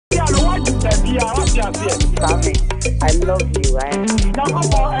Kwame, I love you, right?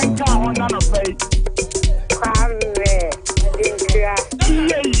 Kwame, Adinkrah.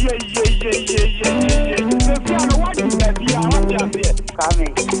 Kwame,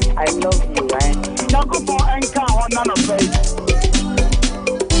 I love you, right?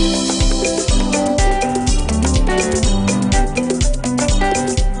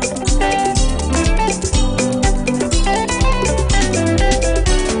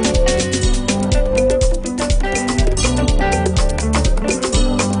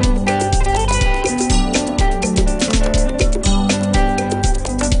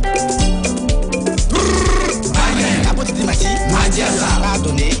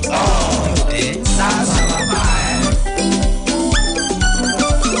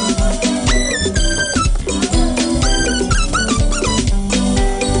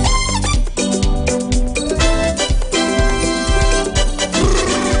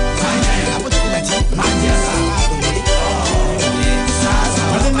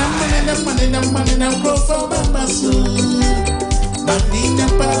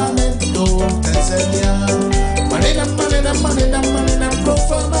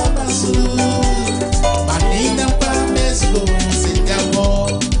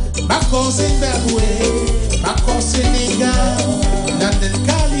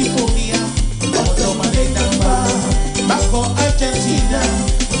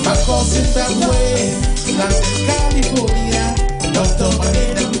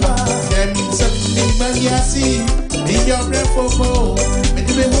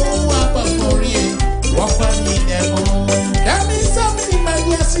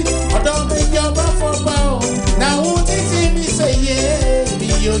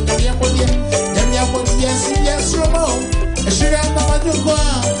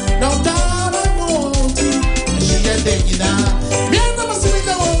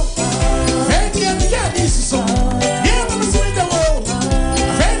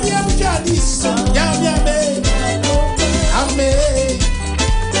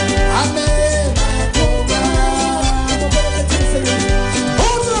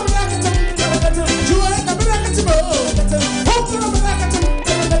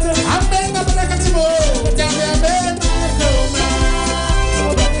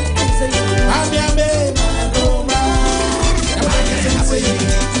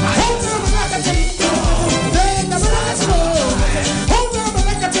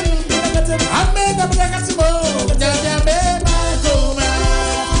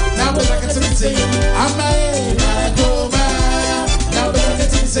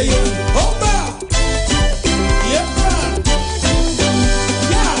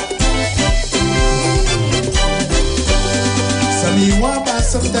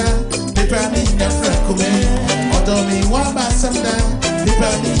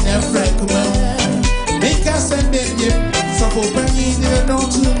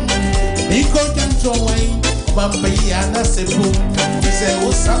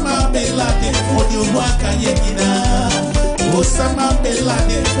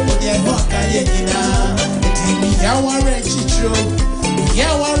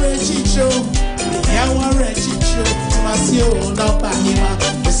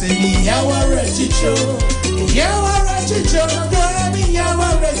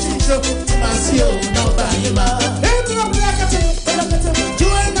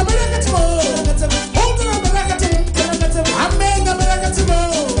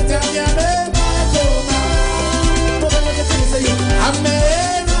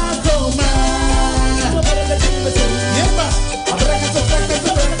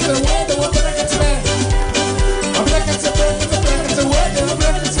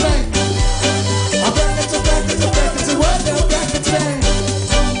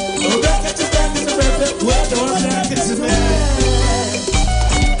 What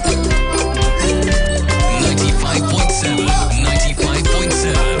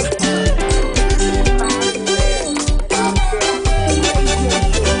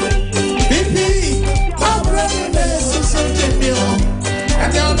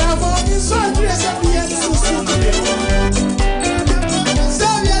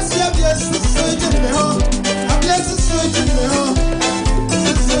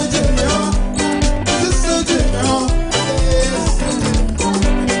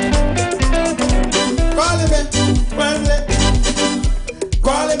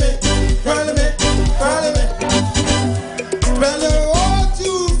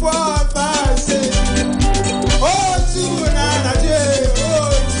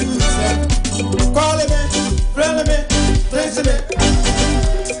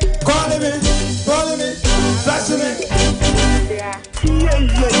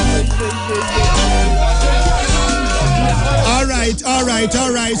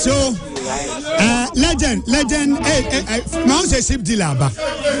All right. So, legend. Now say ship dilaba,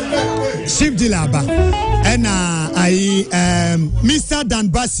 and Mr.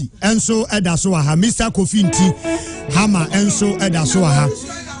 Danbasi, and so Edaswaha, Mr. Kofinti, Hama, and so Edaswaha,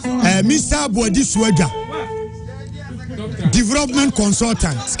 Mr. Bodiswaga, development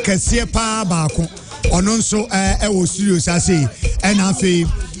consultant, Kasiepa Bako, on also Ewo Studios, I say, and I feel.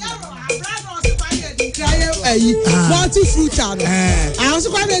 Multi fruit channel. I also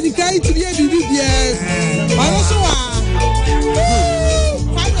quite dedicated to be a BBS.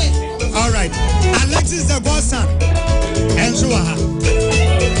 All right. Alexis the Bossan. And so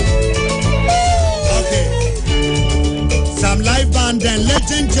okay. Some live band and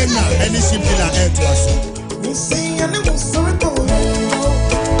legend general. Any simple air to us. We sing and it was so cool.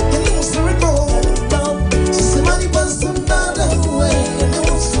 And it was so cool. Somebody was another way. And it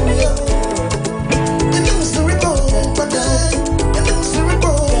was so real.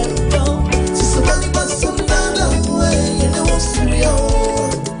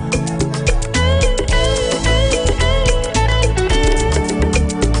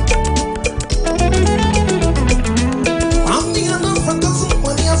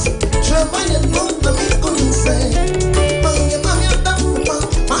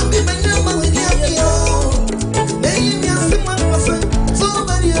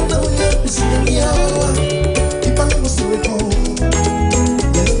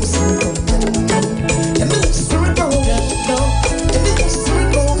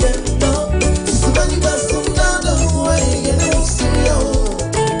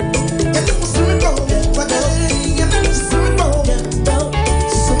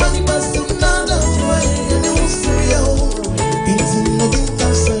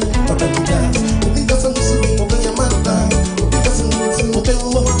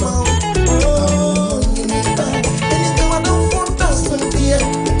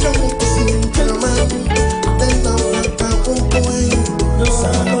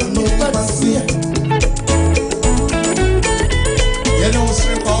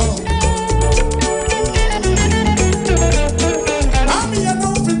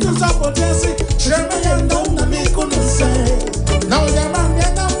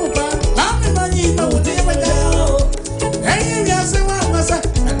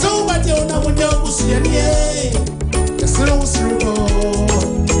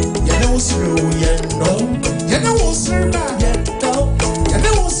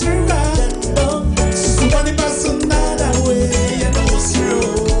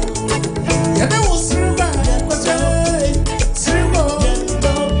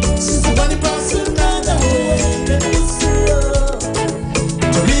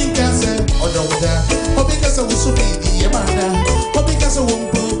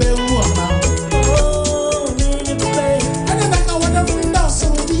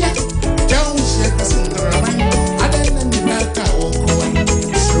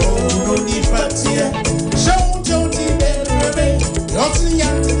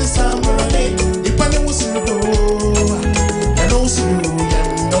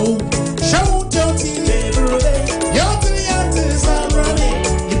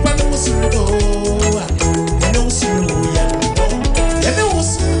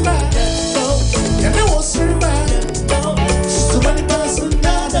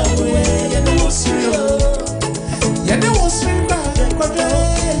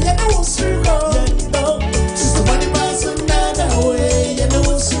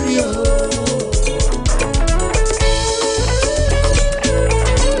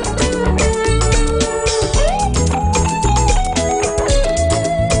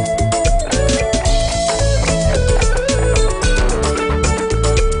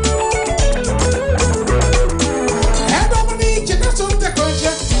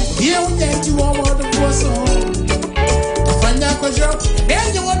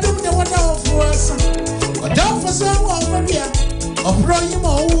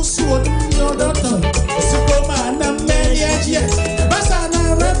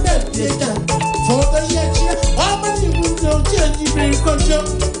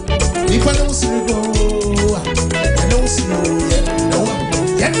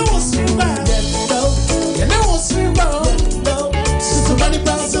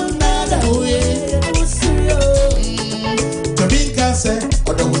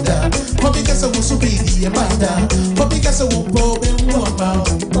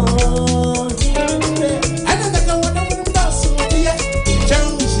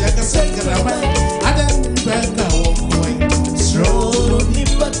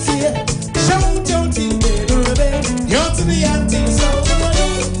 Show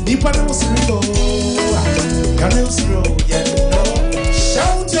Nipa no sirigo. Kanu siro yeah no.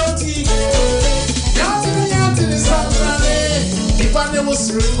 Shout your tea. Now to the sun. Nipa no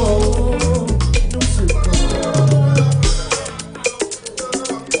sirigo.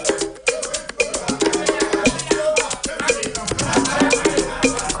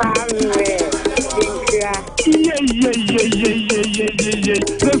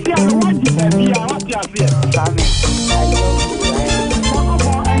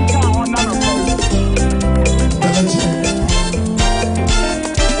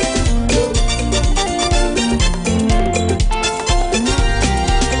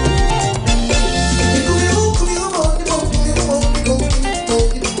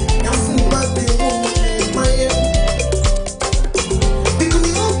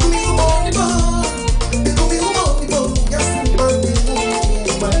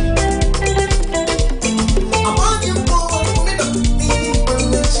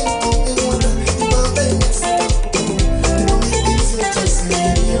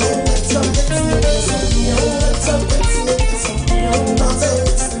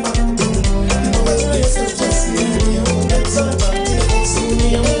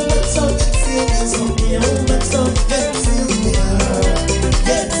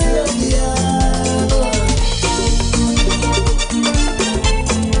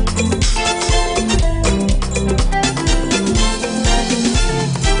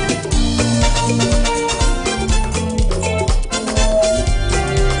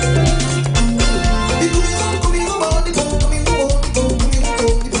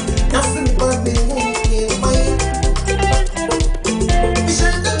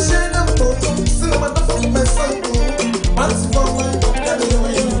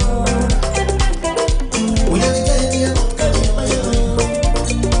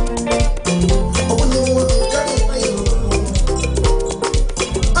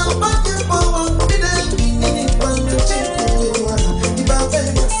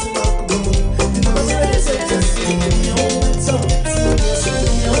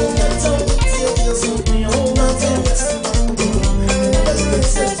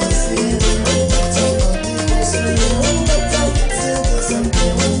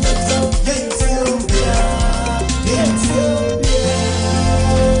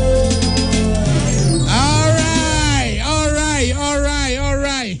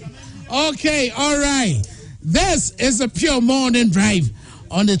 A pure morning drive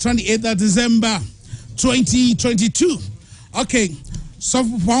on the 28th of December 2022. Okay, so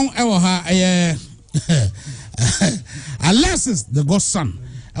from our Alexis, the godson,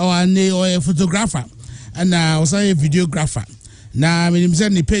 our photographer, and also a videographer. Now, I'm in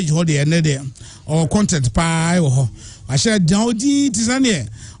the page hold there or content pie or I said, no, Tisania.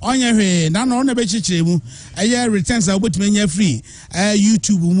 On your head, none on the Bechichemu, a year returns are with me free,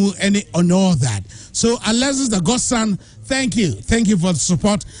 YouTube, any on all that. So, Alexis, the godson, thank you. Thank you for the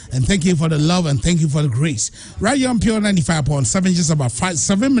support, and thank you for the love, and thank you for the grace. Right here on Pure 95.7, just about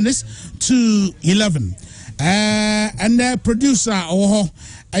 7 minutes to 11. And the producer,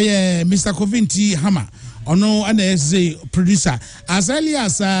 Mr. Covinti Hammer, and the producer, as early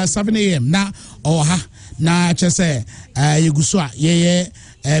as 7 a.m. now, na chese yeguswa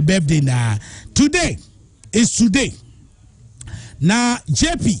birthday na today is today na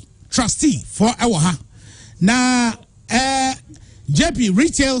JP trustee for our na JP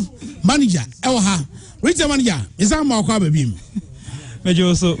retail manager retail manager is that my baby Major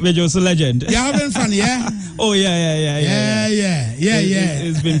also legend. You having fun, yeah? Oh yeah.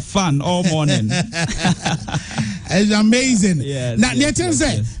 It's been fun all morning. It's amazing. Yes, now,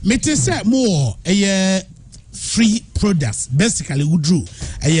 say more free products. Basically, we drew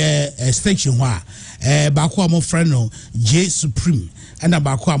a station where Baku my friend J Supreme and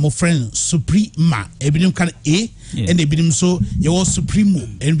Baku my friend Suprema. Ebinim kind A and ebinim so your Supremo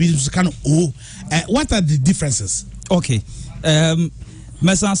and ebinim kind O. What are the differences? Okay.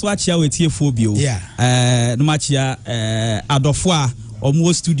 Mesans watch ya with phobia. Yeah. No match ya Adofwa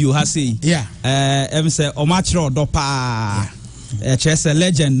or studio has say. Yeah. Say or match or dopa. Chess a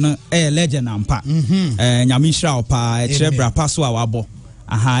legend, legend ampa. Nyamisha opa, chebra paso awabo.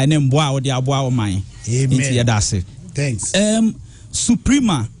 Aha, and then boa or the aboa or mine. Amen. Thanks.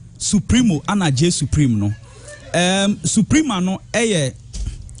 Supremo, Anna J Supreme no. Suprema no ye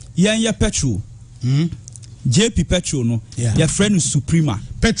petrol. JP Petrol no, your friend is Suprema.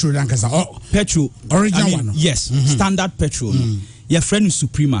 Petrol, Petrol, original one. Yes, standard petrol. No. Your friend is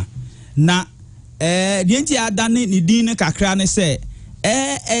Suprema. Na, the entire done ni dine kakra ne say,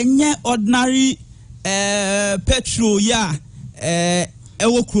 enye ordinary petrol ya,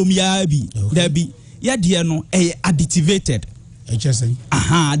 ewo chrome ya bi, there be, ya dear no, additivated. Interesting.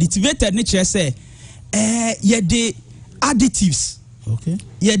 Additivated nature say ye de additives. Okay.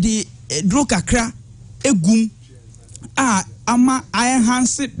 Ye de dro kakra egum ama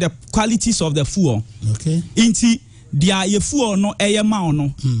enhance the qualities of the fuel. Okay. Inti dia ye fuel no eye ma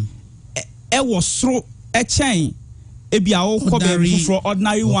no. Was sro a chain. Ebia o kobe for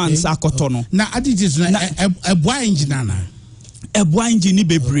ordinary ones akoto no. Na additives a boy engine ana. A boy engine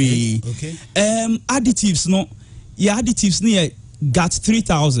bebre. Okay. Additives no. Your additives near got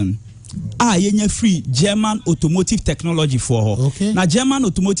 3,000. Yenya free German automotive technology for her. Okay. Now German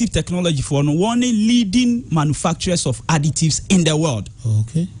automotive technology for no one leading manufacturers of additives in the world.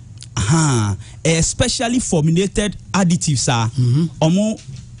 Okay. Especially formulated additives are omo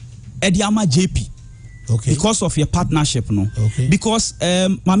Ediama JP. Okay. Because of your partnership, no. Okay. Because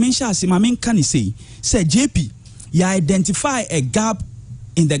Mamin can say JP, you identify a gap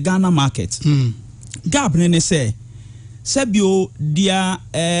in the Ghana market. Gap nene say sebio dia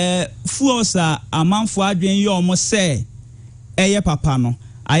fuels a man for adwen ye omo say eye papa no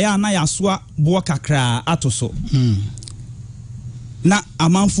aya na yasoa bo kakra atoso. Na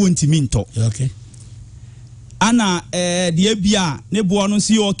amanfo ntimi nto. Okay. Ana de bia ne bo no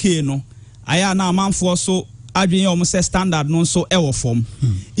si okay no aya na amanfo so adwen omo say standard no so e wo form.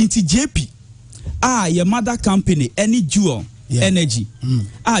 Inti JP your mother company any Jewel Energy.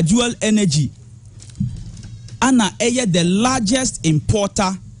 Jewel Energy Anna the largest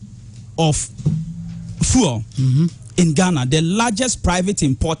importer of fuel in Ghana, the largest private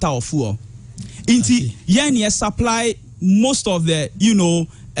importer of fuel. Inti yen supply most of the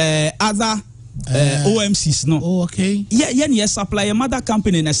other OMCs no. Oh, okay. Yen supply a mother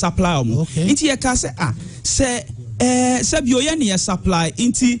company and a supply okay. Inti ye ka say bio yen supply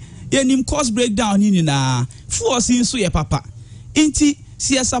inti yenim cost breakdown ni na fuel sin so ye papa. Inti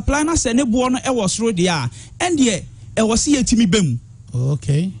si a supply na se ne bo no e was road ya and ye e was yetimi bem.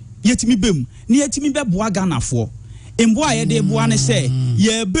 Okay. Yetimi bem. Ni yetimi be boa Ghana for. Embo aye de boa ne say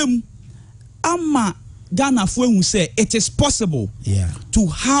ye bem ama Ghana for hu say it is possible to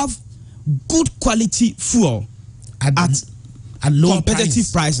have good quality fuel at low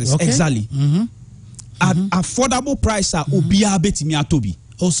competitive prices. Okay. Exactly. At affordable price obia betimi atobi.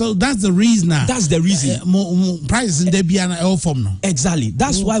 Oh, so that's the reason. That's the reason. Prices in the oil form now. Exactly.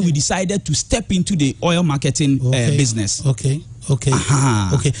 That's why we decided to step into the oil marketing business. Okay.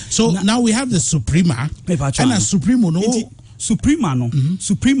 So now we have the Suprema. And a Supremo no. Suprema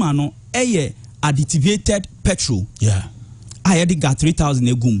no. Additivated petrol. Yeah. I had got 3,000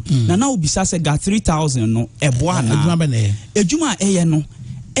 egum. Now besides got 3,000 no. Ejuma no.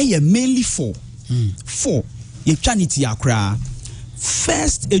 Mainly for ye chanity akra.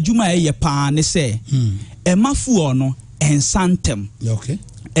 First ejuma ye pa ne say emafuo no ensantem. Okay.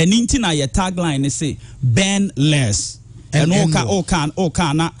 And intina ye tagline ne say burn less. And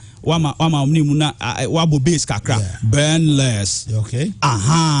oka na wama omnimu na wabo base kakra burn less. Okay.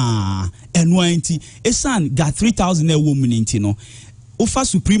 And wanti esan got 3,000 a woman inti no. Ofa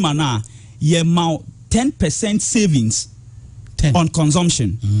Suprema na ye ma 10% savings on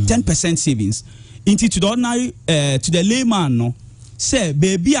consumption. 10% savings. Into to the ordinary to the layman no. Say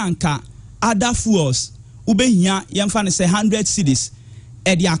baby anka other fuels ubehia yemfa say 100 cedis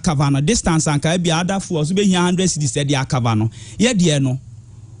e dia kavano distance anka be other fuels ubehia 100 cedis e dia kavano ye de no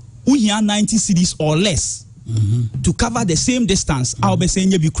uhia 90 cedis or less to cover the same distance I be say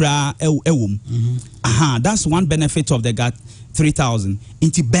bi kra ewom. That's one benefit of the GAT 3,000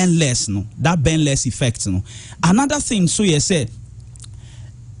 into burn less no, that burn less effect no. Another thing so you say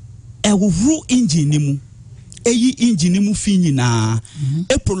e wo engine nimu engine mu fini na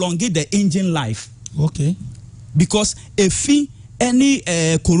prolong the engine life. Okay. Because if any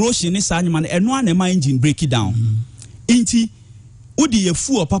corrosion is animal and one engine break it down. Inti udi ye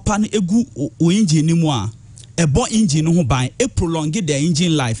fuel papa no egu o engine mu a bo engine ho ban prolong the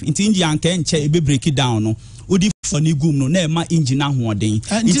engine life. Inti engine anka enche e be break it down no. Udi for ni gum no na ma engine ahoden.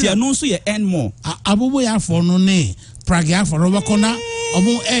 Inti eno so ye end more. Abobo ya for no ne pragia for no kona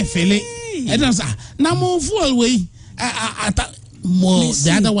omo fele. Now more fuel way.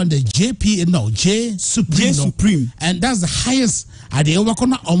 The other one, the J Supreme, and that's the highest. At the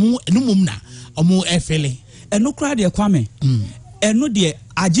overcorner, omu FLA, and no cry, dear Kwame, and no dear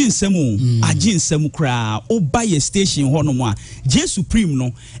Ajin Semu cry, or buy a station Honoma, J Supreme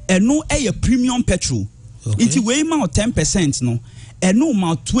no, and no a premium petrol. It's way more 10% no, and no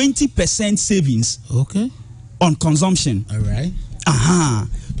more 20% savings. Okay, on consumption. All right. 20%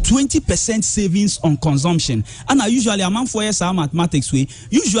 20% savings on consumption. And usually among 4 years mathematics way,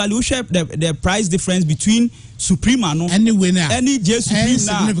 usually we share the price difference between Supreme and any J Supreme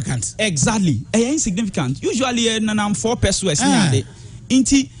insignificant. Exactly. Insignificant. Usually 4 pesos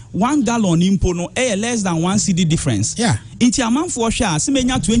inti 1 gallon impono less than 1 CD difference. Yeah. Inti amount for share,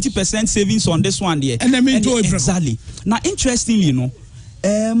 simenya 20% savings on this one there. And exactly. Now interestingly,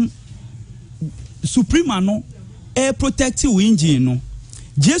 Supreme no air protective engine no.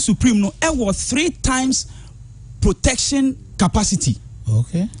 J Supreme no air was 3 times protection capacity.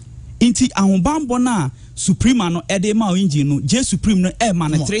 Okay. Inti ahubambo na Supreme no edema engine no J Supreme no air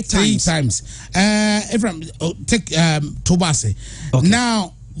man 3 times. 3 times. Ephraim, take Tobase. Okay.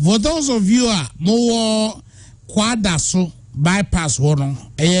 Now, for those of you more quadaso bypass one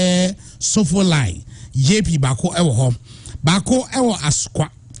sofo line JP bako ewo home bako ewo asqua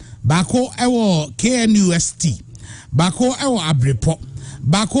bako ewo KNUST bako ewo abrepo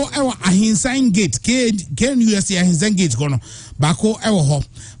bako ewo ahinsan gate KNUST ahinsan gate kono bako ewo home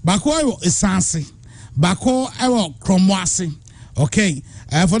bako ewo esanse bako ewo kromwase. Okay,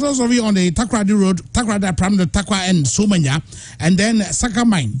 for those of you on the Takrady Road, Takrady Pram, the Takwa and Sumanya, and then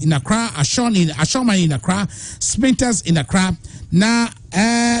Sakamine in Accra, Ashorman in Accra, Sprinters in Accra. Now,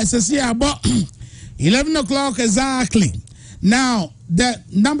 says here about 11 o'clock exactly. Now, the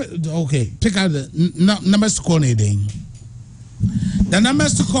number, okay, pick out the numbers to call again. The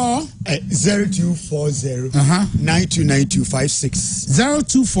numbers to call 0240 929256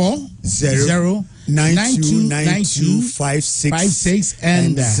 0240 929256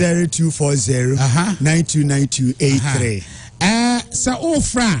 and 0240 929283. So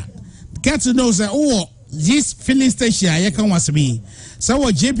Ofra get to know that this filling station I can was me. So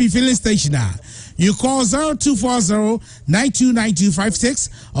what JP filling station you call 0240 929256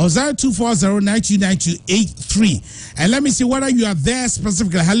 or 0240 929283. And let me see whether you are there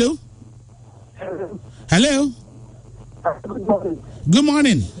specifically. Hello? Hello? Good morning. Good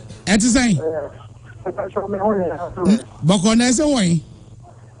morning. At the same. Bokone se won.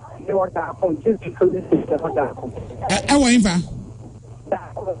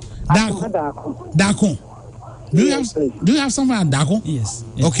 Dakon. Do you have something at Dakon? Yes.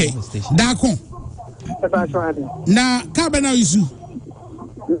 Okay. Dakon. Na kabena isu.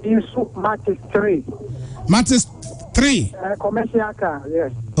 Isu Matis 3. Matis 3. Commercial car,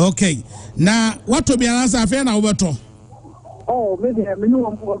 yes. Okay. Na what to be an answer fair na obeto? Oh, maybe a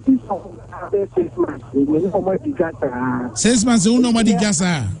minimum of 6 months. Minimum of 6 months, no money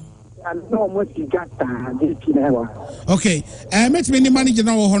gasa. And no much gata, okay. Met me manager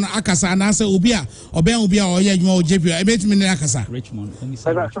now on Akasa and answer Ubia or Ben Ubia or Yajmo JP. I met me in Akasa. Richmond.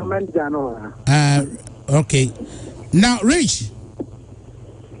 Okay. Now, Rich.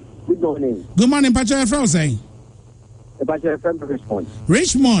 Good morning. Good morning, Patrick Frozen.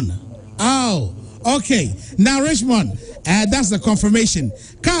 Richmond. Oh, okay. Now, Richmond. That's the confirmation.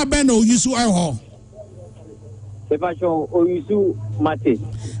 Car Beno Yusu Oho.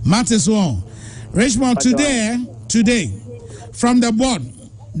 Matis one. Richmond today, from the board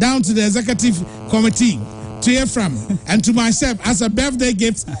down to the executive committee, to Ephraim and to myself as a birthday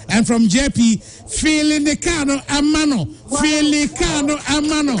gift, and from JP, Filicano Amano, Filicano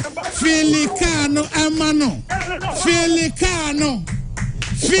Amano, Filicano Amano, Filicano.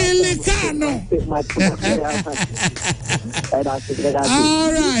 Filicano.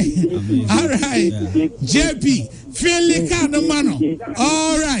 All right. JP, Filicano Mano.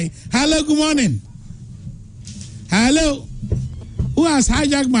 All right. Hello, good morning. Hello. Who has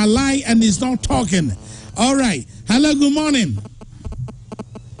hijacked my line and is not talking? All right. Hello, good morning.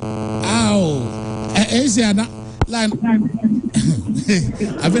 Ow. Line.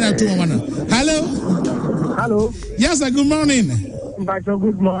 I've been at 2 Hello. Hello. Yes, sir. Good morning.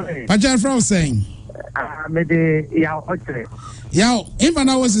 Good morning. Pacha from saying. Maybe Otre. Yao, if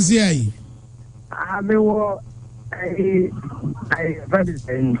I was to say, I may walk a very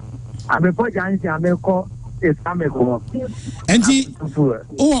thing. I may put Jansi, I may call it Amigo. And he,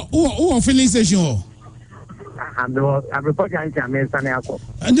 oh, filling station. I may put Jansi, I may Sanako.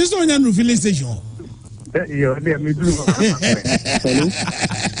 And this one, no filling station. You let me do.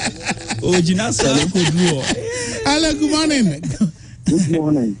 Hello, good morning. Good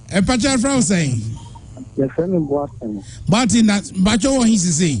morning. A Pacha from saying. Your friend in Boston. But in that, but what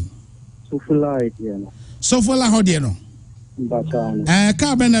he's saying. So for light, yeah. So for la hodiano. But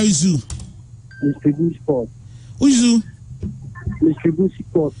Carbon is you. Distribution sport. Who's you? Distribution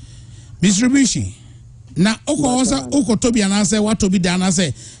sport. Distribution. Now, Oko Toby and I say what to be done. I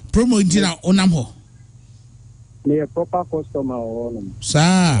say promo intina onamho. They a proper customer or them. Sir.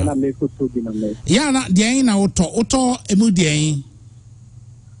 And I make it to be na make. Yeah, na dia na auto emu dia.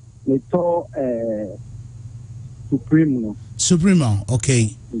 me saw Supreme. Supremo,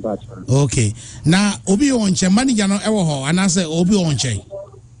 okay. Okay. Now, Obi Onche, manager no ever ho, and I say Obi Onche.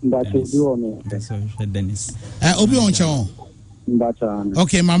 That's Dennis. Obi Onche.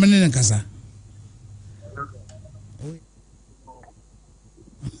 Okay, Mama Nenkasa.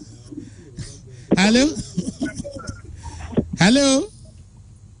 Hello? Hello?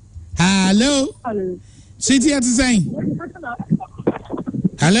 Hello? City at the same.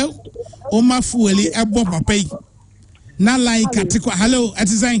 Hello? Oma Fueli, Ebo Pape. Na line katikwa. Hello, at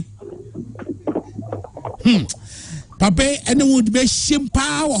the same. Pape, and would be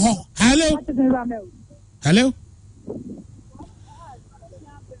shimpa. Hello? Hello?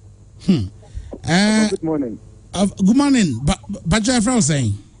 Good morning. Good morning. But you're from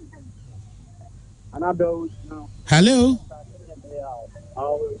saying. Hello?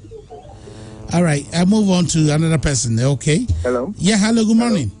 All right, I move on to another person, okay? Hello? Yeah, hello, good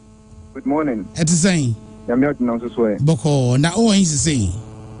morning. Hello. Good morning. It's saying. I'm out now, so Boko, now, oh, he's saying.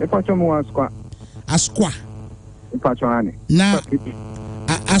 If I come on squat. Asqua. If I try. Now,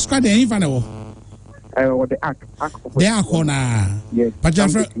 Asqua, the infant. What the act. They are corner. Yes. But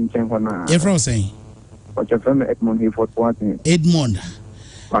you're from saying. But you're from Edmond here for what? Edmond.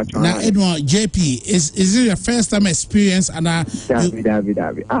 Now, Edmond, JP, is it your first time experience? And David.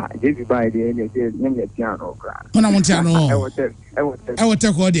 JP by the end of the piano. When I want to know, I will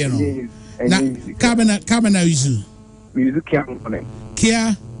tell you. Now, Cabana is you. Music care morning.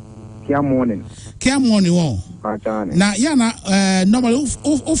 Care morning. Care morning. Now, Yana, normal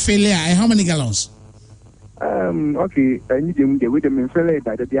failure. How many gallons? Okay, I need them with them in failure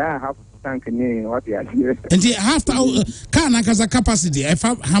that they have tank and what they are here. And after car has a capacity.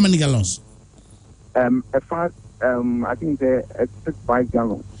 How many gallons? I think the 5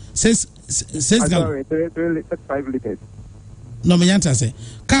 gallons. 6 gallons. 5 liters. No, me answer say.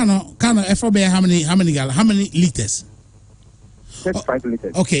 Kano, how many gallons? How many liters? 5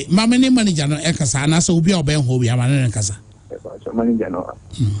 liters. Okay, my name manager no ekasa na so obi oben ho bi amana nkasa. Manager no.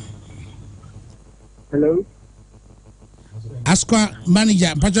 Hello. Asqua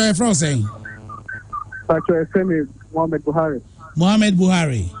manager, Pacho Efro saying. Pacho Efemi Mohamed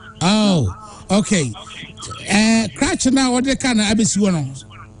Buhari. Oh, okay. Cratch now what they can abisi wono.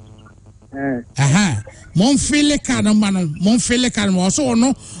 Aha. Mon fele kan no so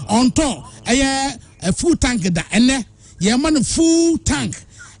no on top a full tank da ene ye man full tank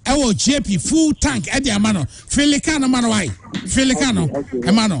ewo JP full tank e dia mano fele kan man why fele kan no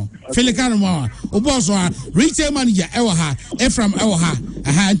e mano fele kan mo oboso a retail manager ewo ha Ephraim ewo ha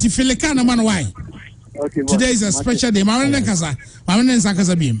aha anti fele kan man why. Okay, today is a special day. Mama Nkasa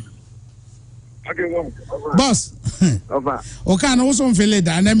bim. Okay, boss. Over. Okay, no so fele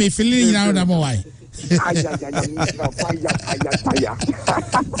da na me fele now da mo why.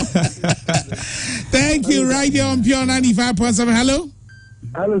 Thank you. Right here on Pure 95.7. Hello.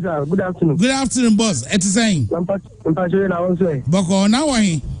 Hello, sir. Good afternoon. Good afternoon, boss. It's saying. Boko now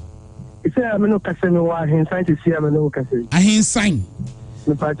why? It's a no casino. I inside to see a no casino. I inside.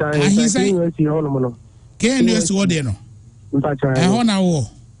 I inside. Can you see what they know? I honor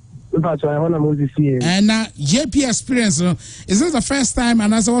war. And now JP experience. Is this the first time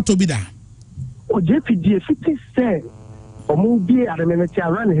and as what to be there? Oh, JP, 50 cents. Or move beer at a minute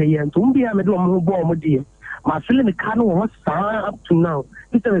around here and to be a middle of more dear. My filling the car was up to now.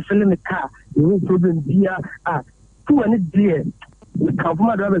 Instead of filling the car, no problem beer. 200 dear. The car from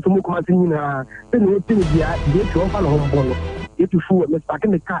my driver to move Martin. Then we think the get to open a home ball. If you fool, let's park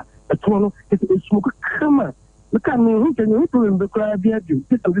in the car. A tunnel is a smoke. Come on. Look at me. Who can you improve the crowd? This is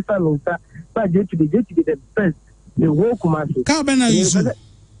the salon, sir. But JP, the best. The whole commercial. Cabana is.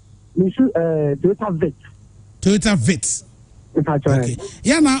 Toyota Vit. Okay.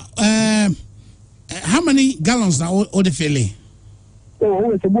 Yeah, now, how many gallons now all the fillet?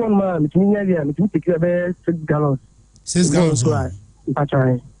 Oh, it's a one man. It's me, it's 6 gallons. 6 gallons.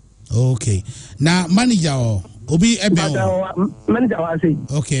 Okay. Now, manager, Obi Ebe. Manager, I say.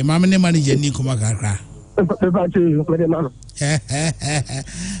 Okay, my manager, Nikomagara.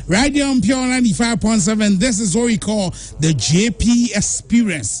 Radio on Pure 95.7. This is what we call the JP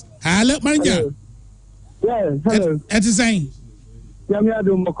experience. Hello, manager. Yes, hello. At the same.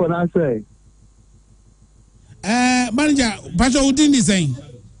 Manager, Pacho Udin is saying.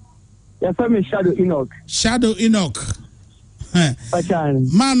 Yes, I'm Shadow Enoch. Shadow Enoch.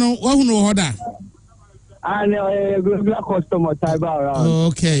 Mano, what know how that? I know a black customer type around.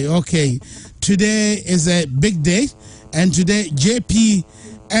 Okay. Today is a big day, and today JP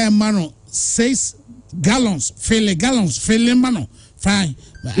Mano 6 gallons, filling mano. Fine.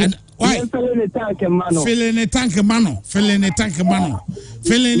 And Why? Filling the tank, mano. Filling the tank, mano. Filling the tank, mano.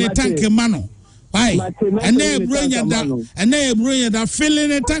 Filling the tank, mano. Why? And they bring that. And they bring that. Filling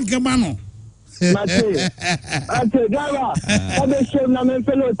the tank, mano. Mate, Gala, I'm shame na men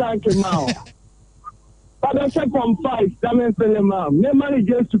fellow tank mao. But I check from 5, na men fellow mao. Me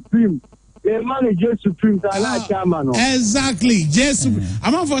manager supreme. Me manager supreme ta na chairman. Exactly. Jesus.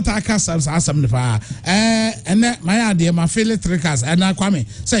 I'm on for takas asam fa. And that my idea my fellow trickers and now Kwame.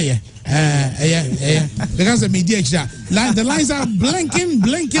 Say yeah. Because the media the lines are blinking.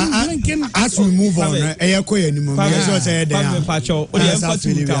 As we move on, hey, okay.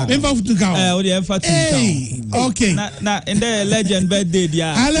 Now in the legend birthday,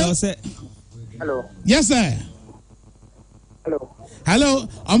 yeah. Hello. Yes, sir. Hello.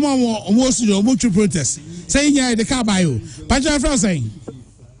 I'm almost to protest. Saying yeah, the car by you. But you're saying.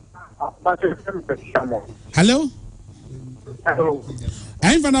 Hello.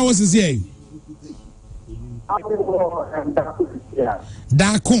 I'm from was here.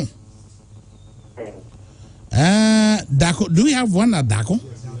 Dako. Dako. Do we have one at Dako?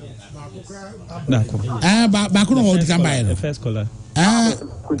 Dako. Bakuno hold come by the first caller.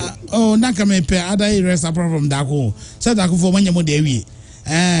 Oh, Nakame pe other areas apart from Dako. So Dako for when you mo dewi.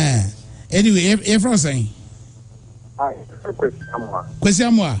 Anyway, if I'm saying.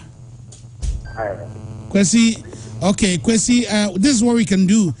 Kwesi. Okay, Kwesi, this is what we can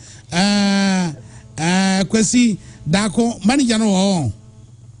do. Kwesi, Dako, manager no.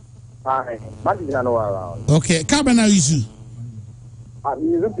 Manager no around. Okay, Cabana issue.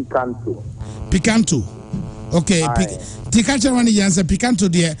 Picanto. Okay, Tikacha manager and Picanto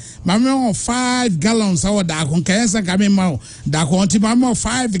there. Mamma 5 gallons our Dako. Kayasa Kamemo, Dako, Antimamo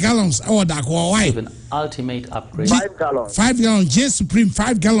 5 gallons our Dako. Why? An ultimate upgrade. 5 gallons. 5 gallons, J Supreme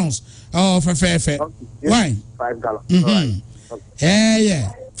 5 gallons. Oh, for fair. Why? 5 gallons. Mm-hmm. Right.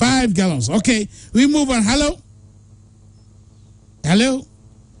 Yeah. 5 gallons. Okay, we move on. Hello.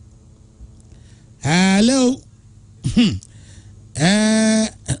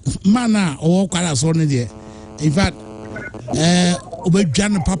 Mana or kwala so there. In fact,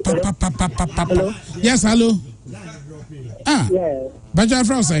 papa. Yes, hello. Yeah. But you're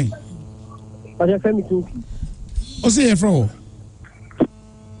from saying. But you're from too. Oh, say you're from.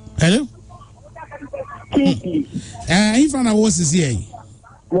 Hello. If I was to see.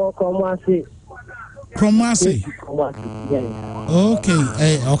 More Kwame.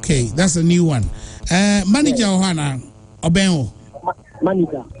 Okay, that's a new one. Manager Ohana Obeno.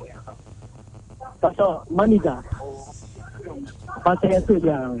 Manager. Manager.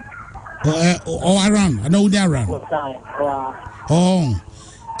 Or around. I know they're around. Oh,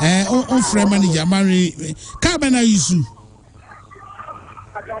 friend manager, Mary Cabana Yusu.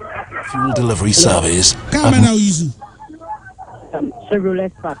 Fuel delivery service. Cabana Yusu.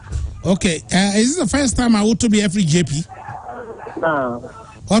 Chevrolet Spark. Okay, is this the first time I ought to be every JP? No.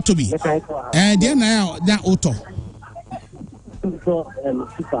 Ought to be. Then now that auto.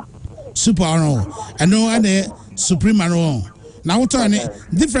 Super no. I know and the Supreme no. Now turn it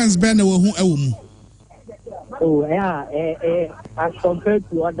difference ben who Oh yeah, as compared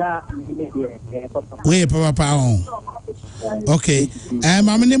to other way papa. Okay. I'm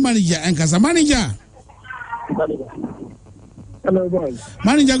a manager and cause a manager. Hello, boys.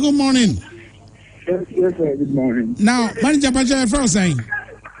 Manager, good morning. Yes, sir, good morning. Now, manager, Bacha first saying.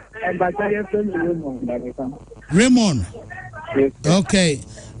 Raymond. Yes, okay.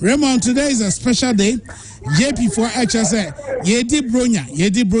 Raymond, today is a special day. JP for HSA. Yedi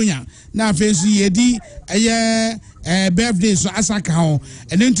Bronya. Now, face Yedi birthday, so Asaka home.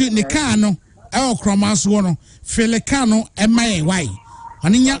 And then to Nikano, our Cromas one, Felicano, and my wife.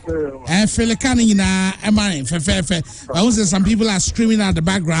 Aninya Felicano ina emane fe. I was some people are screaming at the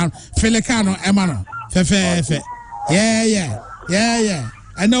background. Felicano emano fe. Yeah.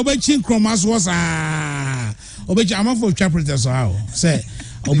 I know be chin cromas was obeji am for interpreters how say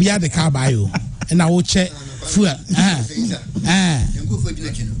obi at the car by you and I will check fuel you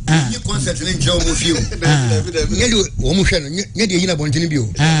concert in Joe Mufio. You woman you yin abontin bi o.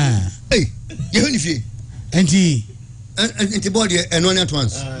 Hey, you hear me? Enti body and one at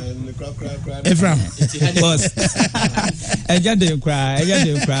once. Ephraim. Boss. Eja dey cry.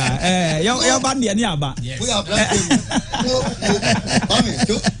 Your band dey aba. We are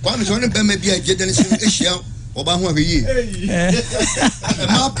Kwame so be me bia je den sin ehia oba ho ahwe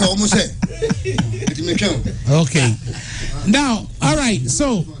ma pa o mo say. Okay. Now, all right.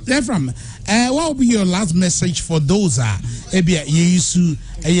 So, Ephraim, what will be your last message for those ebia yesu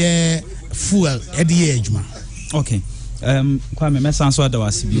fuel at the age man? Okay. Kwame mesan so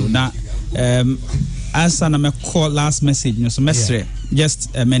adawasi bio na answer na me call last message no so mesre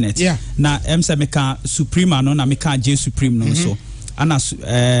just a minute. Yeah. Na say meka Suprema no na meka J Supreme no so. Ana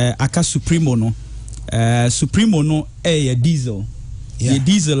aka Supremo no. Supremo no a diesel. Yeah. The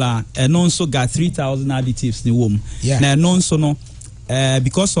diesel and also got 3,000 additives in womb. Yeah. Na also no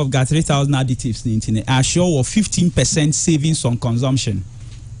because of got 3,000 additives in internet, I show 15% savings on consumption.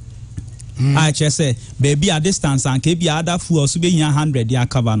 I just say baby a distance and kebi other fuel so be 100 ya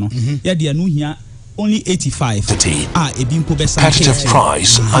cover no. Yeah, they no here only 85. Ebimpo be competitive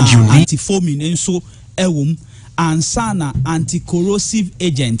price and unique anti-foaming so ewum and sana anti-corrosive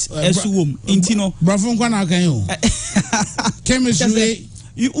agent esuwum intino brafon kwa na kan yo chemistry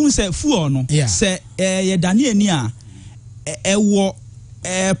you say fuel no say ye dane ani a ewo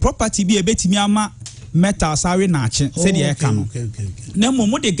property bi ebetimi ama metal sorry na ache say the eka no na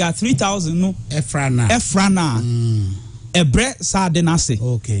mo de ga 3,000 no efrana ebre sa de na se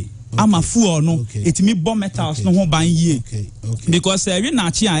ama fuel no etimi bomb metals no ho ban yie because we na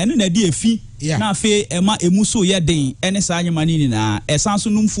ache a eno na de efi na fe ema emu so ye den ene sa anyama ni na esanso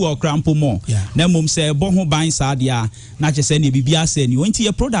num fuel crampo mo na mom se bo ho ban sa de a na che se ne bibia se ni wonti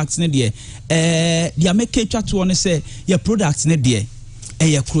ye products ne de dia make twa to ne se ye products ne de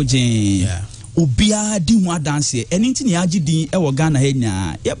ye krogen obia di ho adanse eni nti ne agi din e wo Ghana ha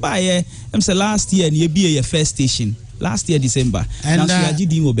nya ye ba ye say last year ne ye bie ye first station last year December and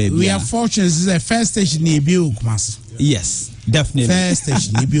we are fortunate this is the first station in Kumasi. Yes, definitely first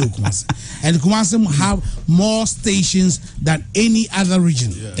station in Kumasi. And Kumasi have more stations than any other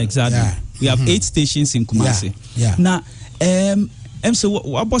region. Exactly. We have 8 stations in Kumasi. Now so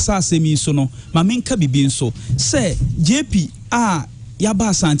what boss say me so no ma menka bibi so say JP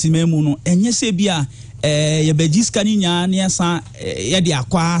yaba santimemu no enye se bia ye bejiska ni nya ne asa ye de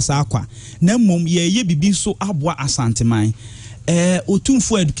akwa asa akwa na mom ye bibi so aboa asanteman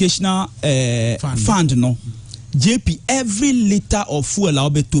otumfo educational fund no JP every liter of fuel a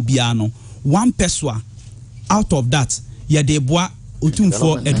obeto bia no 1 peso out of that ye de boa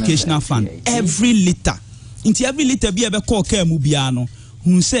otumfo educational fund every liter inti every liter bia be call ka mu bia no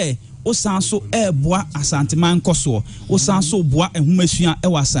hu say o sanso boa asanteman koso o sanso boa ehumasua e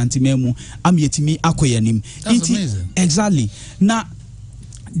wa asanteman mu amietimi akoyanim inti exactly na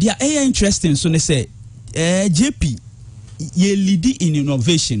dia interesting so ne say JP ye lead in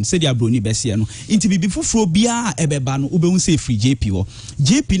innovation say dia broni besia no inti bibi fufuro bia ebeba no obehu say free JP wo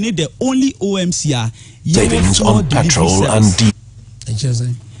JP ne the only OMC savings on petrol and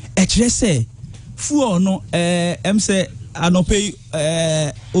diesel say fuel no say anope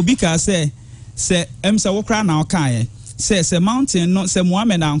obika say wokra na okan say mountain no say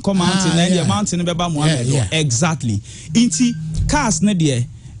Mohammed and come mountain na the mountain beba Mohammed exactly inti cars ne de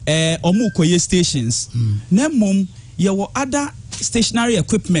omu koye stations na mom ye wo other stationary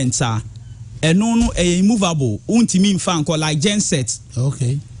equipment no immovable untimi mfa nko like genset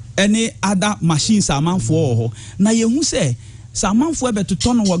any other machines amanfo ho na ye hu say samanfo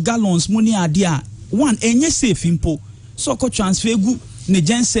ebetoto no gallons money ade a one enye safe impo so ko transfer gu ne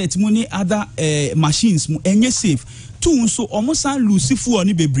genset money other machines mu enye safe two so omosan lose fuel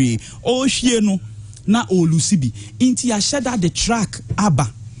ni bebre o hwie no na o lose bi inti a sheda the track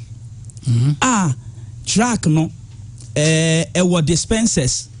aba track no what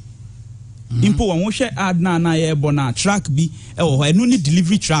dispensers impo won hwe ad na ye bona track bi eno ni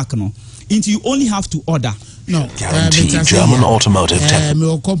delivery track no inti you only have to order no guaranteed German automotive tech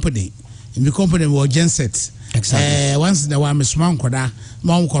my company was genset exactly once the one Miss Mankoda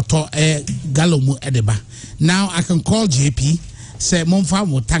mom koto gallon mu edeba now I can call JP say mom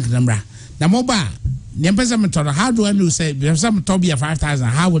farm will tank number na moba nyempesa metodo how do I know say some to be 5,000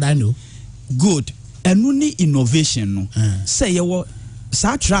 how would I know good enuni innovation no say you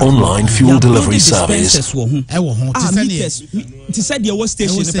track online fuel delivery service ti said your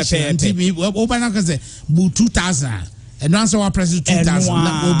station open say 2,000 and answer our president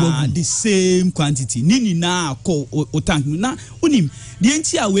 2,000 the same quantity nini na ko o tank na unim the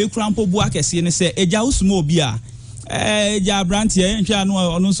entia we krampo bu akese ne say eja usmo obi a eja brand ye nhwa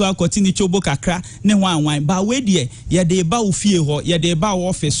no ono so akoti ni chobo kakra ne hwan ba we de ye de ba ofie ho ye de ba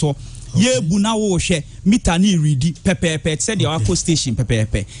office so ye bu na wo hwe meter ni ready pepepe said the aqua station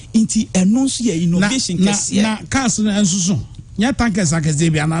pepepe inti eno so ye innovation kese na cars na ensusu nya tankers akese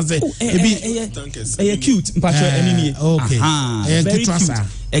bi anaze e cute mpacho enini very cute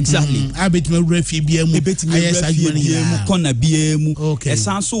exactly abet me refi bia mu ayesa mu kona bia mu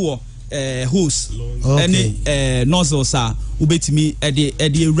esanso wo hose any nozzles ubetimi e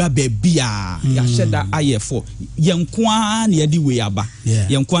de rubber bia ya sheda ayefo yenkwa na ye de we aba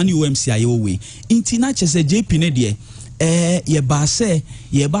yenkwa na OMC ayo we inti na chese JP ne de ye ba se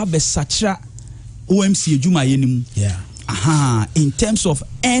ye ba be sachra OMC adwuma ye nim in terms of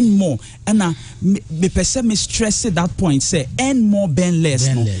earn more and me person me stress that point say earn more burn less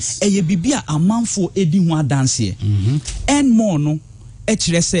no e bibia amanfo edi ho dance here earn more no e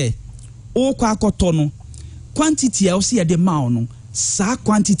kire say o kwa akoto no quantity e o se de ma no sa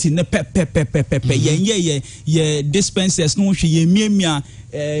quantity ne pe ye dispensers no hwe ye miamia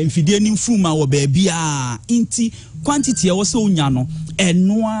mfidie ni mfuma wo ba bia inti quantity e wo se onya no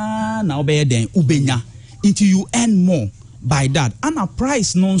enoa na obeye den ubenya until you earn more by that and a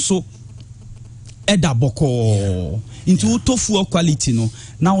price no so eda boko into tofu quality no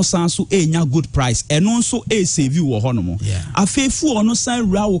now san so enya good price eno so e save you wo hono afefu ono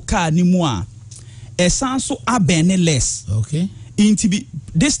san ra wo car ni mu a esan so abene less okay into be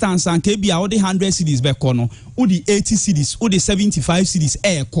distance and ke bia wo de 100 cedis be kono wo de 80 cedis wo de 75 cedis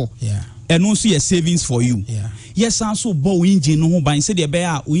e ko and also your savings for you. Yes, also bow engine no ban say the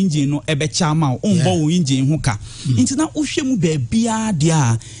bear engine no ebe chama on bow engine hoka. Into na ushemu be bia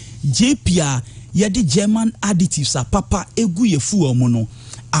dia JPA ye the German additives a papa egu ye fu omo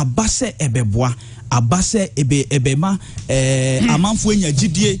abase ebeboa abase ebema amanfo enya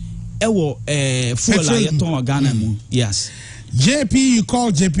gidie ewo fuel a yeton Ghana mu. Yes. JP, you call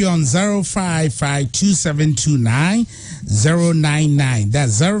JP on 055-2729-099.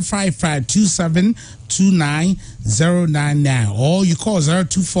 That's 055-2729-099. Or you call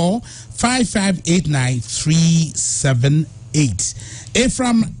 024-5589-378.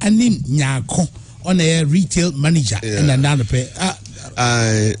 Ephraim Anim Nyako on a retail manager and another pay.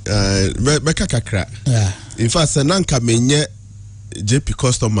 Beka kakra. In fact, Nanka menye JP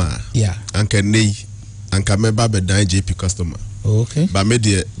customer. Anka nei. Anka member be dan JP customer. Okay. Ba me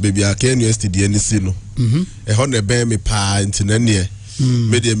de baby aka university de anisi no. E ho na be me pa ntinane.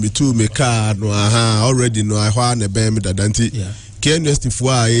 Me de me tu me car no already no ho na be me dadanti. K university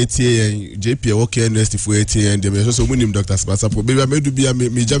for ATA JP e wo K university for ATA de me so munim Dr. Spasapo baby me do bia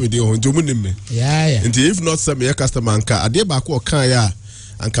me jam de ho njo munim me. Nti if not some your customer anka ade ba ko kan ya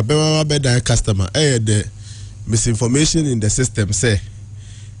anka be dan customer the misinformation in the system say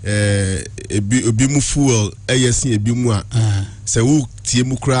ebi mu fuel eyesin ebi mu a se wo tie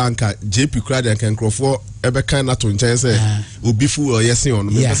mu kra anka JP kra de kan krofo ebe kan na to nchen se obi fuel yesin on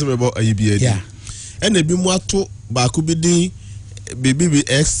me pese me bo ayibi edi en ebi mu ato ba ko bi din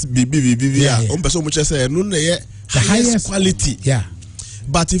BBX BBB a on pese mu che se no na ye the highest quality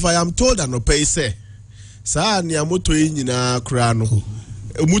but if I am told that no pay say sa ni amoto yi nyina kra no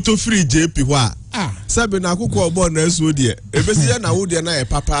muto free JP ho a sabe na akoko obo na eso de ebesi ya na wo de na e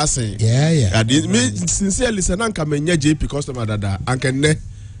papa asen me sincerely say nanka menya JP customer dada ankenne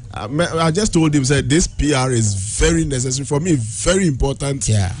I just told him said this PR is very necessary for me, very important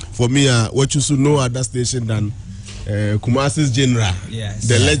for me what you should know at that station than Kumasi's General,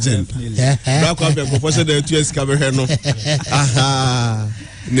 the legend. Black Kwame proposed the 2 years cover no.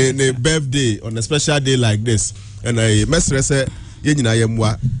 Ne birthday on a special day like this and I mestre say yenyina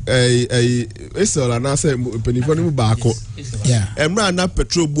yemwa esol na say penifo ne mu baako emra na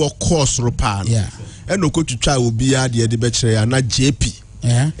petrol bu course ropan and okotwitwa obi ade de be kire na JP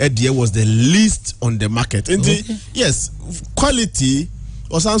there was the least on the market and yes quality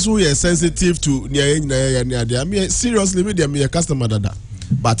was also sensitive to I mean seriously me dem customer dada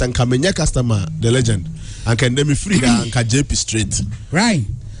but anka menye customer the legend and can dem free anka JP straight right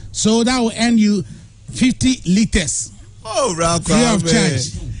so that will earn you 50 liters. Oh, free of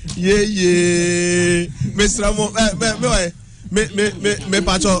charge. Yeah. Mr. Me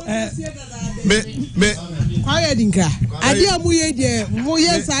pacho. Me. Adinkrah. Adia muye de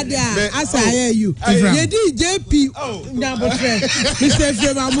muye sadia asa you. Ye di JP nyabo tre. Mr.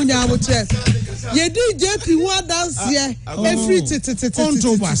 Frema mu nyabo tre. Ye di JP wa dance here. Every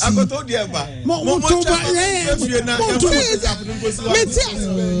Ontoba. Agoto di eba. Ontoba.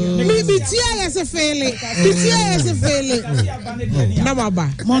 Me tia ya se fele. Na baba.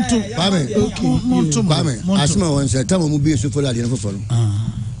 Monto. Kwame. Asuma won say tamo mu bi so follow ade no foforo.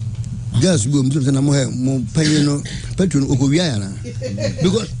 Just go mtum na mo he mo panyin no petrol okowia ya na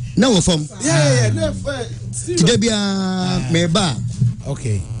because na wo fam today bia me ba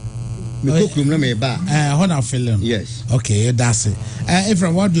okay me kokrum na me ba how na feeling yes okay that's it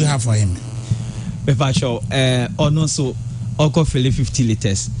Ephraim, what do you have for him Pepa show ono so oko fele 50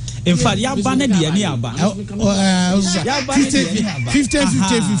 liters. In fact, ya bane de ni aba.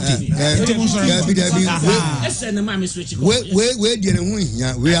 50. We de hu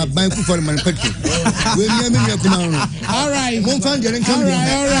hia. We are buying food for man petrol. We me kuma. All right. All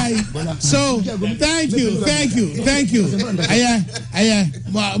right. So, thank you.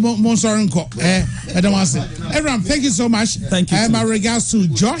 Everyone, thank you so much. Thank you. My regards to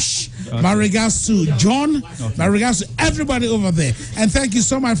Josh My regards to John. My regards to everybody over there. And thank you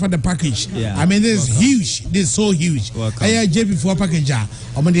so much for the package. Yeah. I mean, this is huge. This is so huge. I hear JP4 package.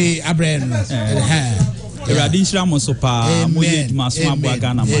 I'm the Abraham. Adinkrah mo so pa mo ye duma so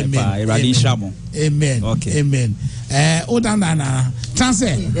abuaga na mai pa Adinkrah mo. Amen. Okay. Amen. O dan na chance.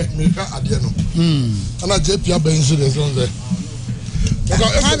 Me ka ade no. Ana JP abenso de so nze.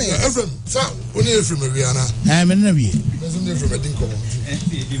 Efrem, sa oni Efrem Awiana. Me na wie. Meso ni Efrem Adinkrah.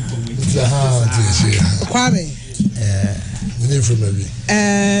 Kwame. Ni Efrem Awi.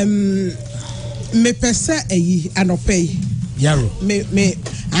 Me pesa eyi anope. Yaro. Me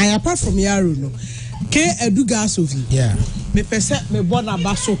apart from Yaro no. Ke edu gas of you. Yeah. Me pesa me bona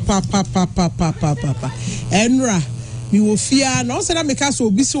baso pa. Enra mi wo fia na o se na me ka so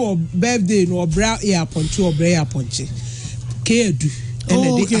obi se o birthday no obra airport ke edu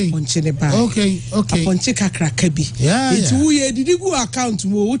ene de aponche ne ba. Okay. Aponche kakraka bi. Enti wo ye didi gu account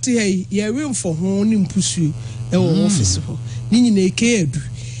mo wo te ye win for ho ni mpusu e wo office ho. Ni nyina ke edu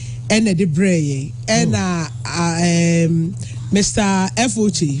ene de breye ena Mr.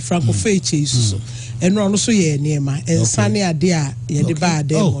 FOC Franco Feche so eno no so ye niema ensane ade a ye de ba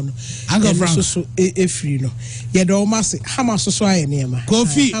ade mo no Uncle Frank so efri no ye de o mase hama so aye niema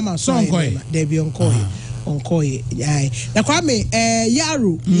Kofi sonkoy de bi onkoy ai na Kwame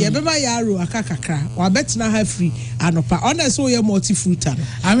Yaro ye beba Yaro akakakra wa betina ha free anopa ona so ye multi fruiter no.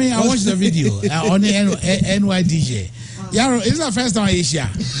 I mean, I watched the video on the NYDJ. Yaro, is the first time I share?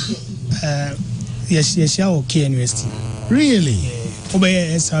 Yes, okay, University. Really?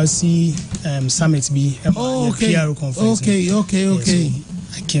 Obey SRC summit be okay. Conference. Okay.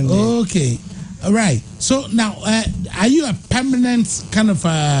 I came there. Okay. All right. So now, are you a permanent kind of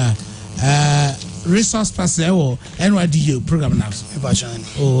resource person or NYDU program now?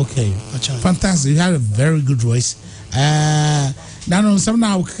 Oh, okay. Fantastic. You have a very good voice. Now, some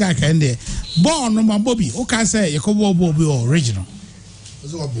now can there. Born no Bobby. Okay, say you come Bobby original.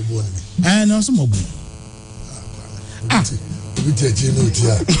 No, some Bobby. We take you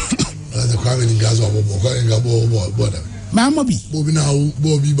the Kwame in Gaza border. Mamma be Bobby now,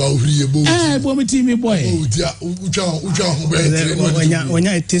 Bobby Bowry, Bobby Timmy boy. When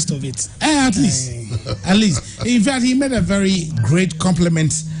you a taste of it. At least. In fact, he made a very great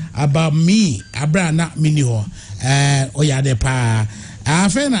compliment about me. Abra not miniho. Oyade pa.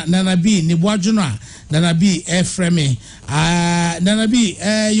 Afena Nana B ni Bwajuna. Nana B Efreme. Nana B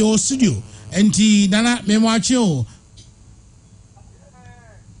your studio. Enti Nana Memoacho.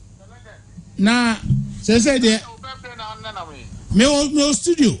 Na say there me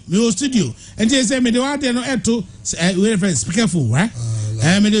studio and they say me the one there no eto we refer speaker phone right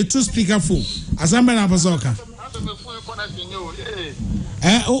me the two speaker phone asamba na bazoka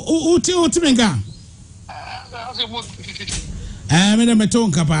uti menga me the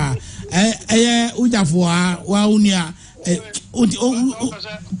metonka pa ujafo wa unia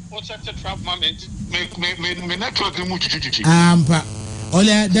ampa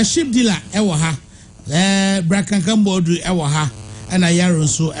ole the ship dealer ewo ha Brakankan Bodu ewo ha and Yaro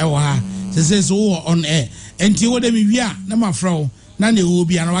so ewo ha say so on air enti wo dem wia na mafra na ne wo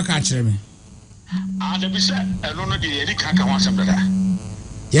bia na waka kire me de bi se eno no de ye di kanka ho asem dada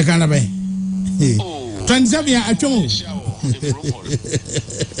ye kana be 27 ya atwo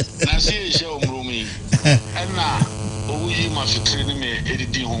na se je omrumi na owi ma fitri ni me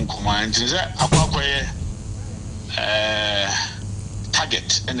edidi ho nkoma enti se akwakoye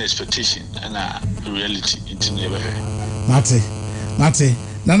target and expectation and reality into never. Mate.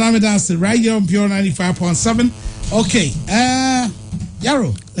 Nana me dance right here on Pure 95.7. Okay.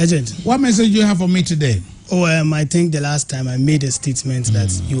 Yaro. Legend. What message you have for me today? I think the last time I made a statement that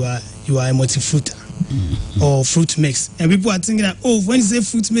you are a multi-fruiter or fruit mix, and people are thinking that when you say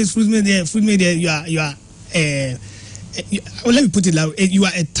fruit mix, you are let me put it loud. You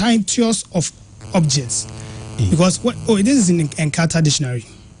are a tincture of objects. Because this is in Encounter Dictionary.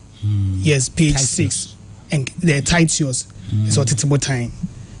 Yes, page 6. And the titles is what it's about time.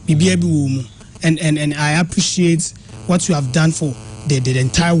 And I appreciate what you have done for the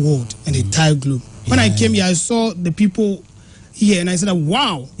entire world and the entire globe. When I came here, I saw the people here and I said,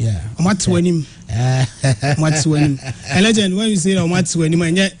 wow, I'm at 20. And legend, when you say I'm at 20, I'm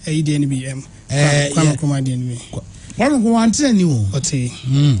at ADNBM.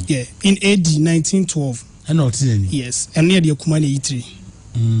 Yeah, in AD 1912. Yes, and near the Kumani E3.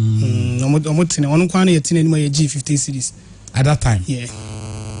 G50 series at that time. Yeah.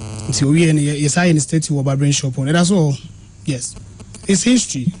 So we in the state of a brain shop on it. That's all. Yes. It's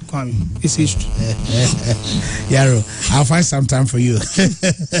history, Kwame. It's history. Yaro, I'll find some time for you.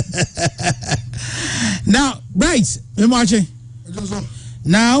 Now, right,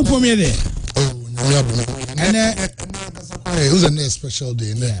 Now, for me there. And it was a special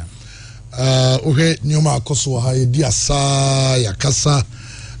day. Yeah. Okay, Nyoma Koso, Diasa, Yakasa.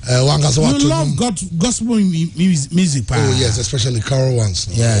 You love gospel music, oh yes, especially carol ones.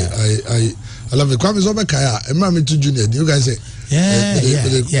 No? Yeah, I love it. Kwame Zobekaya, a mammy to junior. You guys say,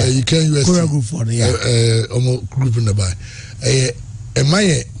 you can use group for the group in the bar.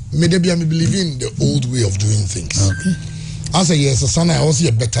 My maybe I'm believing the old way of doing things. Okay. I say yes, son. I also see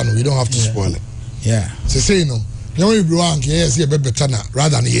a better. We don't have to spoil it. Yeah. So say no. You know, yes, see a better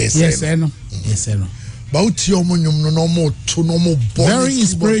rather than yes. Yes, I know. Yes, I know. Very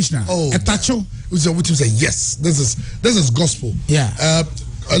inspirational. Oh, Etacho. Which you say yes, this is gospel. Yeah.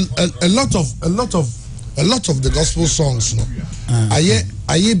 A lot of the gospel songs, no. I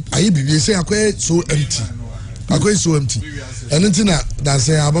say so empty. So empty. And then that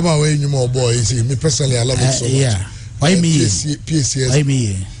say Ababa way you more boy. See me personally, I love it so much. Yeah. Why me? PSCS. Why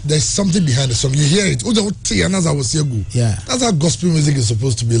me? There's something behind the song. You hear it. Yeah. That's how gospel music is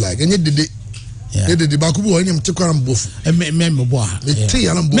supposed to be like. And yet the bakubu when you take one both.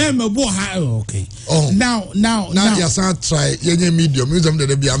 Okay. Oh. Now you say try any medium. Museum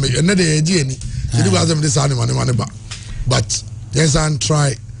the be and then the idea ni. You do them this animal but yes and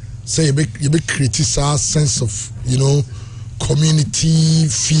try say you be criticize sense of community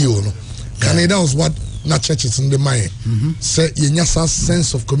feel. Canada was what not churches in the mind. Say you nyasa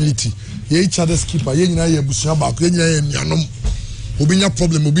sense of community. You each other's keeper. You nyina ye busia back. You nyina ye nyanom. Obi nya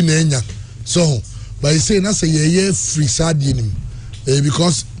problem obi na enya. So, but you say na say ye free sad him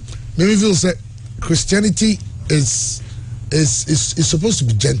because maybe feel say Christianity is supposed to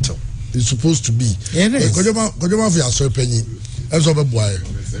be gentle. It's supposed to be. Kojoma for your so penny. Eso be boy.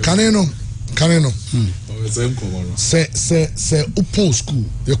 Kaneno. Say open school.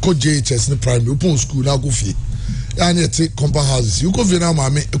 You call JHS in the primary open school now go fee. And you take compound houses. You go fee now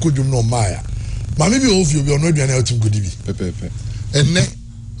mama e ko dum no maya. Mama be off you be no aduane out go dibi. Pepe. And ne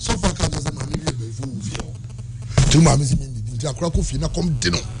so far ka just mama be fu fie. Tu mama si me ndi akra ko fie na come de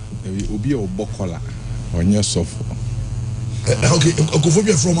no. Obi e obokola. Onye sofo. Okay,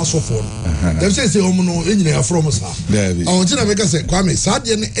 Okofobia from us for. Them say no engineer from us. I want to make us say Kwame sad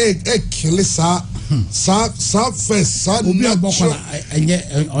yen kill sa first sad obi abokola enye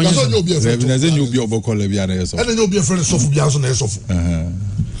onye so obi obokola bia na yeso. And then obi friend so bia so na yeso.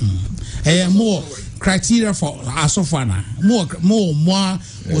 More criteria for asofana. More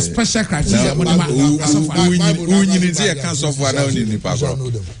special criteria. Unyini ti e kan sofana oni ni pa ko.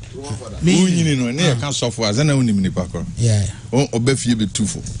 Unyini no na e kan sofana zana oni ni pa ko. Yeah. On obefie be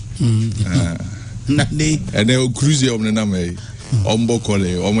tufo. Na dey. And then cruise om na mai. Ombo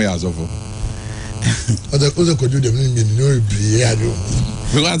kole omo ya sofo. Oda ko do dem ni no bi ya do.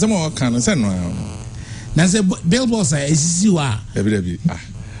 Because am kan say no. Na say billboards say esisi wa. Ebi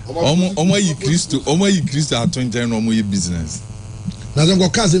omo yi Kristo atonje no omo yi business. Na dem go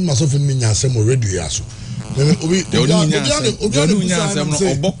kaze mi maso fun mi nya asem radio ya so. Obi nya asem no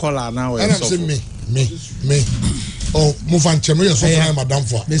obokola na we so. Me oh mo fan chemo ye so fun madam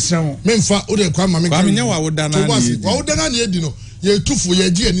for. Me mfa o de kwa ma me kan. Nya wa wodana na ye. Wa wodana na ye di no. Ye tufu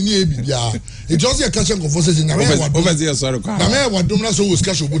ye gi ani ye bibia. E just ye catch and conversation na me wa. Over there sorry kwa. Na me wa dum na so wo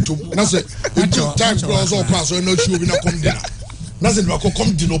sika so botum. Na say time cross all pass so no chu obi na come there. Nothing about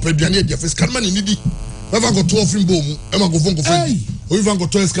come to no peduane de face can man in di never go to offering bom e ma go fon go friend or even go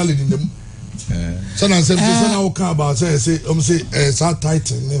to escalate in them so na say na o ka about say sa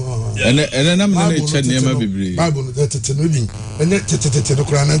title and na me che niam bibiri bible tete no bin and tete no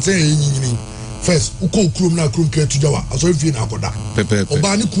kra na say yinyini first uko krum na krum ka tujawa aso fi na akoda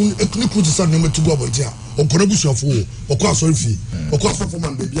oba ni kun ti sa no metu go abonti a okoro busuafo o ko aso fi o ko aso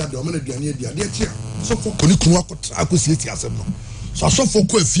man be bia de o me na duane dia de chia so for koni kun akota akosi eti asem no so asofo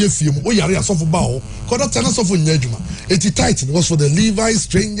ko afie mu o yare asofo ba ho ko that na asofo nya adwuma eti tight was for the Levites,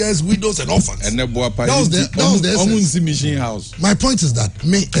 strangers, widows and orphans. And that was the mission house. My point is that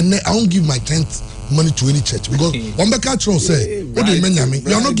I won't give my 10th money to any church because one back say what do you mean?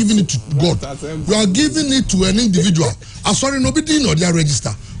 You are not giving it to God, you are giving it to an individual. Sorry, nobody know their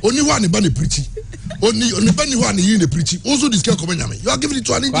register. Only one is preaching. Only one is in preaching. Also, this can come. You are giving it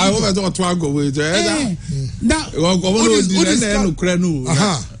to an individual. Now,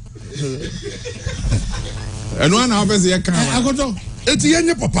 and one happens here. I got to. It's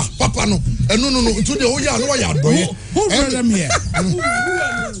yenye papa no. No. Today, oh yeah, no, ya do. Who brought me here?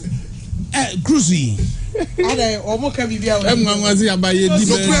 Cruisy. Ada omo ka bibia o. Emwanwazi abaye di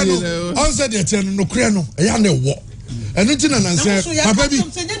be. On said the ten no kre no. E ya na wo. Enu ti na nanse papa bi.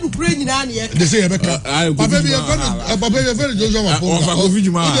 They say Rebecca. Papa bi e fa Joshua wa. Ofa ko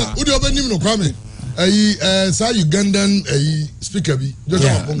fijuma. Udi obenim no Kwame. Sa Ugandan speaker bi.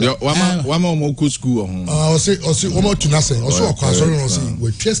 Wama omo school say omo tunase. Also kwa sorry no say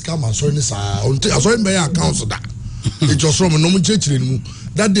we chase come and sorry ni sa. Sorry me accounts da. It just from no church mu.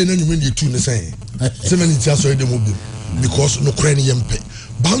 That day na nyume dey tu ni say. Say many tia sorry dem obi because no cry ni yempe.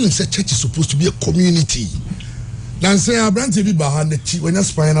 Balance say church is supposed to be a community. Now say Abrante bi behind the when a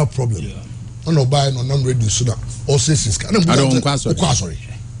spinal problem. No buy no non ready so that all say siska. I don't sorry.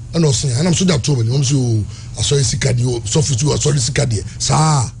 And also, and I'm so that trouble. I'm so sorry, Sikadi, so for you, sorry, Sikadi.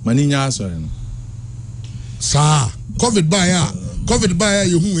 Sa, Maninya, sorry. Sa, COVID by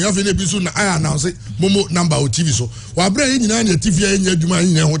you who have any business. I announce it, Momo number of TV. So, while bringing in your TV and your demand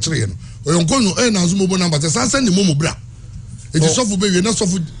in your train, or you're going to earn as Momo number, I send the Momo bra. It is soft baby, not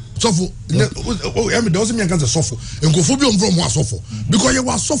soft. I mean, doesn't mean I can't suffer. And go for me from what suffer because you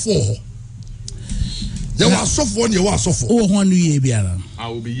was suffer. You are suffer, you are suffer. Oh, one year, I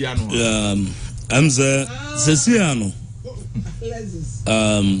will be Yano. I'm the Ceciano.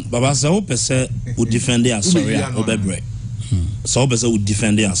 Baba Sao Pese would defend their sorry, Obebre. Sao Pese would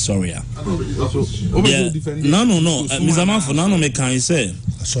defend their sorry. No, Mizama for none of me can say.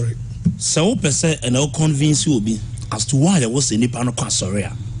 Sorry. Sao Pese and I'll convince you be as to why there was any panoka sorry.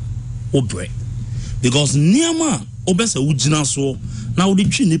 Obre. Because Niama Obese Ujina so now the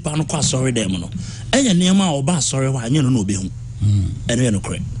tree nipa no kwa sorry dem no enya niema oba sorry wa anya no be hu eno no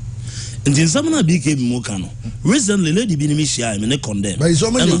kre ntin samana bi ke bi mu ka no recently lady bi ni me share me ne condemn but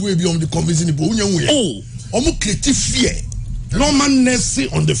so many way be on the convincing people unya hu ye omo create fear no man nesse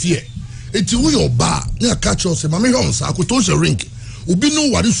on the fear eti hu your ba na catch us ma me hon sa akoto se ring obi no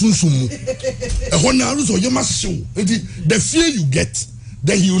ware sunsun mu e ho na ru so ye ma show eti the fear you get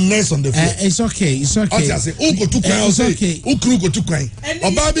then you nest on the floor. It's okay. I say, go to kwan. It's okay. Go to kwan.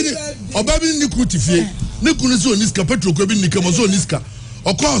 Obabi ni kutifie. Ni kunizo niska petro ko bi ni kemozo niska.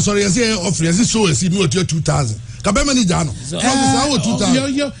 Okwa sorry say offer say show us no 2000. Kabema ni jano.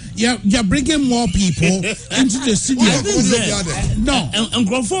 You're bringing more people into the studio. No. And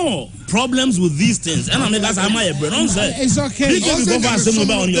Crawford problems with these things. And I mean that's how my brain say. It's okay. Because you go for some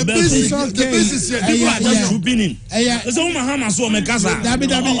about on your belt. It's okay. People are just trooping in. It's all my hammer so me casa.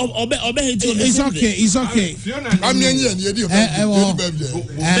 It's okay. It's okay. I'm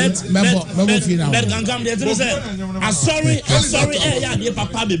but can come there to say I'm sorry. Yeah, the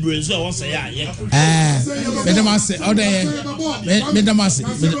papa be brain so I say yeah.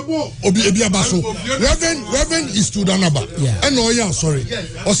 Obi abaso Reverend is to Danaba and no yeah sorry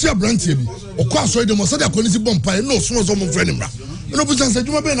or see a branch bi okwa sorry dem say the akonisi bompa no so friend bra no be say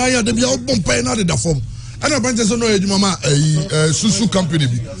juma be na ya de bi bompa na de form and a branch say no ejuma ma susu company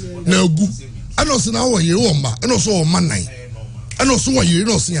bi na egu and no say na wo yire wo mba and also wo man nan and also wo yire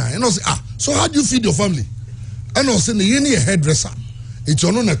no say and also so how do you feed your family and also na ye hairdresser it's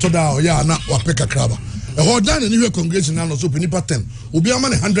ono na toda o ya na wa peka kraba a whole done in your congregation and also Penipa 10 will be a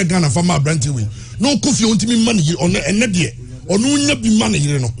man 100 Ghana from my branch away. No coffee on me money on a net or no be money,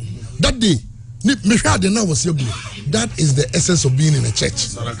 you know. That day, that is the essence of being in a church.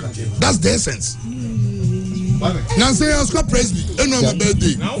 That's the essence. Nancy, I was called Presby, and on my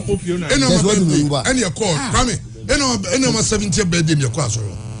birthday, and your call, Kwame, and on my 70th birthday, your class.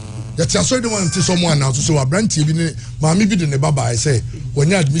 That I saw the one to someone now to so a branch, Mammy be the Baba, I say, when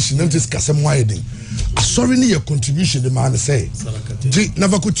you admission, not this Casam Widing. I saw your contribution, the man say.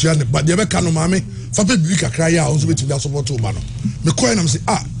 Never could you, but the other kind of mammy, for people cry out, also with the support to man. The coin, I'm saying,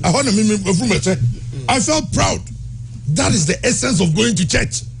 I want to mean, I felt proud. That is the essence of going to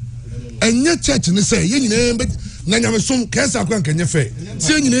church. And your church, and they say, you know, but Nanya some Kasa can you say,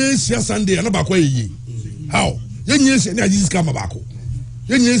 saying you Sunday and about way. How? Yes, and I just come back.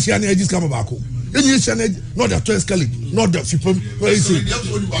 Yes, and I just come back. Yes, and not the 12 scale, not the people. Where is it?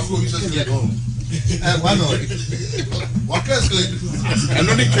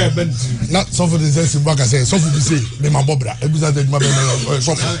 Not so for the sense back I say so for say me my bobra e bisa de ma be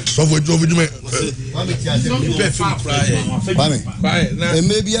so for do me e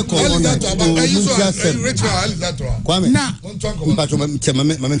maybe a call on that Kwame na mpacho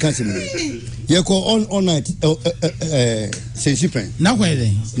ma kan se me ye call all night sensi pen na kwa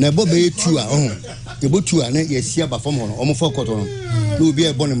dey na bo be tu a e bo tu a na ye sia ba fam ho omo for koto no na obi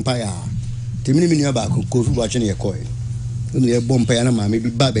e bo ne mpa ya temini mini aba ko kofu ba chene ye koy no ye bompa ya na ma me bi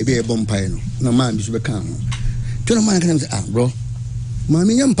ba be ye bompa no na ma bi so be kan ho twena man kan say bro ma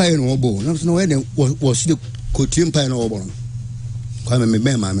me nyam pa no obo na so no we den wo si de kotie mpa no obo no kwa me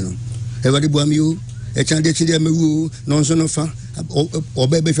be ma me no e wadi bu am yo e chan de chide mewu no so no fa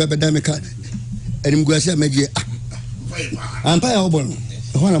oba be fa be da me ka enim guase amagie ampa ya obo no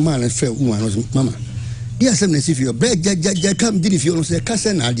ho na man fe wu an no mama dia sem na si fi break ja kam did if you no say ka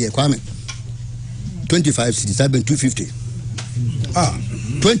se na de kwa me 25 cities, I've been 250.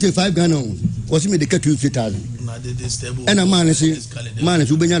 25 Ghana was me the 2,000. And a man is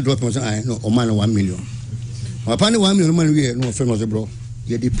Ubena drop on or man 1 million. Upon 1 million money, we no friend was a bro.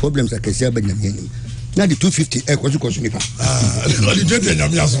 You had the problems like I said, but now the 250 was a question.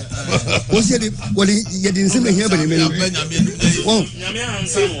 Was it what he didn't say here, but he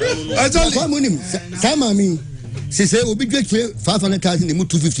she said, "We'll be great 500,000 in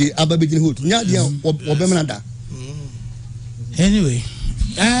 250. Ababidin hood. Nadia or Bemanada." Anyway,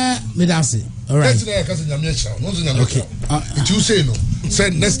 me that's it. All right. Okay. It you say no.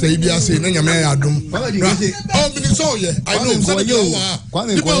 Said next day be say na nyame adum. Oh, me so yeah. I know. Say you.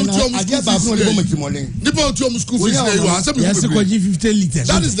 Kwame school fees there you are. Yes, 50 liters.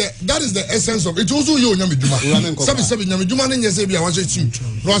 That is the essence of it. Also you nyame duma. Sabi nyame duma na nyese bia wan say chu.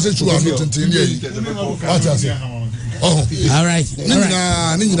 No say chu am tintin here. What you say? Oh. All right.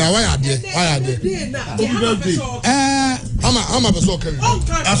 Nina why are there? I'm a person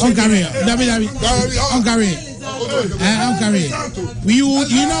carry. I'm carry.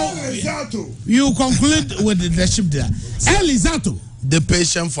 You conclude with the ship there. Elizato. The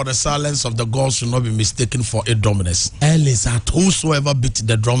patient for the silence of the gods should not be mistaken for a dominus. Elizato. Whosoever beat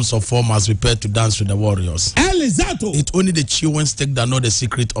the drums of war must prepare to dance with the warriors. Elizato. It's only the chewing stick that know the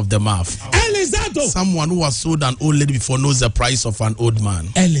secret of the mouth. Elizato. Someone who has sold an old lady before knows the price of an old man.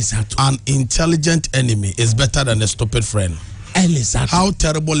 Elizato. An intelligent enemy is better than a stupid friend. Elizato. How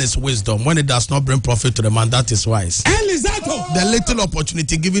terrible is wisdom when it does not bring profit to the man that is wise. Elizato. The little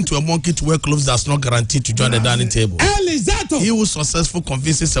opportunity given to a monkey to wear clothes does not guarantee to join the dining table. Elizato. He who successful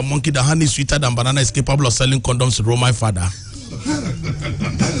convinces a monkey that honey is sweeter than banana is capable of selling condoms to Roman father.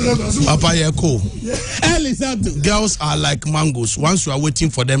 Papa Yeko. Elizato. Girls are like mangoes. Once you are waiting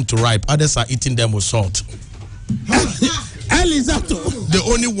for them to ripe, others are eating them with salt. Elizato. The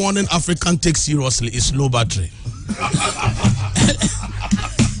only warning African takes seriously is low battery.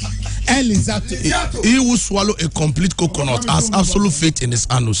 Elizato. He who swallow a complete coconut has absolute faith in his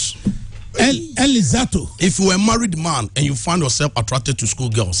anus. Elizato. If you are a married man and you find yourself attracted to school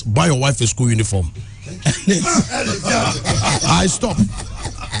girls, buy your wife a school uniform. I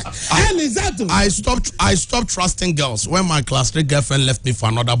stopped trusting girls when my class 3 girlfriend left me for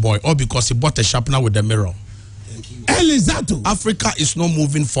another boy, or because he bought a sharpener with a mirror. Elizato. Africa is not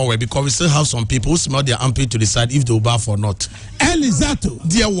moving forward because we still have some people who smell their armpit to decide if they will bath or not. Elizato.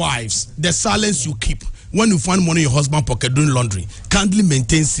 Dear wives, the silence you keep when you find money in your husband's pocket doing laundry, kindly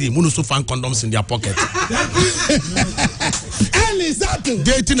maintain same when you also find condoms in their pocket. Elizato.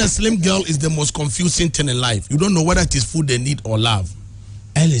 Dating a slim girl is the most confusing thing in life. You don't know whether it is food they need or love.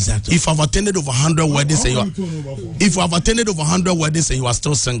 Elizato. If I've attended over 100 weddings and you are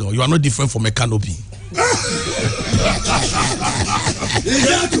still single, you are not different from a canopy.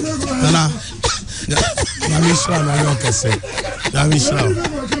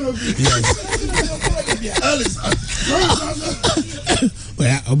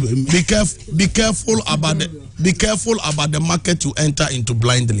 Be careful about the market you enter into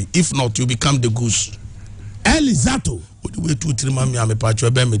blindly. If not, you become the goose. Elizato.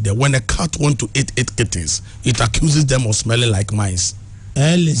 When a cat wants to eat 8 kittens, it accuses them of smelling like mice.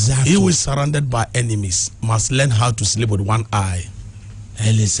 Elizato. He who is surrounded by enemies must learn how to sleep with one eye.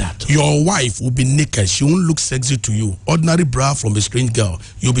 Elizato. Your wife will be naked. She won't look sexy to you. Ordinary bra from a strange girl.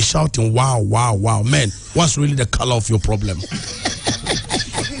 You'll be shouting, wow, wow, wow. Man, what's really the color of your problem?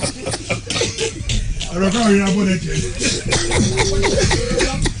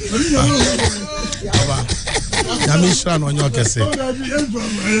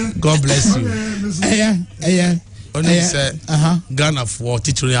 God bless you. Only say Ghana for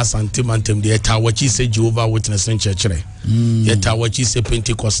teaching us antimantem the Tawachi say Jehovah Witness in church. Yetawachi say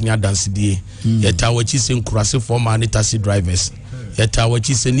Pentecost near dance day. Yetawachi say Nkurase for taxi drivers.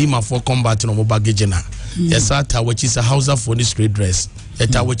 Yetawachi say Nima for combat no baggage na. Yesa Tawachi say Hausa for the straight dress.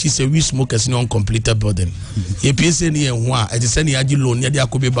 Yetawachi say we smokers in uncompleted building. Ye PSA ni enwa e say ni agi loan near the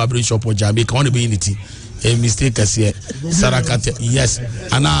Akobe barbering shop or Jamaica on the unity. A mistake as here. Sarakate yes.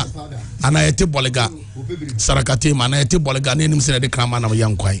 Ana ete bolega Sarakate man ete bolega ne nim se de krama na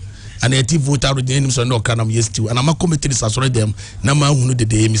yankwai. Ana ete voter de nim so no kanam yestiu. Ana ma committee is asore dem na ma hunu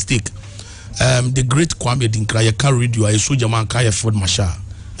de mistake. The great Kwame Adinkrah ya can read you a soldier man kaya Ford Marshal.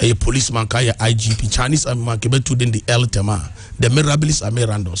 A policeman kaya IGP Chinese man kebe to den the El Tema. The mirabilis are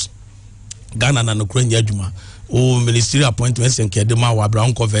mirandos. Ghana na no kwenya adwuma. Oh, ministry appointments and Kedema were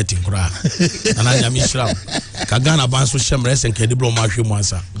brown converting cry. And I am Israel. Kagana Banso Shemres and Kedibro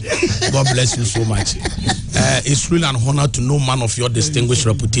Mashimansa. God bless you so much. It's really an honor to know man of your distinguished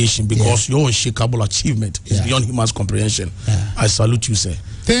reputation because your unshakable achievement is beyond human's comprehension. I salute you, sir.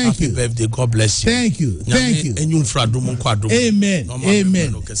 Happy birthday. God bless you. Thank you. Thank you. And you Amen. Amen.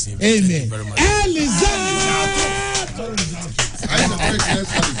 Amen.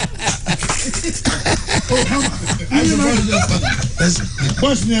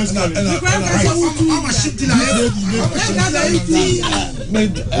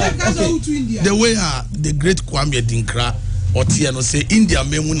 The way the great Kwame Adinkrah or Tiano say India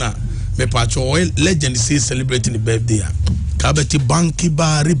Memuna me pacho legend say celebrating the birthday. Kabeti banki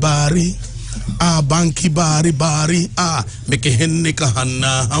bari bari. Banki bari bari meke hennika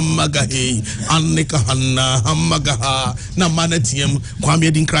hanna hamagahi annika hanna hamagaha na manetiem Kwame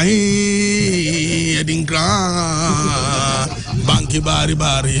Adinkrah banki bari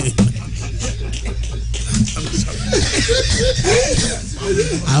bari.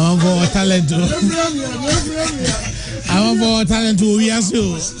 I want more talent. I want more talent. We are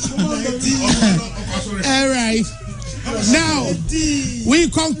so. All right. Now we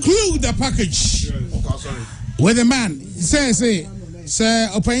conclude the package with a man. Say,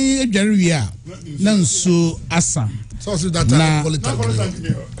 open Jerry. Nansu Assam. So that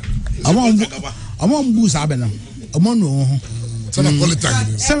I'm on booze abena. I'm on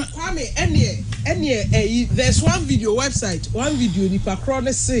Kwame, there's one video website, one video nipa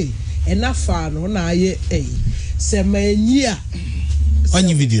krone say enough fan on aye semenya.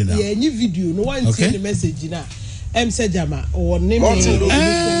 Any video now? Yeah, any video. No one see the message now. Say Jama or name.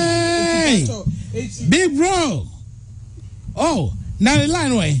 Hey, big bro. Oh, now the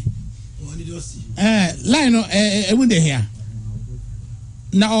line way. Line wouldn't here.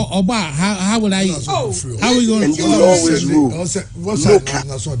 Now, Oba, how would I? How are we going to always rule? No cap.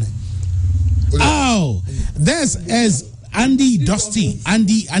 Oh, this is Andy Dusty.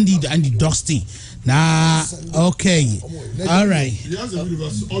 Andy Dusty. Nah, okay. All right.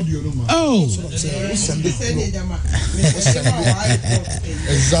 Oh.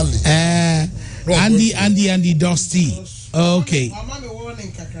 Andy Dusty. Okay.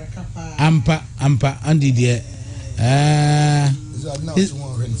 Ampa Andy dear.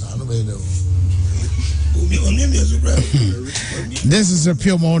 This is a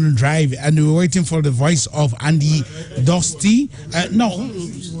pure morning drive, and we're waiting for the voice of Andy Dusty. No,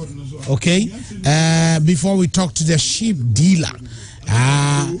 okay. Before we talk to the sheep dealer,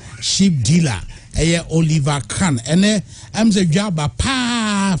 Oliver Khan, and I'm the job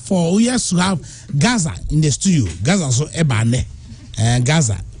for we have to have Gaza in the studio. Gaza so ebane,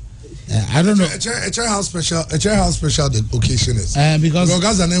 Gaza. I don't know. How special the occasion is. Because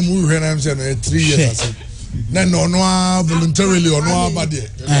Gaza name we when I'm saying 3 years. Then no voluntarily or no body.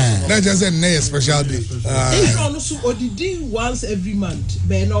 Let's just say nay special day. If also odidi once every month,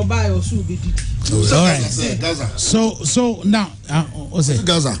 but no buy also be did. All right. So now what's it?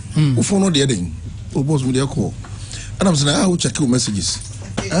 Gaza. Who phone no the thing? Who boss me the call? And I'm saying I will check your messages.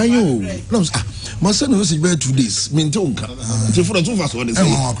 Ayo. My son was here 2 days. Mean tonka. So for the 2 fast one is.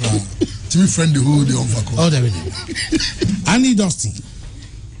 To be friend the whole day on vacation. Oh, David. Andy Dusty.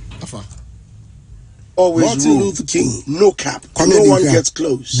 Always Martin Luther King, no cap. Kwame no one gets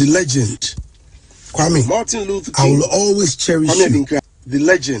close. The legend. Kwame. Martin Luther King. I will always cherish you. The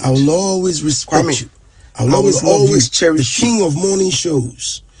legend. I will always respect you. I will always cherish the king of morning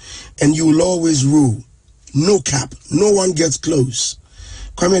shows. And you will always rule. No cap. No one gets close.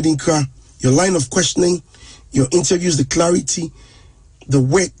 Kwame Adinkrah, your line of questioning, your interviews, the clarity, the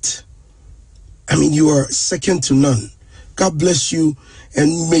wit. I mean, you are second to none. God bless you,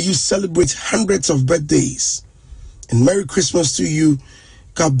 and may you celebrate hundreds of birthdays. And Merry Christmas to you.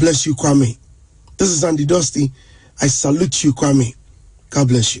 God bless you, Kwame. This is Andy Dusty. I salute you, Kwame. God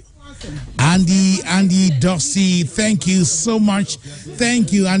bless you. Andy Dusty, thank you so much.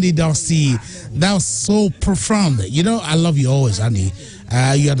 Thank you, Andy Dusty. That was so profound. You know, I love you always, Andy.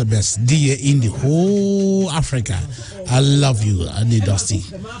 You are the best DJ in the whole Africa. I love you, Andy Dusty.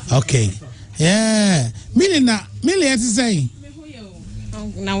 Okay. Yeah. Millie, what to say?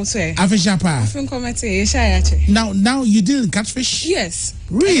 Now, sir. Now you didn't catfish? Yes.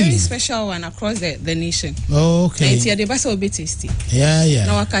 Really? A very special one across the nation. Oh, okay. And the best will be tasty. Yeah.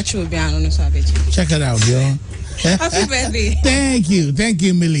 Now I catch you behind on check it out, yo. Happy birthday. Thank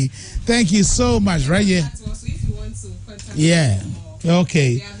you, Millie. Thank you so much. Right here. So if you want to contact yeah.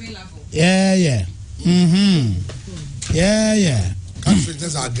 Okay. they are available. Yeah. Yeah.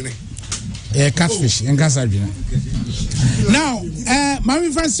 Catfish and catfish. Now,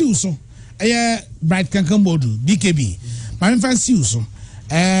 Mami Fancy also. Bright Kankambodu, BKB. Mami Fancy also.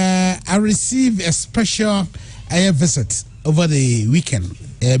 I received a special visit over the weekend.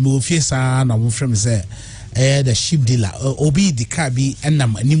 Mufisa na mufrem say the sheep dealer obi di car bi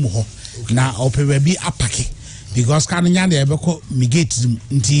enam animu ho na opewe bi apake because kan nya de ebeko migate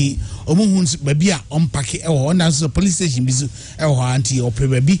nti omuhu baby a ompake e ho na so police station bi so e ho anti opre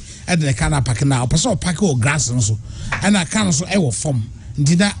baby e de kan apake na opeso opake o grass no so na kan so e wo form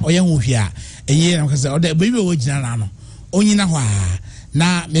nti na oye ho hwia eye na kase o de baby o gina na no onyina ho a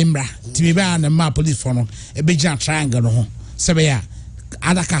na membra ti me ba na ma police for no e be gina triangle no ho sebe ya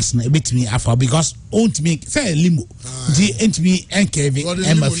other cars na ebetimi afa because ontimi say limbo di entimi enkeve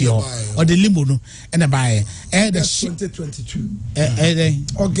emafio or the limbo no and by the 2022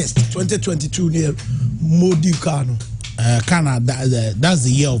 August 2022 near Modi Kano Canada that's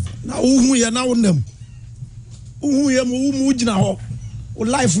the year of now who ya now them who ya mu gina ho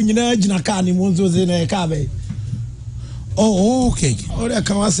life nyina gina car ni monzo ze na car be okay o de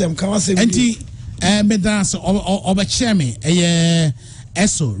kan wasem enti medans obeche me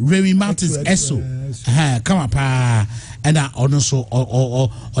Eso, Remy Martins, Eso, come up, and also or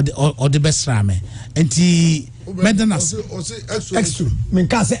the best rame. And he Medanas extra,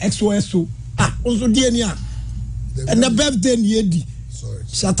 Minkase exo, also DNA. And the birthday, Yedi.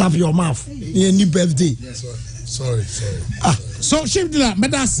 Shut up your mouth, any birthday. Sorry. So, Shimdula,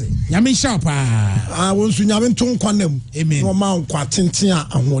 Medasi, Yamin Sharp, I was in Yamin Tung Quanem, Amen, Mount Quatintia,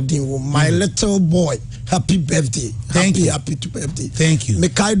 and my little boy. Happy birthday. Happy to birthday. Thank you.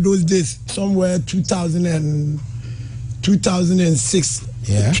 Mekai those days, somewhere 2006.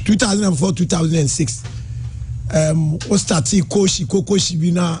 Yeah. 2004, 2006. Ostati Koshi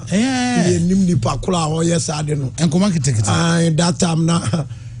Bina. Yeah. Nimni Pakula, or yes, I don't know. And come on, take it. That time now,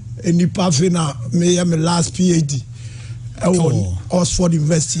 any Pafina, me last PhD. Oxford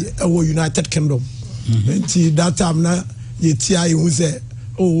University, United Kingdom. That time now, Yetia, who said,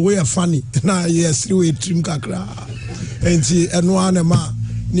 oh, we are funny. Now, yes, we trim kakra. And one ma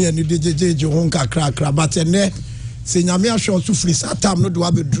near the DJ Honka crack, but and there, say Yamia short to freeze at time, not to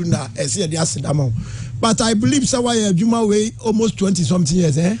have a druna, as the Asidamo. But I believe Sawaya Juma way almost 20 something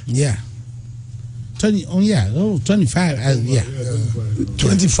years, eh? Yeah. 20, 25, yeah.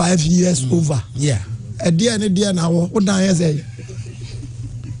 25 years over. Yeah. A dear now, what I say?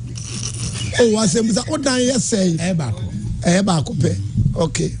 Oh, I say, what I say? Ebako.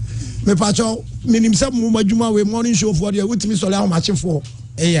 Okay. Me pacho minim se mu madwuma we morning show for there with me so how much for?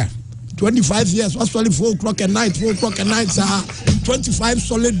 Yeah. 25 years, what's only 4 o'clock at night, 4 o'clock at night, 25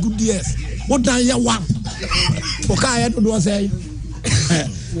 solid good years. What na year one? Okay, I don't know say.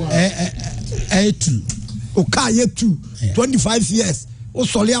 2. Okay, year 2. 25 years. O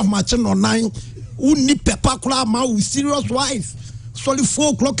solid how much on 9? Who need pepper kula ma with serious wife. Solid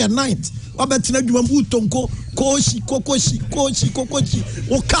 4 o'clock at night. Wabetina jumambu tonko koshi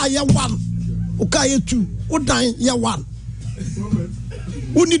okaya 1 okaya 2 odan ya 1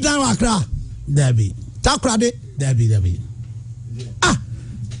 uni dan wakra dabi takra de dabi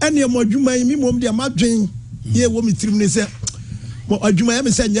ene mo adwuma yi mi mom de amadwen ye wo mi tirim ne se mo adwuma ya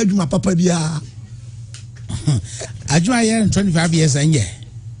me se nya adwuma papa bia adwuma ya 25 years anye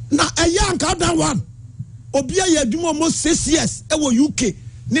na eya nka dan 1 obia ya adwuma almost 6 years e wo UK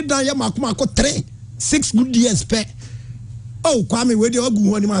ni dan ya makoma ko 6 good years pe oh Kwame we dey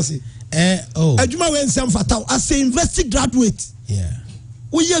ogu woni ma say adwuma we nsem fataw as a university graduate yeah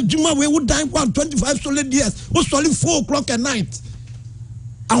we ye adwuma we would die 25 solid years we solid 4 o'clock at night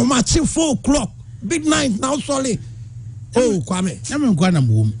and match 4 o'clock big night now solid oh Kwame na me nkwa na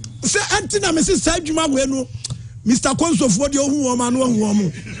mbom say antina me say adwuma we no Mr. Konsofo de ohu wo ma no ohu wo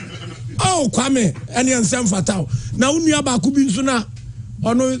mo oh Kwame ene nsem fataw na unua ba ku bi nso na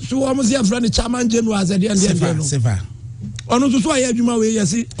ono so am say friend chairman general as the end no sefa ono so aye adwuma we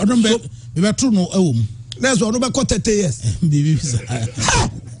yesi ono be beto no awom na so ono be ko 30 years bibi bisa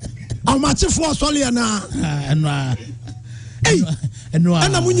how much for solid na eno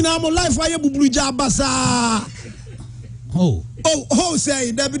ana munyina mo life aye buburu ja basa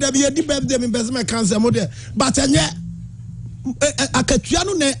say dabi di birthday me best me cancer mo de but enye akatua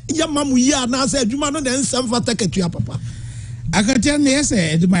no na yamamu yi ana say adwuma no na nsam fata akatua papa akatua ne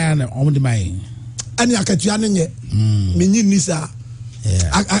yese edimaya na omdimai ani akatua ne nye menyi nisa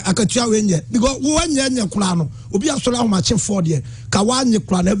akatua we nye because wo nye kura no obi asoro ahomache for there ka wa nye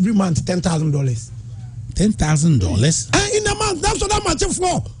kura every month $10,000 $10,000 in a month that's what much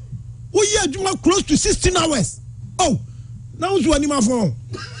for we year adwuma close to 16 hours oh now so anima for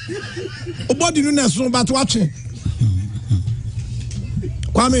obody no na so but watching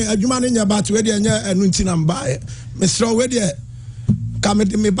Kwame adwuma ne nya but we dey nya enu nti na mba Mr. we dey ka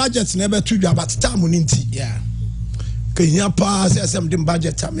me budget na be to dwa but time ni nti yeah ka nya pa sem dem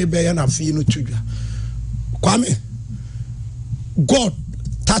budget me be ya na fi no to dwa Kwame God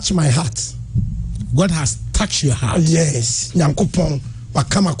touch my heart. God has touched your heart. Yes, nyankopon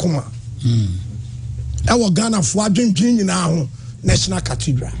wakama koma ɛwɔ Ghana for adwendwen nyinaa ho National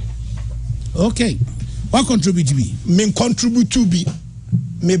Cathedral. Okay. What contribute to be? Me contribute to be.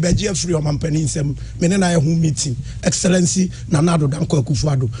 Me beje free on mampani nsem. Me na ya hu meeting. Excellency Nanado Danko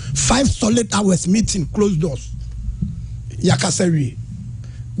Akufo-Addo. 5 solid hours meeting, closed doors. Yakasawi.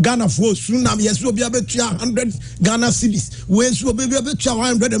 Ghana for soon now yes will be able to 100 Ghana cedis. We will be able to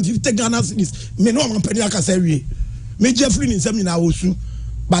 150 Ghana cedis. Me no mampani Yakasawi. Me Jeffrey nsem na osu.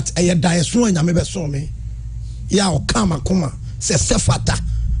 But I die so and me be so me. Ya o kama kuma se sefata.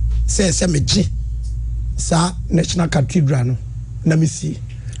 Se meji. Sa National Cathedral no na me see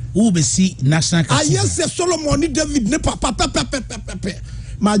who be see National Cathedral. Yes Solomon ni David ne papa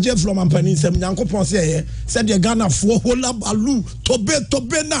ma je from ampani sem Nyankopon say said the Ghana for hola balu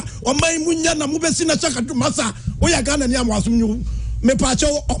tobe na o man mu nya na mu be see National Cathedral masa o ya Ghana ni amwasum nyu me pa cho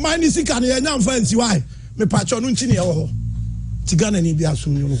o man ni sika ne nya mfa nsi why me pa cho no nchi ne ho ti Ghana ni bi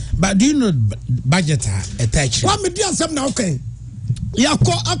asum nyu. But do you know budget attached? What me di asem na okay.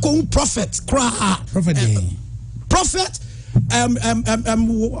 Yako prophet cry. Prophet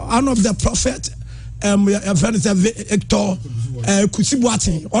one of the prophet Hector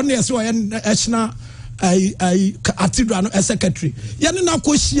Kusibuatin on the national cathedral secretary. Yani na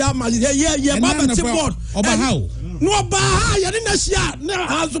ko shia ma ye baba te board. Oba how? No ba yani na shia na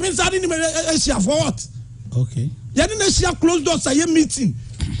hazo me sadi ni me shia for what? Okay. Yani na shia close doors say meeting.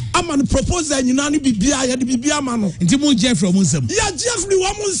 Aman propose nyina ni bibia ya de bibia ma no nti mo Jeffrey mo nsem ya Jeffrey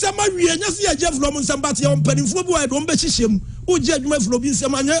wo mo nsem awie nya se ya Jeffrey mo nsem bat ya mpanimfo bi wa do mbe hyehyem o je adwuma flo bi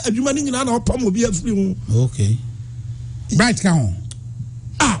nsem anya adwuma ni nyina na opam obi afiri hu. Okay. Bright ka ho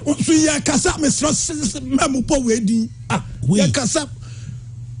so ya kasa me stress memo po we din ya kasa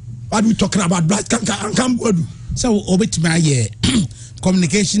what we talking about Bright kan bodu so obetimi aye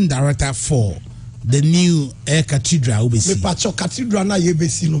communication director for the new cathedral will be me pacho cathedral na ye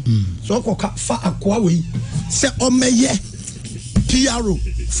besi no so ko fa akwa we se omeye PRO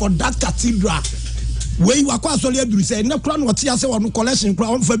for that cathedral we wakwa asole aduru se na kura no ote ase wonu collection kura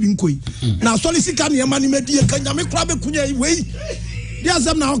on fa bi nkoi na asole sika ne ma ne medi e kanya me kura be kunya we dia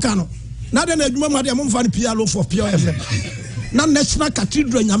asem na hoka no na de na adwuma ma de mo fa ne PRO for POF na National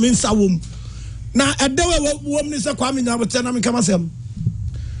Cathedral nyame nsa wom na edewe wom ni se Kwame Nyabote na me kama sem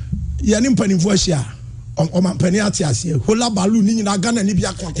yani mpanimfo ahia o mampani ate ase hola balu ni nyina Ghana ni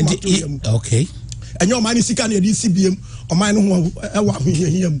bia kwa kuma to yam. Okay. Enyo o man ni sika na di CBM o man no ho e wa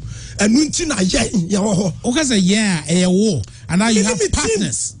hohiam enu nti na ye ho o ka say yeah e wo and now you have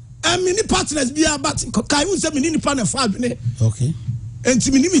partners mini partners bia but kai un say mini partner fa adwene. Okay.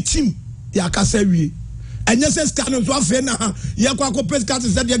 Enti mini team ya ka say wie enye say scan so afa na ye kwa ko pes card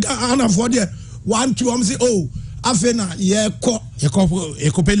say de Ghana for there 1 2 am say oh afa na ye ko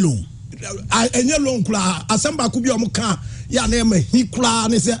pelo enye loan kula asamba ku bi o ka ya na ma hi kula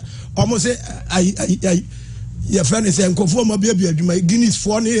ne se o mo se ai ye friend say nkofo mo bia adwuma Guinness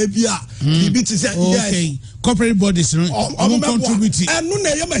for na e bia bibi ti say yes corporate bodies no o contribute enu na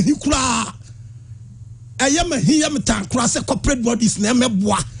ye ma hi kula eye ma hi ye mtan kula say corporate bodies na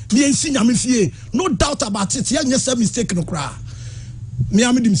meboa me ensi nyame fie no doubt about it ye nyesa mistake no kula me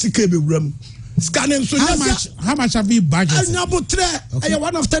am dim sika be wuram scanning so how much have you budgeted? Okay.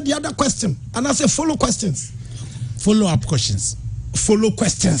 One after the other question and I say follow up questions. Follow up questions.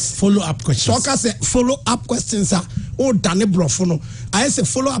 So I say follow up questions are oh Danny Brofono. I say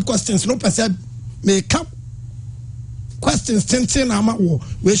follow up questions no person make up questions 10 ama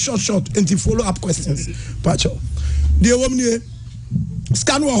we short into follow up questions. Pacho. The woman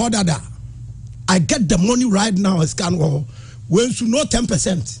scan wo dada. I get the money right now scan wo when you know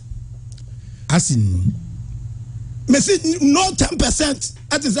 10%. As in, me see no 10%.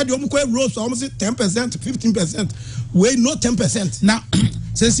 That is that you almost rose almost 10%, 15%. We no 10%. Now,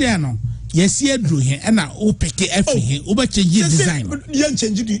 says no. Yes, you drew here, and now o pick everything. Over change design. You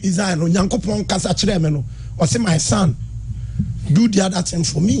change the design. On Yankopon kasa chiremeno. Or say my son, do the other thing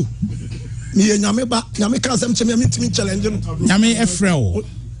for me. Me and Yame kasa me challenge. Yame efreo.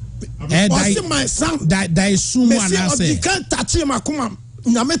 Or say my son. That is sumo and say. You can't touch him akuma.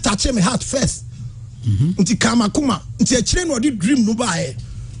 Nyame touch me heart first. Nti kama kuma nti achire no di dream no ba e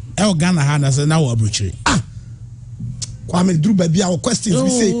Ghana ha na say na wo abrochire Kwame duru ba bia questions we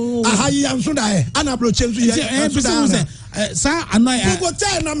say aha yi am so da e ana abrochire so ye sa anai go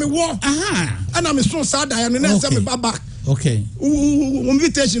tell na me wo ana me so sa da e na say me baba okay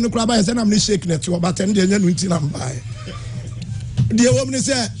invitation no kura ba say na me shake net wo but en de nya no nti na ba e de wo me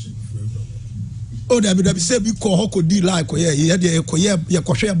say oh that say we call hoko deal like ye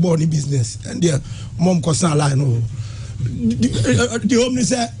kohwe born business and their mom concern line no the home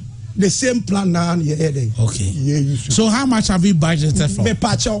say the same plan now okay so how much have you budgeted for me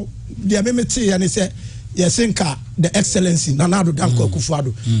patch out there me tell and say yes nka the excellency Nanado Danko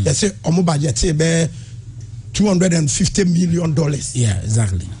Akufo-Addo yes say omo budget be $250 million. Yeah,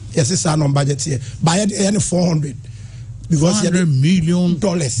 exactly. Yes, it's our budget here. Buy it any 400 because $400 million.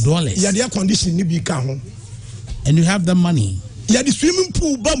 Yeah, the air conditioning ni be can. And you have the money. Yeah, the swimming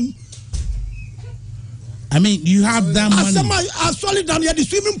pool bum. I mean, you have that money. I solid down here the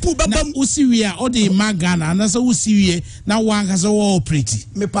swimming pool bum. Usiwe or the Magana and that's usiwe now one has all pretty.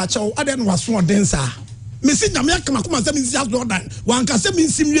 Me pacho I didn't was one dancer. Me see na me akama kuma say me see as do dan wan ka say me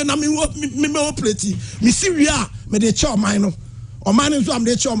nsimwie na me operate me see wi a me dey che oman no oman nso am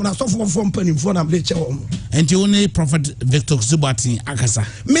dey che oman na so for panimfo na me dey che oman and you only Prophet Victor Zubati akasa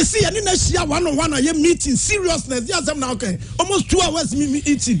me see any na share one on one a meeting seriousness yes am now okay almost 2 hours me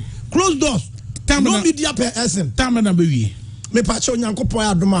eating closed doors no media person time na be wi me pa che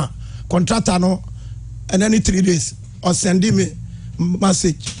onyankopon adoma contractor no and any 3 days or send me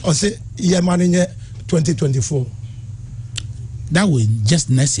message or say yeah man 2024. That was just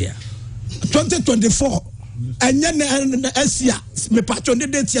next year. 2024. And then this year, me patron the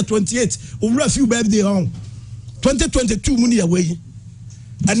date year 28. Over a few birthday on 2022 money away.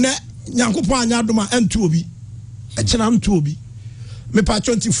 And then Yankopon Yadoma and Toby. A Chenam Toby. Me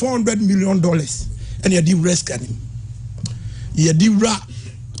patron $400 million. And you did rescue him. You did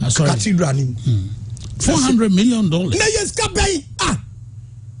cathedral him. $400 million. No, yes, Kabay.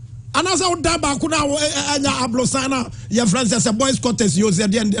 And as I would die back now, Ablosana, your friends as a boys' quarters, you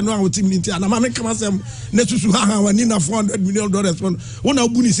said, and no team, and I'm going to come next to her when Nina $400 million. One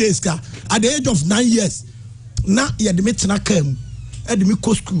of Bunny says, at the age of 9 years, now you admit na came at the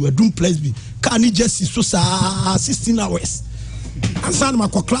Miko school, a doom place be. Can you just so 16 hours? And son my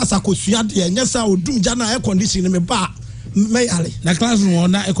class, I could see at the end, yes, I would do Jana air conditioning in my bar. May I? The classroom or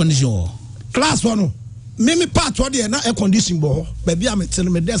not air conditioner? Class one. Mimi part what there na air condition boho baby am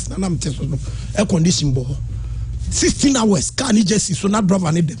telling me desk na am tell no air condition boho 16 hours can you just so not drive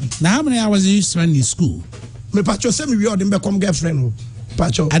any dem. Now how many hours you spend in school? Me patcho say me we dem become girlfriend ho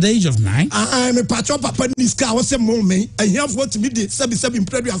patcho at the age of 9. Me patcho papa this car was say mo me and here for to be the 77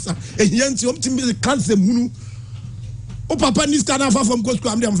 previous and here nti o to be cancer munu o papa this car na far from go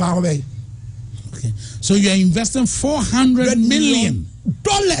school am dem far away. Okay, so you are investing $400 million.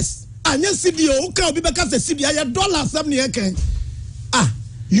 And yes, CDO, okay, be because the CDI dollars,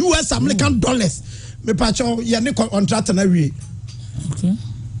 US American dollars. Me pacho, ya ne contract na we. Okay.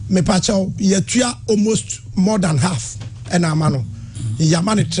 Me pacho, ya tua almost more than half. And amano, ya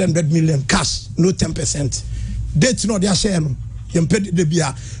money $300 million cash, no 10%. Date no dia share no. You pay the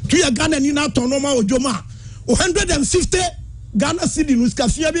bia. Tua Ghana ni na tonoma ojoma. 150 Ghana cedi no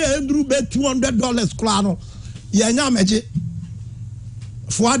skafia be Andrew be $200 klano. Ya nya meje.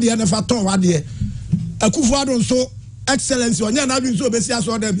 Fuadi and Faton Wadi Akufo-Addo so excellency on na bin so be sia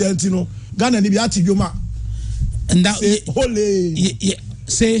so dem biantino Ghana ni bi ati dwoma and that holy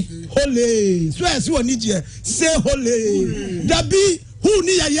say holy so as you need here say holy dabi who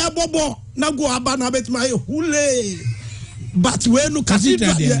ni ya bobo na go aba na bet my holy but we no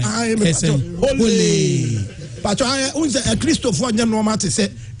cathedral holy but I unse Christopher nya no mate say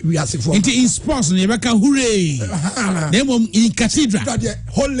we are for in sports ne beka hooray dem in cathedral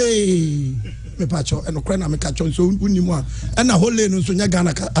holy me pacho and okra na me kacho so unimu a na holy no so nya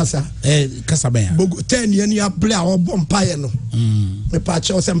Ghana asa kasabaya bogo 10 ye ni able a obom paye no me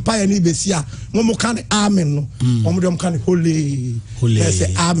pacho se paye ni besia mo kan amen no mo dem kan holy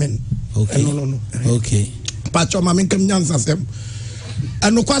say amen. Okay, no okay pacho ma me kam nyansa sem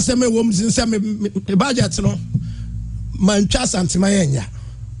eno kwase me wom sin me budget no man twa santima yenya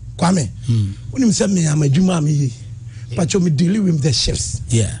Kwame, when you send me, I'm a Juma me, but you deal with the chefs.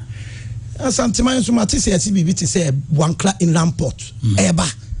 Yeah. And sometimes you might say, to say, one class in Lamport,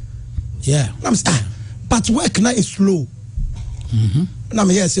 Eba. Yeah. But work now is slow. Now,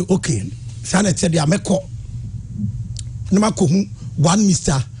 I say, okay, Sana said, I make call. Namako, one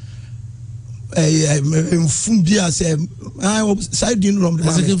Mr. Fumbia said, I side in Rom.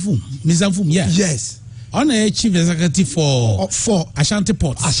 Mr. Fum, yeah. Yes. On a chief executive for Ashanti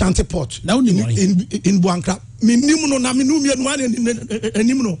Port. Ashanti Port. Now in Buankra. Minimuno na minumi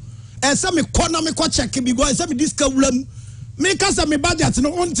enimno. Esa me kona me kwa check because esa me diska wulam. Me kasa me budget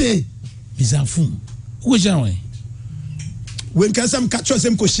no onte. Bizafum. Who is that? When kasa me catch us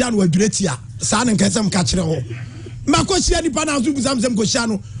ko shia no adretia. Sa na kasa me catch ho. Ma ko shia ni pa na azu bizam ko shia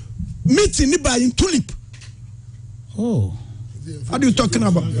no. Meeting ni by in tulip. Oh. What are you talking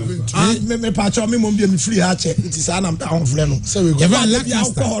about? Me patcho me mom be me free ha che. It is an am down free no. So we go.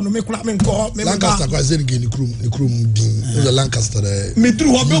 Lancaster no me kula me ko me Lancaster kwa zeni ni krum din. The Lancaster me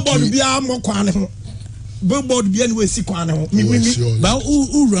through ho billboard bia mo kwane ho. billboard bi anyway si kwan ho ba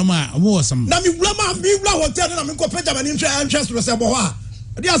urama mo some na mi wura hotel na mi ko peta mani interest se bo ho a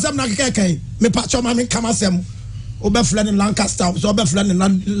di asem na kekai me pa choma me kama sem obefla in Lancaster so obefla in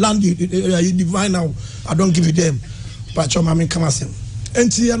land divine now I don't give you them pa choma me kama sem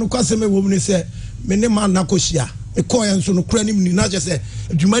enti anu kwasem e wo mu ni se me ne man na kohia me call yan so no kura ni na je se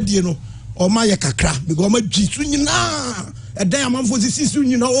adwumadie no o ma ye kakra because o ma dwi su nyina e dan amanfo sisi su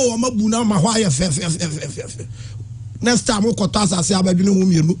nyina o ma bu na ma ho aye fe next time we koto asase abadwene ho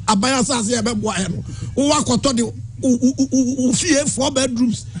mienu aban asase e be bo aye no wo akoto de u fie 4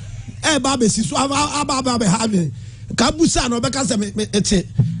 bedrooms e ba be si so aba be have ka busa no be ka se me ete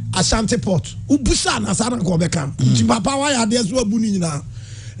Ashanti Port u busa na sa na ko be kam ti papa wa ya de so abu ni nyina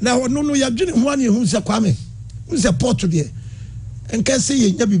na no ya dwene ho ani hu se Kwame hu se port de enka se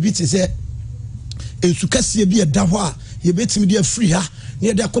ye nya bibi ti se ensu kase bi e da ho a ye betimi de free ha na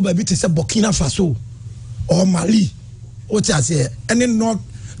ye de akoba bi ti se Burkina Faso or Mali what I say any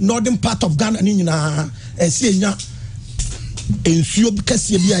northern part of Ghana ni nyina ese nya ensuo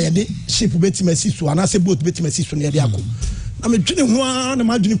kase bi a ye de ship betimi si so ana se boat betimi si so na ye de akọ na me dwene ho na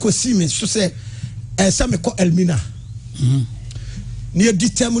ma dwene ko si me so se ese me ko Elmina ni ye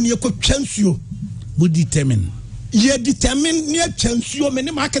determine ye ko twansuo bu determine ye determine ni twansuo me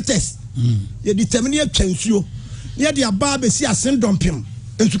ne marketers ye determine ye twansuo ni ye de aba be si asendompem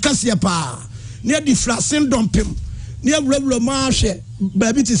ensu kase pa ni ye di frasendompem ni ye wura ma hwe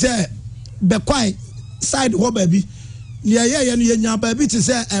baabi ti se be kwai side ho baabi ni ye ni ye nya baabi ti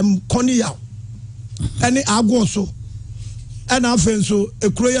se koniya ani ago so ana afenso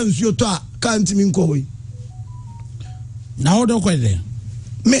ekuro ya nsuo to a kantimi nko hoyi na wo do ko de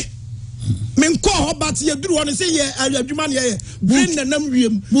me nko ho bat ye duru won se ye adwuma ne ye brin na nam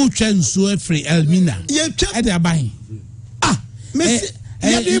wiem mu twa nsuo afri Elmina ye twa e de aban me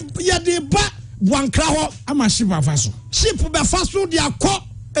ye de ba Wankra ho ama ship afaso ship be faso de akọ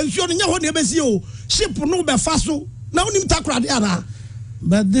nsuo no nya ho ne be si o ship no be faso na onim takra de ana.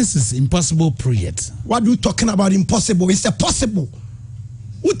 But this is impossible project. What are you talking about impossible? It's a possible.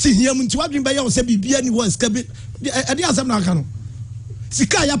 Uti here munti wadwin be ya say bibia ni was kabe e dey asem na aka no.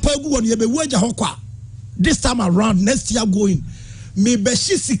 Sika ya pa egu won ye be wager ho kwa. This time around next year going me be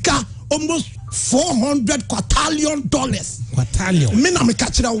sika almost $400 quadrillion. Quadrillion. Me na me ka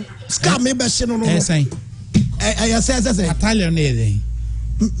kira wo. Sika me be she no no. Say. Say. Quadrillion e dey.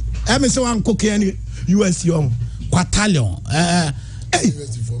 Me say wan cook any US young. Quadrillion.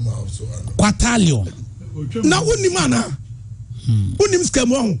 Quadrillion. Na woni mana. Wonim scam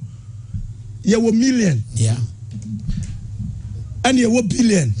ho. Ye wo million. Yeah. And ye wo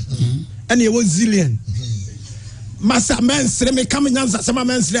billion. And ye wo zillion. Masa men sre me kam nyanza sama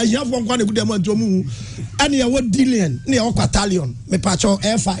men sre ya fo nkwa ne gudem antomu. And ye wo dillion, ne ye quadrillion. Me pacho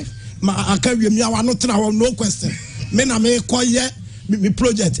Air5. Ma aka wiem ya wa no tena ho no question. Me na me koye me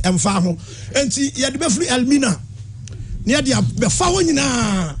project emfa ho. Enti ye de be free Elmina. Ne ye de be fa ho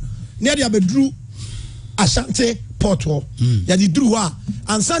nyina. Ne ye de be dru Ashanti Port ho. Ya de dru ho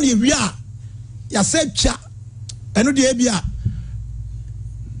ansa ne wi a ya se twa eno de bia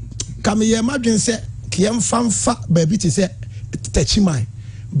kam ye madwen se kiem famfa baby ti se Techimai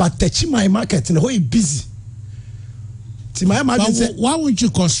but Techimai market no is busy. Ti my imagine say why won't you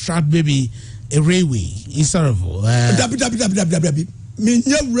construct maybe a railway instead of me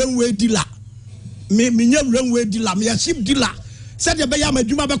nya railway dealer me nya railway dealer me ship dealer said the be ya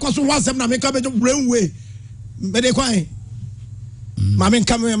madwuma be kwaso wasem na me ka be railway me de kwan ma me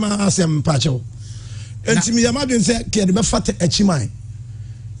kam me ma asem pacho enti me imagine say ke de be fat Techimai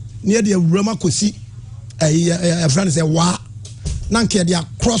near the Roma Kosi, a friend say, wa, Nanke, they are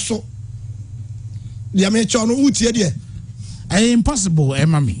cross. The amateur no wood here. Impossible,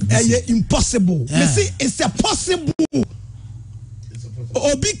 Mammy. Impossible. You see, it's a possible.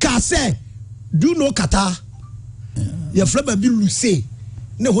 Obika say, do no kata. Your flabber be Lucy.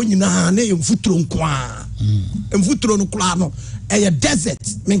 No, when you na, ne, futron qua. And futron clano. A desert,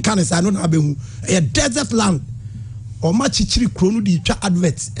 Mencanis, I don't have a desert land. Or much chiri chrono di twa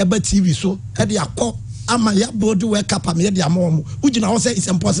adverts eba TV so e de akọ ama ya body wake up am ya de amom ujina ho say it's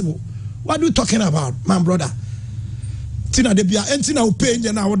impossible. What are you talking about, my brother? Tina de bia entina o pay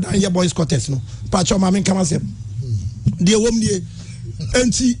nje na wo dan ye boys quarters no pa cho ma men kama sem de wom nie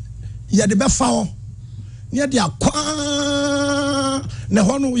enti ya de be fa ho ne de akwa na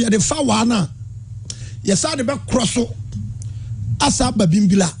ho no ya de fa wa na ya sa de be crosso asa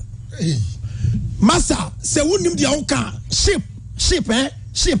babimbila. Massa, se wunim dia oka ship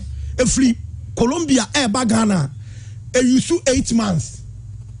free Colombia Ghana use 8 months.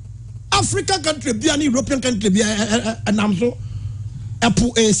 Africa country be an European country be an amso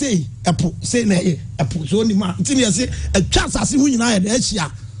Epo say epo say na epo so ni ma ntini yesi atwa asase hu nyina ya na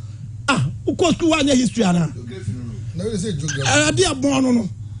ahia uko school anya history ana na we say geography dia bon no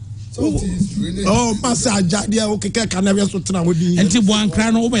oh masa dia o keke kana we so tena wodi enti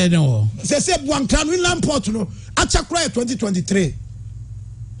Buankra no obeye den ho say Buankra no inland port no achakra 2023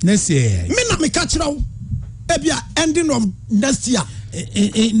 next year me na me ka kira wo ebia ending of next year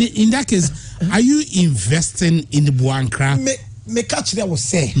in that case are you investing in the Buankra me ka kira wo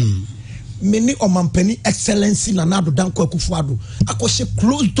say me ni omampani excellency na nado danko akufuado akoshe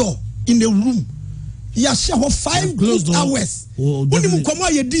closed door in a room ya share 5 good hours oni mu komo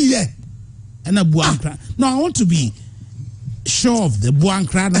ye di here and a Buankra no I want to be sure of the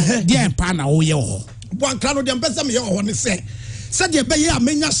Buankra no dia empa na wo ye ho Buankra no dia mpesa me ye ho ne say de be ye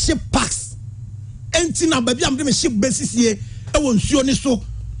amenya ship packs enti na ba bia me ship besisie e won nsuo ni so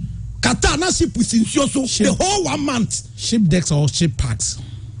kata na ship nsuo so the whole 1 month ship decks or ship packs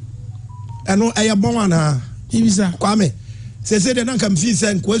eno eye bon ana ibisa Kwame say de na kam fi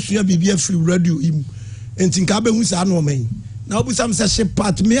say nko asua bibia free radio im enti nka be hu sa na o man na obusam say ship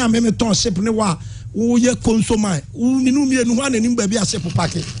part me me ton ship ne wa wo ye consumer wo ni nu mienu ho ananim ba bia ship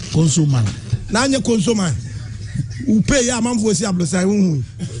pack consumer na anye consumer u pay ya manfo si ablosan hu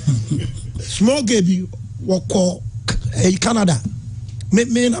small gaby woko Canada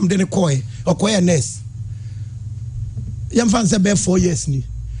me am de ne koy okoy nurse yam fan say be 4 years ni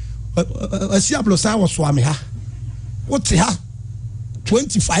asi ablosan wo so ame ha what ha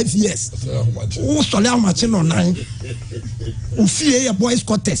 25 years o so le amache no nan o fie ye boys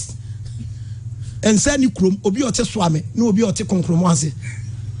quarters and say ni krom obi ote so ame na obi ote konkromo ase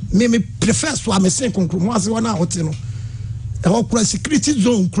me prefer so ame sen konkromo ase wona ote no e ho kura security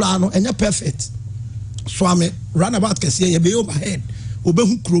zone kura no enya perfect so ame runabout kese ye be overhead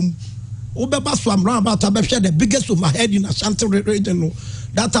obehu krom obeba so am runabout abehwe the biggest overhead in Ashanti region no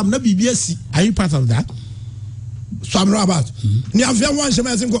that time na BBS. Are you part of that? So I'm about. Ni am fair one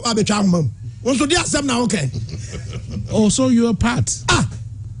shema go abetwa amam. Won so dey asem na okay. Oh, so you are part.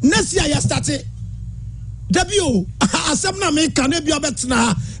 Next year you started. Debut asem na me kan e bia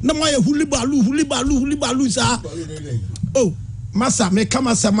betna na mo ye hulibalu sa. Oh, masa me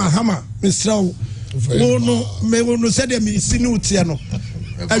kama sama hama me sraw. Wono me wono se de me sinu tie no.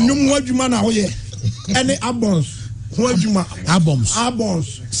 Anum wadwuma na ho ye. Any abons.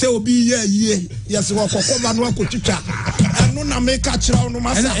 Albums say obi ye yes wo kokoma no akotwitwa eno na make a kira no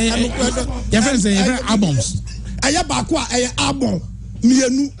masa your friends say albums aya ba ko aya album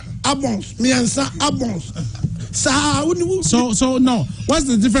mienu albums miensa albums so no what's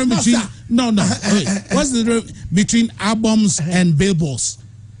the difference between what's the difference between albums and billboards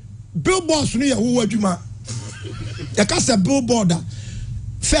no ye wo adwuma ya ka say billboard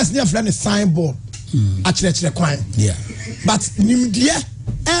first near friend signboard actually kwan yeah but nimdie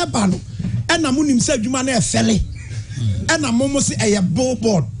eba no ena munim se adwuma na efele ena momo se eye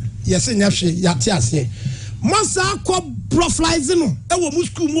billboard yes nya hwe ya te ase masa akọ profilize no e wo mu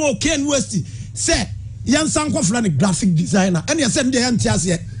school mo Ken West se yansan ko fla ne graphic designer ena se ndie ya te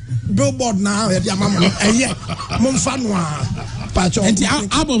ase billboard na ya dia mama no eye mo mfa no a pacho enti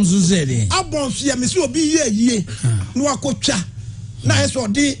albums zede albums ya me se obi ye no akotwa na eso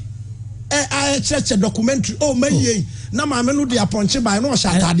di I check documentary. Oh, my na mama no dey aponche by no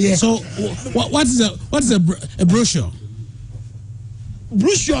shatade. So what is a brochure?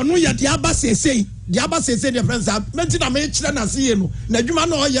 Brochure no ya di aba sese the friends are menti na me kire na se no. Na dwuma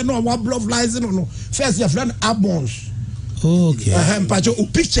no ye no wa blood flies no. First your friend albums. Okay. Pacho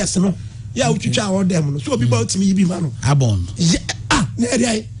pictures no. Ya utwitwa all them no. So obi ba otimi bi ma no. Albums. Na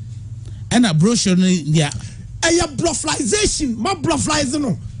dey. And a brochure no ya. Aya bluffization, ma blufflies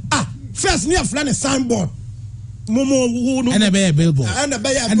no. First near friend a signboard. Momo and a bear billboard. And a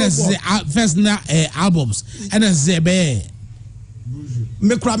bear first na albums. And a zebe.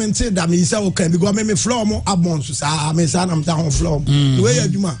 Me cramente that me say okay because me floor mo albums sa me say am down floor. The way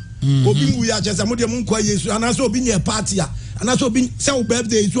you ma. Obi mu ya chese mo de mo kwa Yesu ana so obi near party a. Ana so obi say o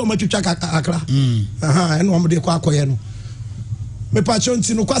birthday so mo twitwa akra. And o mo de kwa akoye no. Me pacho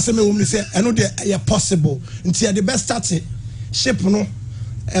nti no kwase me wo me say eno de possible. Nti the best start ship no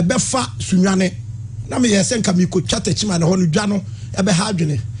ebefa sunwane na me yese nka me ko twata chima na ho no dwa no ebe ha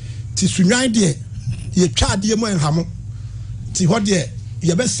adwene ti sunwan de ye twa de mo enhamo ti ho de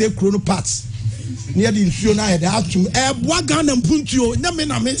ye be se kuro no parts ne ye de nsuo na ye de atum eboa Ghana mpuntuo na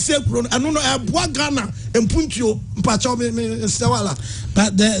me se kuro no eno no eboa Ghana mpuntuo mpacha me sewala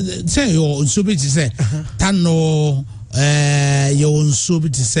but the say you nsuo bi ti say tano you nsuo bi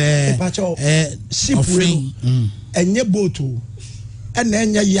ti say ship we enye boat and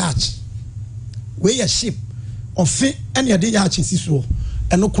then your yacht. Where your ship, ofe ene ye de yachi siso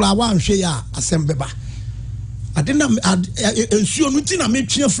eno kura wa nhwe ya asembeba adena ensuo no ti na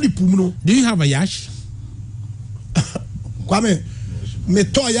metwe flip mu no. Do you have a yash? Kwame me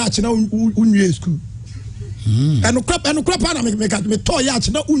to yachi na unwie school. Eno kura pa na me to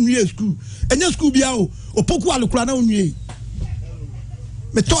yachi na unwie school. Enya school bia o opoku alukura na unwie.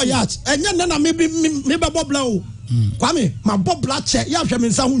 Me to yachi enya na me be bobla o. Kwame ma bobla che ya hwe me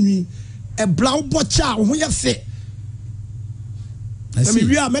nsa ho nwi. E bla wo bocha wo ye fe. Me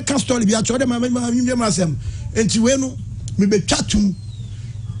wi a me ka story bia cho de ma asem. Enti we no me betwa tum.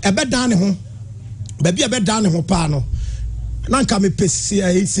 E be dan ne ho. Ba bia be dan ne ho pa no. Na nka me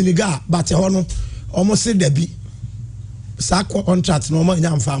pesi Senegal but ho no almost say debi. Sa contract no mo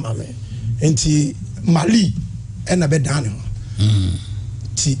nya mfa ma me. Enti Mali e na be dan ne ho.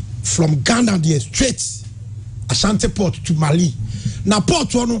 Ti from Ghana there straight Ashanti port to Mali. Na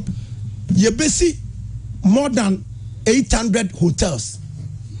port no ye besi more than 800 hotels.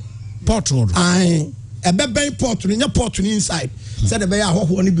 Port road. Aye. A bebe port ni port ni inside. Said the be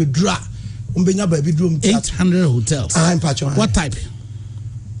ahoho ni be dra. Umbenya ba bi drum 800 hotels. Aye, pacho. What type?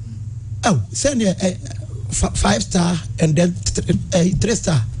 Oh, send a 5-star and then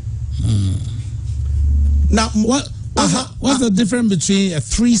 3-star. Now what's the difference between a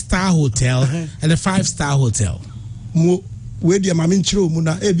 3-star hotel and a 5-star hotel? We dia mami nchiro mu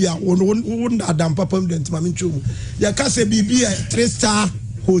na ebia won adam papa mu dent mami nchiro mu ya ka se bibi 3-star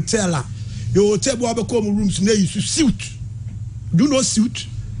hotel a your hotel bo abeko mu rooms na use suit. Do you know suit?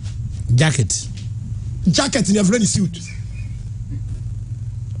 Jacket in your friend suit.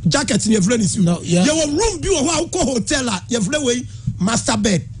 Jacket in your friend suit. No, yeah. Your room bi wo ho ko hotel a your friend way master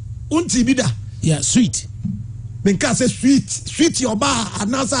bed. Unti bi da. Yeah, suite. Menka say suite your bar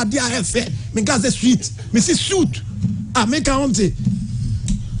anasa dia efe. Menka say suite. Me say suit. Ah, make a hunty.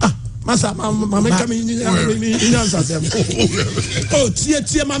 Ah, Massa, Mamma coming in answer them. Oh,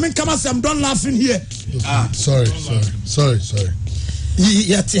 tia, Mamma come as I'm done laughing here. Ah, sorry.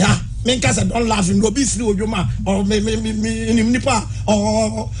 Yet, yeah, make us don't laugh in Robisi or Yuma or Nipa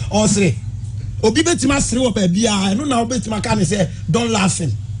or say. Obi bet master up a beer, and no now bet my can say, don't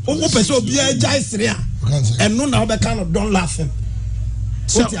laughing. Oh, so be a jais and no now kind of don't laughing.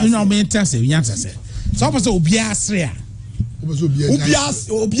 So, you know, me test it, Yansa said. So, I was Obiasria.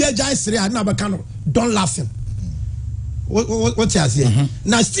 Obia Jaisria, never kind of don't laughing. What you say?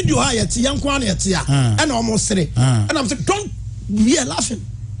 Now, studio high at young quantity and almost say, and I'm saying, don't be a laughing.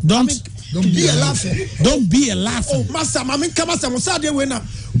 Don't be a laughing. Don't be a laughing. Oh, Master, Mammy, come as I'm Saturday winner.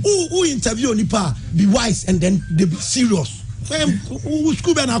 Who interview Nipa, be wise and then they be serious. Who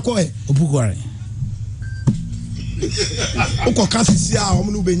school and Akoe? Obukwari. Oko kasi a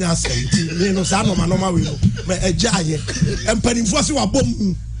omu benya asem no sa no manoma we no me ejaye empanimfo se wa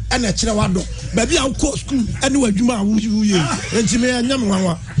bom e na kire wado ba bia ko school ene wadwuma a wuyu ye enti me anyam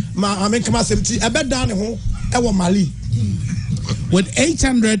wanwa ma amenkama asem ti ebeda ne ho e wo Mali with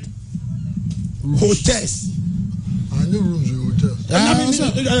 800 hotels and rooms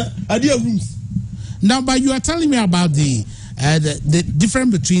rooms. Now, but you are telling me about the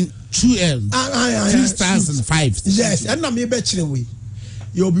difference between 3 stars and 5. Yes, and I'm able to way.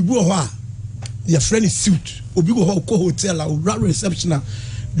 You'll be your friend is suit. Obi go hotel or reception.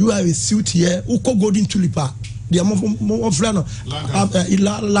 You have a suit here. Uko golden tulipa. The more friend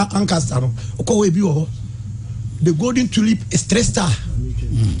La Ancastano. Uko Ebi. The golden tulip is 3-star.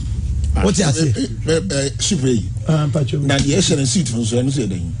 What you say? Shipway. Now the Asian suit from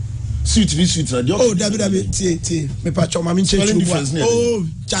Sweden. Suit. Oh, WWT. Me pacho mami chechu. Oh,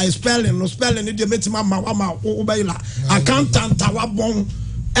 chai spelling no spelling. It meti mama obayila. Accountant awabon.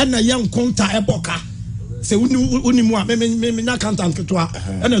 Ena young konta eboka. Se uni mua me na accountant ketwa.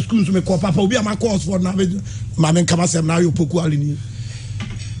 Ena school so me ko papa obi ama course for na mami kama sem na yo poku alini.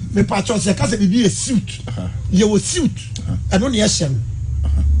 Me pacho se ka se bibi a suit. Ye wo suit. Eno ne yeshem.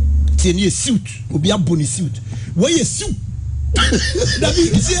 Tie ne suit. Obi aboni suit. Where ye suit?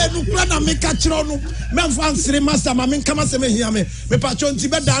 David see no plan na make a chiro no me fan sere master ma me kama se me hia me pacho nti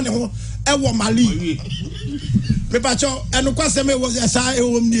be da ne ho e wo Mali me pacho eno kwa se me wo sa e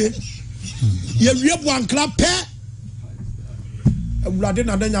wo mnie ye wie bo ankla pe awurade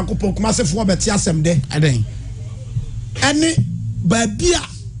na dan yakopon kuma se fo beti asem de aden ene ba bia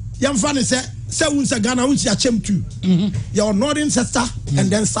yam fa ne se unsa Ghana unsi achem tu your northern sector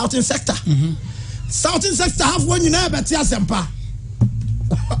and then southern sector. Southern sector have one you never bet yasempa.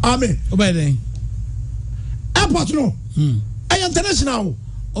 Amen. Obey. Airport no. International.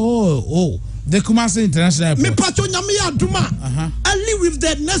 Oh. The Kumasi International Airport. Me pacho nyame aduma. Early with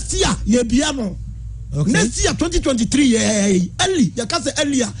the next year ye bia no. Okay. Next year 2023 early. Ya ka say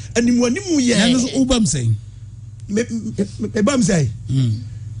earlier animu ye. Ubam saying. me bam say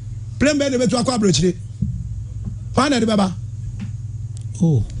plane be be to akwa brochire find the baba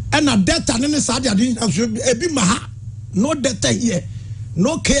oh and na data ne sad ade ebi ma ha no data here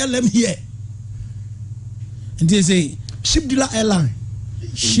no KLM here and they say ship dealer airline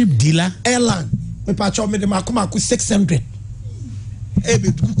me pa cho me de makoma ku 600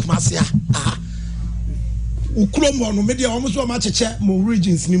 ebe du kuma se ukuro mo no me de omo so ma cheche mo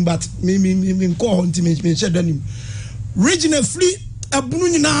regions ni but me nko ho nti me she danim regional free abunu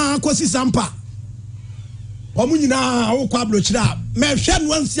nyina akosi sampa omo nyina wo kwa blochira me hwe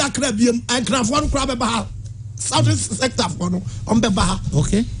no ansi akra biem ankrafo no kra be ba southern sector for no on be ba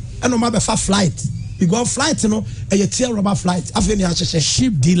okay and no ma be fa flight because flight no e tear rubber flight afi ni a cheche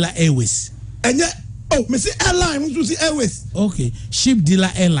ship dealer airways enye oh me see airline we see airways okay ship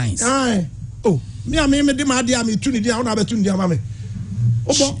dealer airlines oh me de ma dia me tu ni dia ona be tu ni dia ma me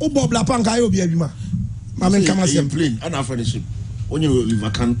obo bla panka yo bi adwuma ma me kama sem plane and after the ship onye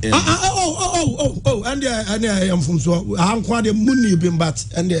Oliver Can and I am from so am kwa de money be but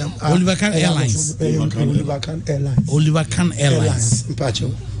and Oliver Can Airlines Oliver Can Airlines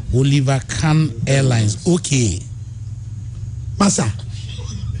Oliver Can Airlines okay masa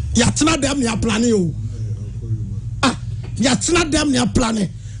ya tena dem ya plan yo ya tena dem ya plan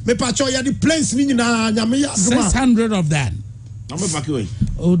me pacho ya the planes ni na nyame ya 600 of that I'm back away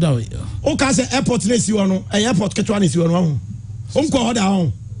oh that way o ka say airport na si wono airport ketwa na si wono ho onko ho da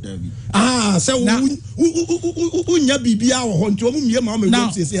ho say unya bibia wo ho nti o mu mie ma me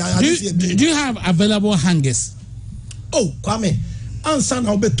go say do you have available hangers oh Kwame ansa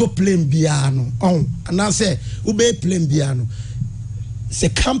na obeto plane bia no na say ube plane bia no se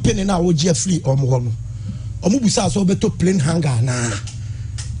company na wo je free omo ho no omo busa so obeto plane hangar na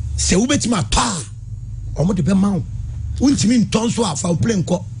se ubetima pa omo de be ma untimi ntonso afa plane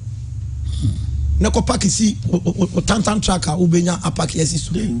ko na ko pakisi o tantan tracker ubenya apaki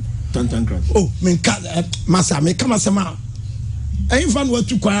esiso tantan crack oh menka masa me kama sema fa no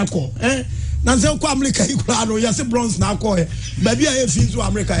atu kwa akọ na nse ko America ikura no ya se bronze na akọ ba bia e fi so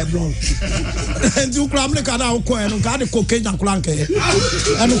America e bronze nti ukura America na akọ no ka de cocaine na kula nke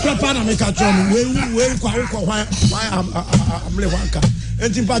anu kura pa na America tron we kwa why America wanka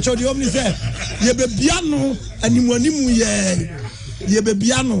nti pa cho di omni se ye be bia no animu ye be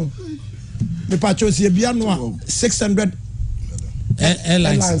bia no me pacho si bia no 600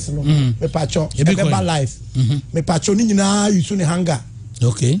 airlines no me pacho e be life me pacho ni nyina yusu ni hangar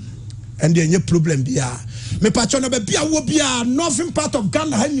okay and there any problem bia me pacho na be bia wo bia northern part of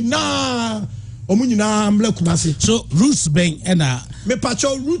Ghana ha nyina omu nyina mla kumase so roots ben na me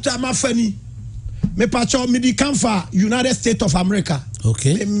pacho root amafani me pacho medicanfa United States of America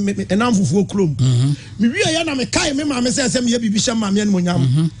okay and am fufu okrom me wi ya na me kai me ma me say me bibi sha ma me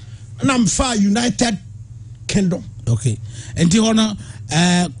nyam and I'm far United Kingdom okay and the honor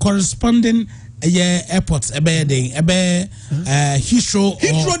corresponding airports ebe Heathrow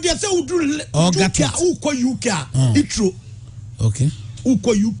they say we do UK Heathrow okay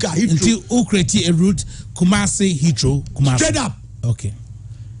UK Heathrow until who create a route Kumasi Heathrow Kumasi straight up okay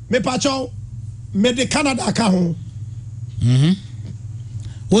me pacho me de Canada ka ho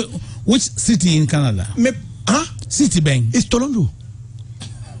which city in Canada me city bank is Toronto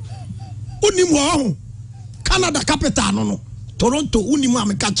unim ho Canada capital no Toronto unim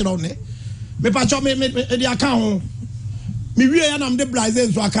am ka kire one me pacho me de aka ho me wie ya na me de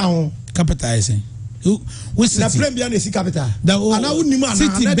Brazil so aka ho capital is which city na plane bia na si capital ana unim ana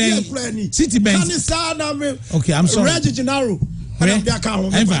city bank okay I'm sorry Rio de Janeiro na me aka ho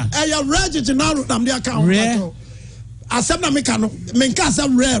Rio de Janeiro na me aka ho asem na me ka no me nka sa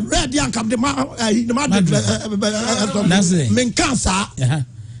rare dia nka de ma me nka sa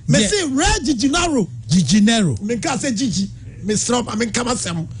me say Rio de Janeiro me nka say Gigi me strop me nka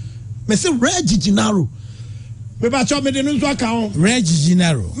masem me say Rio de Janeiro me ba cho me de no aka ho Rio de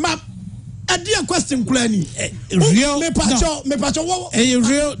Janeiro ma a dear question kulani Rio me pa cho wo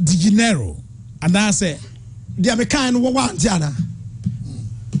Rio de Janeiro and I say dia me kan wo wa antiana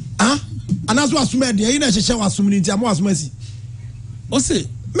anazo asuma de ina hyehyɛ wasumni nti amo asuma si o say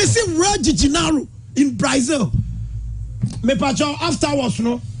me say Rio de Janeiro in Brazil me pacho afterwards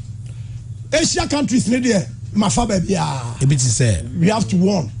no Asia countries ne there mafa ba bia ebiti say we have to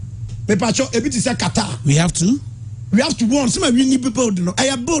warn me pacho ebiti say Qatar we have to warn some we need people no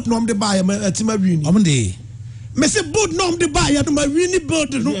I build no the buy atima we ni omde me say build no the buy no ma we ni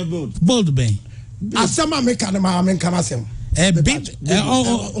build no build ben asama me kan ma me kan asem bid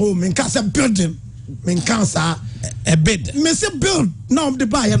me can say building me can say a bid me say build no the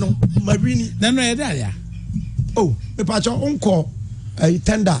buy no ma we ni na no e da oh me pacho onko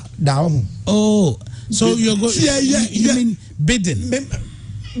tender down oh So you're going. You mean bidding?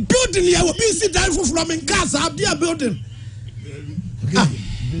 Building here will be sit down from in Gaza. I'm there building.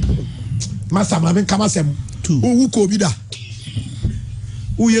 Master, I'm in Kamasem. Who could be that?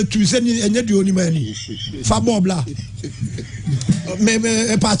 Who you to send and you do only money? Fabobla.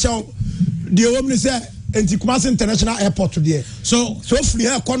 Me patch out. The woman say. Adinkrah International Airport today. So free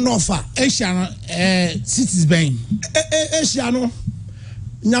here come offer. Asian cities bang. Asiano.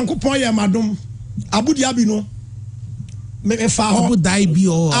 Nyankopon ye madom. Abu Dhabi no. Me fa ho. Abu Dhabi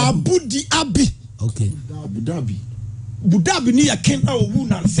or Abu Dhabi. Okay. Abu Dhabi ni ya ken na owu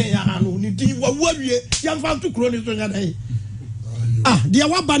na se ya no ni din wa wawie ya fa to kro ni so nya dai. Dia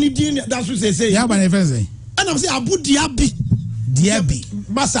wa ba ni din that so say. Ya ba na fe say. And I'm say Abu Dhabi. Diaby.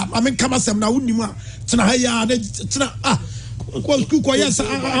 Masa, I mean, come as now, Unima, Tanahaya, Tana, was cook, yes,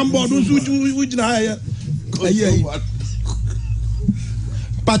 I'm born, which I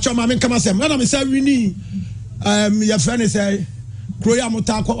Pacham, I mean, come as I'm say, we need, your friend say, Kroya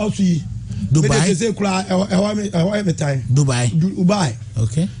Motako, Dubai, say, cry, every time. Dubai.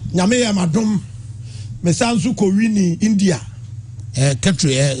 Okay. Yamea, Madam, Mesansuko, Winnie, India.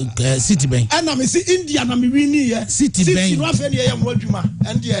 Country, city bank. And I'm see India, and I'm winning city bank. And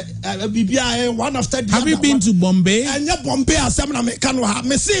one after the Have you been to Bombay? And yeah, Bombay, as some American have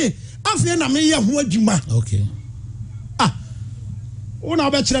me say, after I'm here, okay. One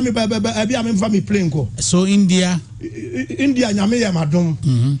of me, baby, I'm from me playing go. So India, Yamea, madam,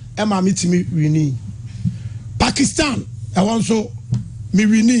 Emma meets me winning. Pakistan, I want so me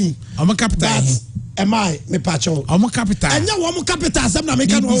winning. I'm a capital. Am I me pacho? I'm a capital. And you want capital? Some na make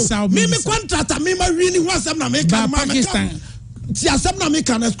no. Me contract. Me really want some na make. Pakistan. See, some na make.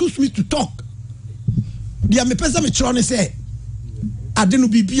 Excuse me to talk. Dia me pesa me trying say. Adenu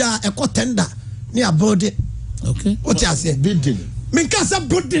bibia eko tender ni abode. Okay. What you say? Building. Me kasa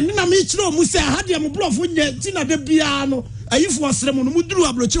building. Na me chiro mu say ha dia mu bluff nye tina de bia no. Ayifo asrem no mu duru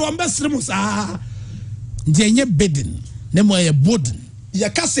abrochi wo mbesrem sa. Dia nye bidding. Ne mo ye boarding. Ya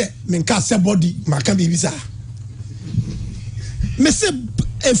kase men kase body maka bibisa me se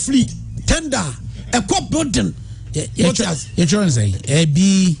a free tender a cop building you trying to say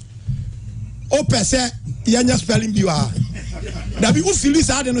be o pese yanya spelling bi wa da bi u fili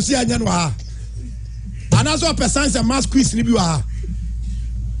sa de no se yanya no ha ana so person say mass quiz ni bi wa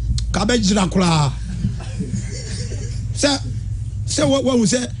ka be jira kula se what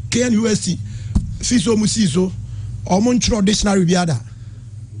say KNUST fiso mu siso o mo ntro dictionary bi ada.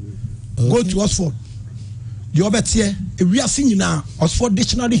 Go to Oxford. The other tier, we are seeing now Oxford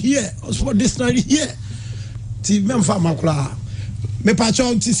dictionary here, Oxford dictionary here. Ti memfa makula. Me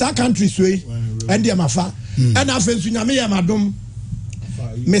pacho ti sa countries way and dia mafa. And afen su nyame ya madom.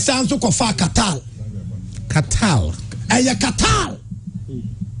 Me sanso ko fa Qatar. Qatar. Aya Qatar.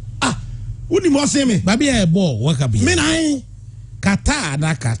 Uni mo se me. Babi e bo waka bi. Me nai Qatar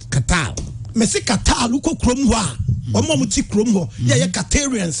na Qatar. Me se Qatar lu ko krom ho a. Omo mo ti krom ho. Ya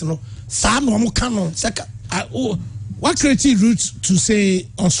Qatarians no. What creative route to say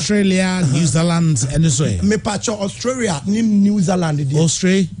Australia, New Zealand, and so on? Me pacho Australia, ni New Zealand.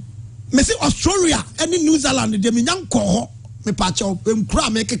 Australia? Me say Australia, and New Zealand. Me young ko me pacho mkra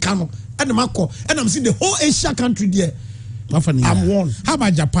make kano, and mako, and I'm seeing the whole Asia country there. I'm one. How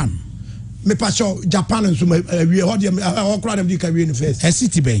about Japan? Me pacho Japan and so we hold them. I cry them the Caribbean first. A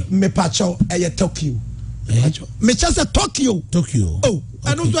city bay. Me pacho Tokyo. Me just say Tokyo. Oh.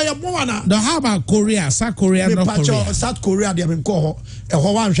 Okay. Now how about Korea, South Korea, North Korea? South Korea, they have been called a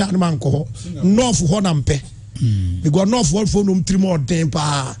Hawan Shan man call North Honampe. Because North World phone 3 more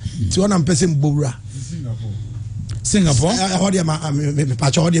temper to one person Bura. Singapore? It's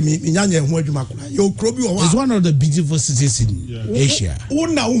one of the beautiful cities in Asia.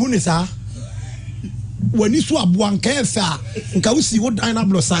 When you saw one kefa, and can see what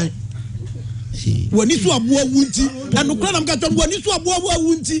Dynablo sign. When you saw a boy wunty, and no crime got on when you saw a boy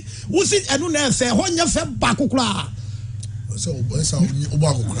wunty, who sit and no say, when you fed Bakukla. So,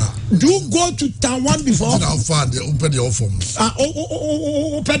 do go to Taiwan before? I'll find the open your form.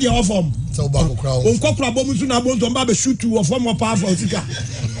 Open your form. So, Bakukra, Unkokra Bomusuna Bontomba shoot you a form of powerful.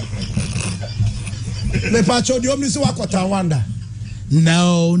 Me pacho the omni so akota Taiwan.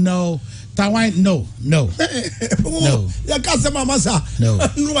 No. Taiwan, no. No. Ya kase mama sa. No.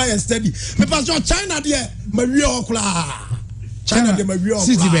 No I steady. Me pacho China there, Maria okla. China there Maria okla.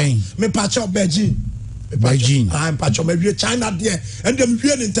 City Bank. Me pacho Beijing. I'm pacho Maria China there, and them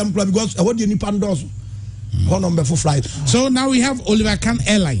really in temple because I want the Nippon doors. One number for flight. So now we have Oliver Kahn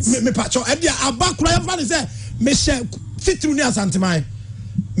Airlines. Me pacho and there abakura fan say me share fit through near Santimai.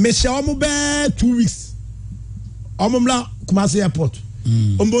 Me share omo be 2 weeks. Omomla Kumasi Airport.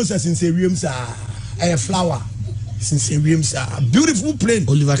 Ombo says in Serium sa. a flower. Since Williams a beautiful plane.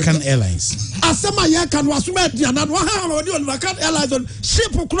 Oliver Kahn Airlines. Asema ya kan wasume dia na wa di Oliver Kahn Airlines on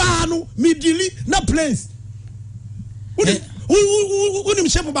ship kura no midili na planes. Unim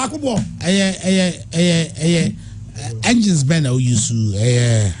ship ba ko bo. Engines ben o use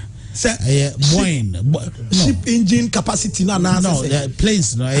Boeing ship engine capacity na the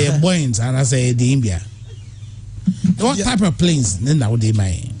planes no Boeings and I say the India. What type of planes then now they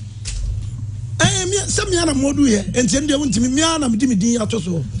my some yana modu here and send them to me ana me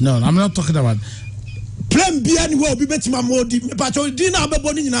atoso. No, I'm not talking about plane bi ani wo bi betima modi me pa cho di na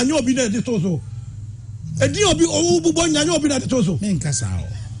bebo ni nyina nya obi na de toso. E di obi o bubo nya obi na de toso. Me nkasa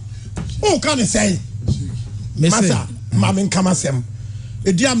o kan say masa ma me nkama sem.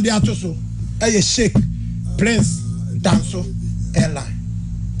 E di am de atoso. E Sheikh Prince Danso Airline.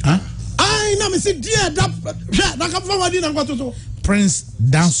 Huh? Ai na me si dia da ka fa wadi na kwatoso. Prince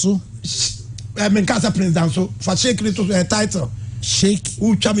Danso men kasa Prince Danso for Sheikh to a title Sheikh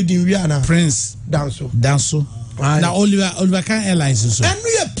who chami din wi ana Prince Danso na Oliver Kahn Airlines so and we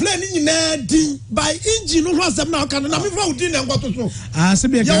plane ni na din by engine no asem na kan na me fa udin na nkwato so se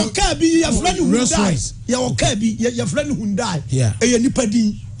be ya ka bi ya friend Hyundai ya o ka bi ya friend Hyundai e ya nipa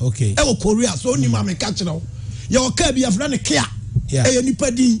din okay e wo Korea so ni ma me ka kire ya o ka bi ya friend Kia e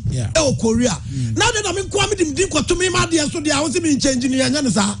nipa din e wo Korea na de na me kwa me din kwato me ma de so de a wo se me change ni ya nya ne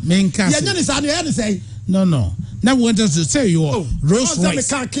sa ya nya ne sa ne ya ne say no now we want us to say your Rolls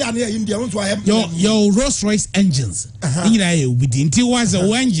Royce your Rolls Royce engines you know within two was a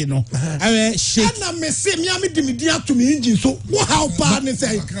engine no I shake na me say me am di me dia to me engine so what how bad ne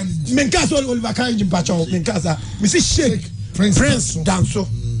say me nkasa Oliver Kahn engine pacho me nkasa me say Sheikh Prince Danso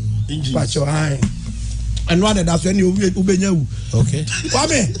engine pacho ai and one that's when you ubenya wu okay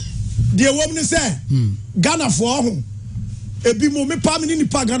Kwame the woman say Ghana for ho ebi mo me pa me ni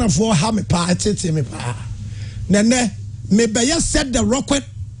pa Ghana for ha me pa tete me pa nene me be ya set the record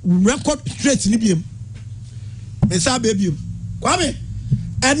straight ni biem me sa be biem Kwame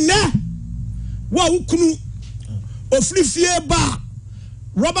enne wa ukunu oflifie ba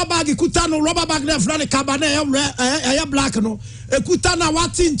rubber bag ikuta no rubber bag na fra ne kabana ya black no ekuta na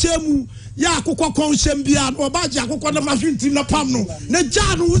wati nchemu ya akokɔ kɔnhyɛm bia ɔba gye akokɔ na machine tim na pam no na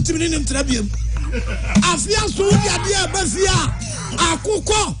gya no wutim ne ntra biem afia so dia dia bafia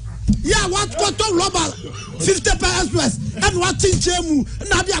akokɔ ya what rubber 50 per express and what nchemu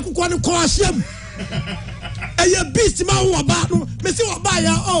na dia akokɔ ne kɔ ahyɛm ɛyɛ beast ma wo ba no me se wo ba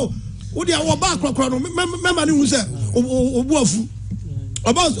ya wo dia wo ba krokro no mema ne hu sɛ obu afu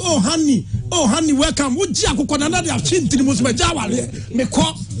about honey welcome wo ji akokɔ na na dia chintini mo so ma gya wale me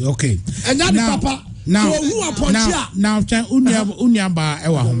kɔ okay and now papa now unyaba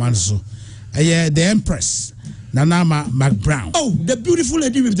ewa homan so the Empress Nana Mac Brown. Oh, the beautiful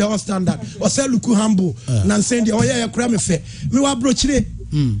lady with the all standard. Or say luku humble. Nansendi oh yeah kura me fe. Me wa brochire.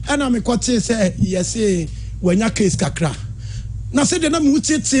 And I'm kote say yes when ya case kakra. Na say de na me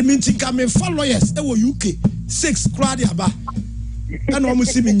utie me ntinka me fa lawyers e wo UK 6 kura dia ba. And omo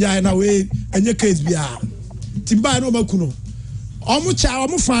si me nyaa na we enye case bia. Timba no makuno. Omo cha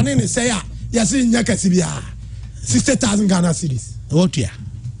omo fa ne say ya yes nya kasi bia. 60,000 Ghana cedis. What ya?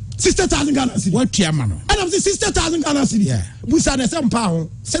 60,000 Ghana cedis. What ya man? And I'm saying 60,000 Ghana cedis. Yeah. Busa na some pound.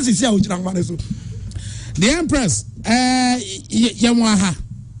 Says it's here ujira ngwane so. The Empress yamwaha.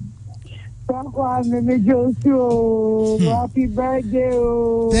 Happy birthday.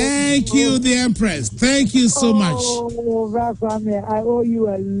 Thank you, the Empress. Thank you so much. Oh, Kwame, I owe you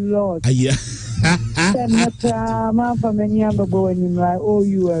a lot. Yeah. I owe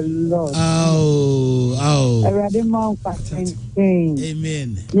you a lot.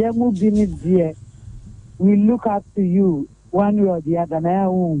 Amen. We look up to you one way or the other.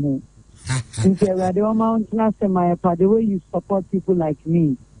 The way you support people like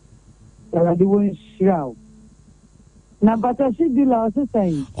me. Now, but I should do also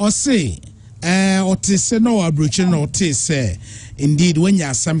saying. Or say, or to say no abrution or to say, indeed, when you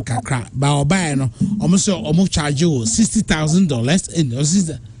are some kakra, Baobano, almost charge you $60,000 in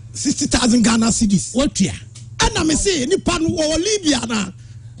 60,000 Ghana cedis. What ya? And I'm saying, Nipan or Libya now.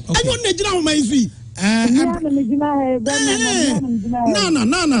 I don't need to know my sweet.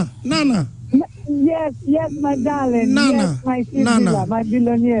 Nana. Yes, my darling. Nana, yes, my sister, my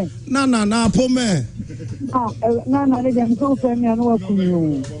billionaire. Nana, pome. Nana, they don't go for me and work for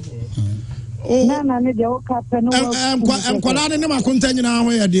you. Nana, they don't cap and work. I'm quite never continue now,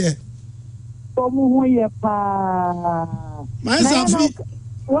 where dear.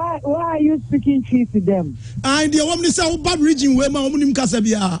 Why are you speaking truth to them? I the woman is so bad region where my woman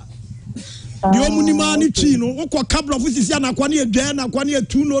Casabia. The Omunimani Chino, Oko Cabra of Sisiana, Quania Jana, Quania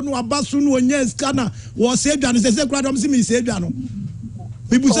Tuno, Abasuno, and yes, Cana was saved and says, Gradam Simi Saviano.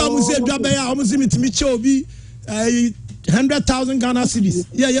 People say, Jabaya, almost to Micho be 100,000 Ghana cedis.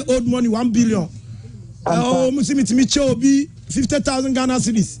 Yeah, old money, 1 billion. Almost to Micho be 50,000 Ghana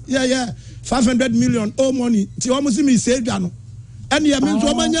cedis. Yeah, 500 million, old money. Ti almost to me Saviano. And the means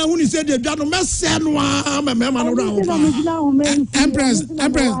woman who said the Jano Messenwa, Empress,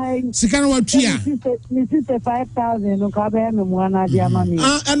 Sikanawa Tia. Mrs. 5,000, no Cabin, one idea, mammy.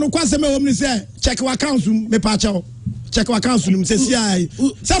 And no question, me say, check our council, me pacho. Check our council, says, yeah,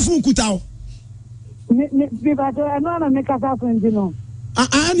 Safun Kutao. I know, make us up in Gino.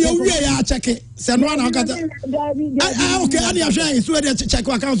 And you check it. Send one. Okay, and you're saying, so they check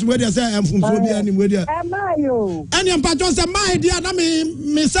our accounts where they say, I'm from Phobia and where they are. And your patron said, my dear,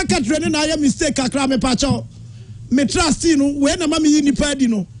 me secretary, and I am mistake, I cry me patron. Me trust you, when a mammy in the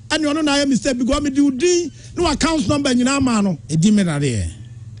pedino. And you know, I am mistake because me do no account number in your man. A demon are there.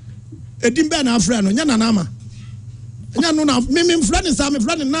 A demon, our friend, Yananama. Yanuna, me friend is I'm a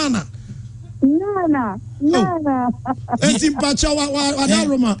friend in Nana. Nana. Enti mpacha wa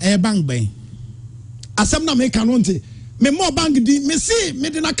Roma bank ben. Asem na make anonte. Me more bank di me see me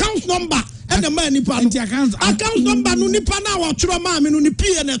the account number and the man nipa account number no nipa na wa churo ma me no ni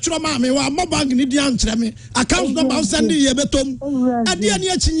pie na churo ma me wa mo bank ni di ankyere me account number send ye betom. Ade ani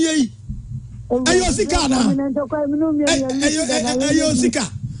achinye yi. Ayo sika na. Ayo sika.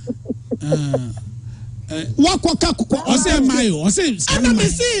 Wa kwaka kokwa o say mayo o say ana me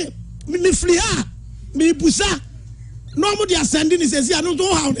see me flia me busa no mo dia sending is say I don't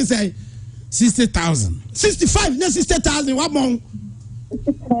know how they say 60,000 65 na 60,000 what mon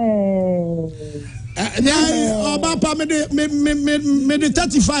Obapa me the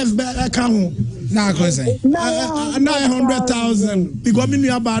 35 account na go say 900,000 because me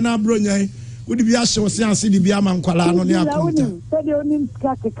nua ba na bro nyai would be a show see the be man kwala no ne akonta said you nim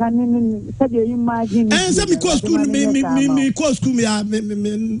kaka kanin said you imagine and say me cost school me cost school me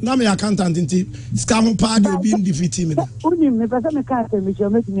na me accountant nti ska ho pa de obi ndifiti me da unim me pesa me ka me cho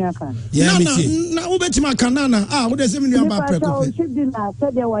me timi aka na wo beti ma kanana wo de say me nua ba preko pe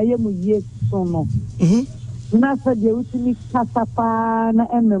said you waye mu ye so no na said you utimi kasa pa na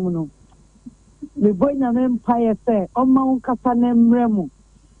emem no me boy na me empire say o ma un kasa na emremu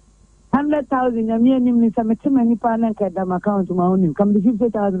 100,000 ya mie ni sa metema ni pa na kada account ma oni kam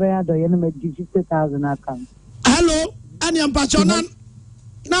 50,000 ba do ye na me 50,000 account. Hello ani ampacho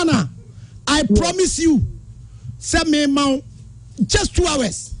nana I promise you say me ma just 2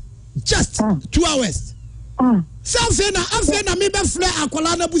 hours just 2 hours say na me be fle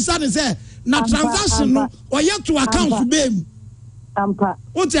akola na busa ne say na transaction no o ye to account be mu ampa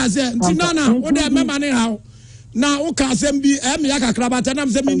o ti ase nti nana o de me mane how na o ka asem bi me ya kakra ba tanam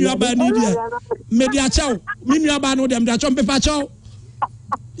se me nua ba ni dia me dia chaw me nua ba no dem da chom pepa chaw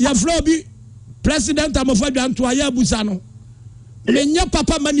ya flow bi president amofa dwanto aya busa no me nya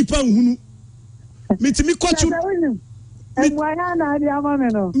papa manipa nhunu mitimi kochu Mwana na di ama me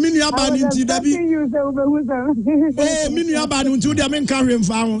no me nua ba ni nti da bi me nua ba ni nti o dia me nka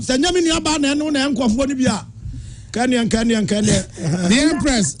hwemfa ho se nya me nua ba na no na enkofo ni bia kane the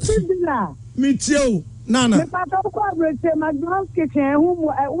empress me tio nana me pato ko abrete McDonald's kitchen who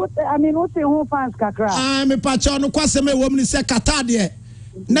I mean what say who fans kakra me pato no kwase me wom ni se kata de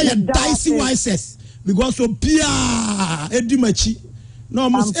na ya dicey wises because so pia edi machi no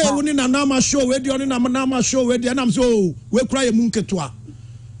mo say woni na na ma show we di oni na ma show we di na am so we kura ye munketoa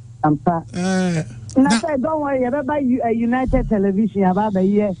ampa na say don't worry about United Television about the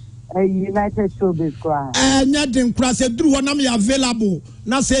year United Showbiz cry. Adinkrah say through one am available.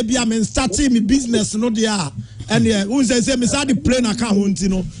 Na say be am starting me business no there. And who say me start the plane account you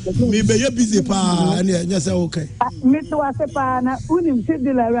know. Me be busy pa and just say okay. Me to ase pa na unim say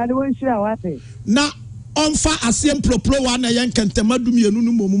de la radio won shira wate. Na onfa asem pro one yen kentema dum yenu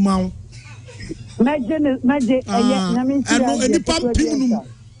no momuma. Maje na me shira. And any pam pinum.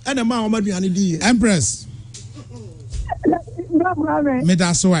 And ma o maduane di. Empress. Me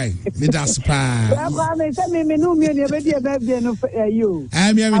that's why. Me that's pa. Kwame say me no me ne be dey birthday no you.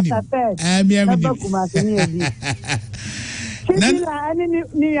 I'm here with you. Sibila ani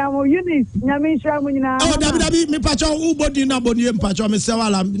ni amo unit nyame nhwa mu nyina. Oh dabi me pacho u body na body em pacho me se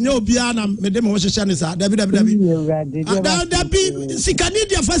wala ne obia na me dem ho hyehye ne sa dabi sikani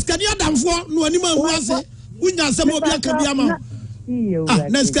dia first kani adamfo no ani ma hu ase unya asem obia ka bia ma.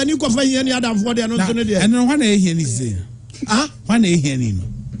 Na sikani ko fa yen adamfo de no so ne de. Eno hwa na ehia ni se. Hwa na ehia ni no.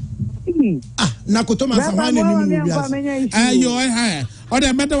 Na kotoma sa hwa na ni mu bia. Ayo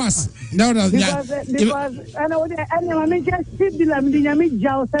the matter was no because and I just sit the lamb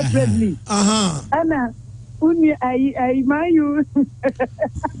jaw separately. And I mind you.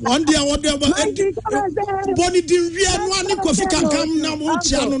 One day, Bonnie didn't real one coffee can come now. No,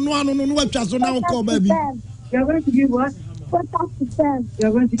 what just now call baby. You're going to give what?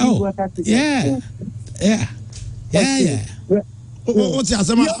 You're going to give what? Yeah. What's your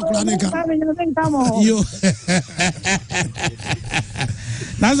summer? You.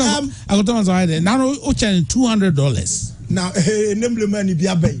 Now, I got to now $200. Now, namely money be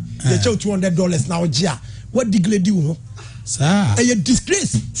a bay. They show $200 now, Gia. What degree do you? Sir, a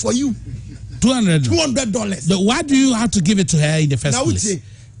disgrace for you. $200. Why do you have to give it to her in the first place?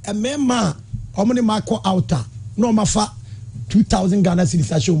 A man, how many marco outer? No, my fa 2,000 Ghana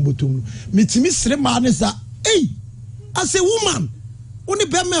cedis. I show Butum. Miss Reman is that, hey, as a woman, only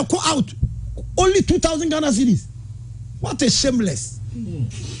bear me go out. Only 2,000 Ghana cedis. What a shameless.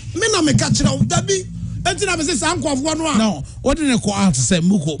 Me na me catch out. That be. No, what did I call out to say?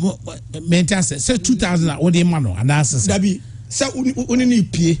 Muko, maintain say 2,000. What do you man? And answer that be. Say unini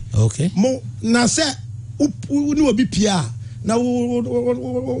pay. Okay. Mo na say uni obi pay. Na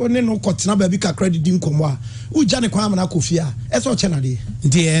one no cut na baby ka credit din komo. U jane Kwame na kofia. Eso che na de.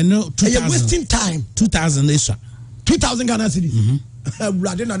 There no 2,000. You're wasting time. 2,000 extra. 2,000 Ghana cedis.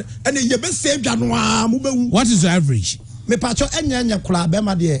 And you be save January. What is the average? Me pacho enya kula be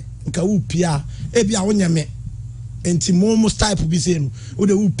ma de nka u pia ebi a wonya me enti mo type bi se no wo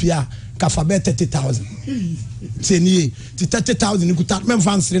de u pia ka fa be 30,000 teni ti 30,000 ni kuta me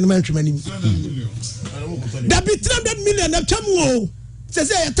fansre no man twemani da bi 300 million na twam wo se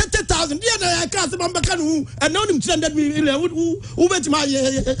 30,000 dia na ka se man baka no and now 300 million who bet my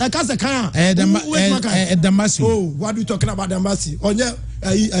ka se kan Damasi. Oh, what are you talking about Damasi? Onye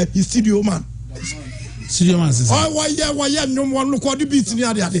studio man. Studio man says. Oh, why no one look what the beats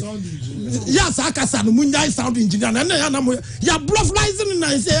near the yes, I can sound engineer. And ya bluff license and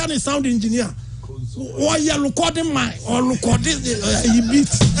I say sound engineer. Why you recording my or recording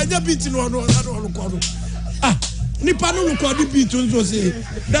beats? And the beats no record. Ah, Nipano record the beat to say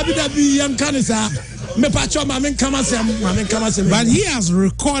WWE young canisa. Me pacho mamen kamasem. But he has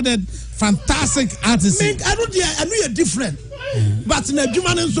recorded fantastic artists. I know you're different. But na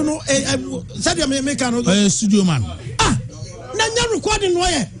Juma nso no said you make an studio man. Ah, na nya recording no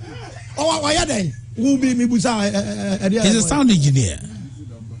ye. Why then? Who be me busa he's a sound engineer.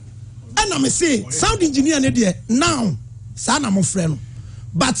 And I say sound engineer ne there now. Sa na mo frɛ no.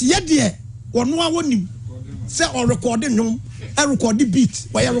 But ye there ono a wonim say or recording no e record the beat.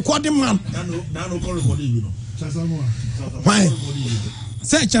 Why recording man? Na no recording you know. Why?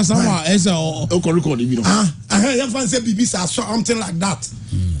 Say Chasama is a recording you know. I hear fan say BBC or something like that.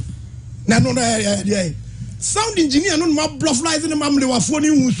 No, sound engineer no ma bluff lies in the mamle wa phone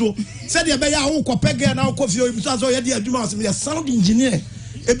hu so said ya be ya wo kopege na coffee o bisa so ya di aduma so ya sound engineer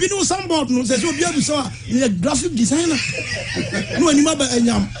e bi no soundboard no say so bi abuso a ya graphic designer no anima ba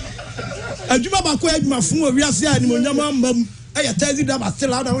anyam aduma ba ko aduma fun o wiase a ni mo nyam ambam e ya tazi da ba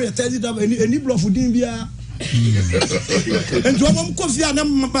still out na ya tazi da any bluff din bia ento am coffee na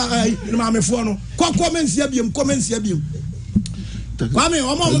ma me fo no ko comments ya biem Kwame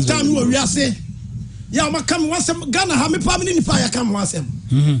omo time no wiase ya ma kam wasem Ghana ha me pamini ni pa ya kam wasem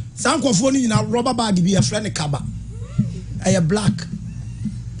sankofo ni na rubber bag bi e friend kaba e black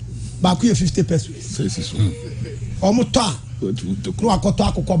ba ku 50 pesos omo to no akoto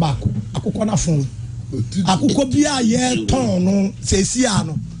akokọ ba akokọ na fon akokọ bia ye ton no sesi a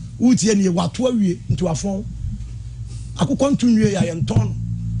no utie ni wato awie nti wafon akokọ ntunwie ya ye ton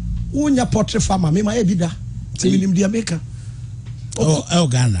unya portrait farmer me ma e bida timinim dia meka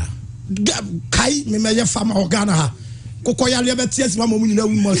Ghana kai me meye farmer o Ghana ha kokọ ya le betie sima mo nyina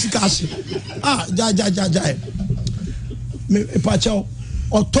wu mo sika hye ja me pacha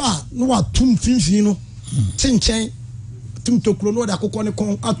oto a no watum finfin no chenchen tum tokro no da kokọ ne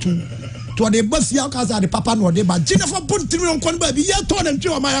kon atum to de bafia ka za de papa no de ba jina fa bon tiri on kon ba bi ye to na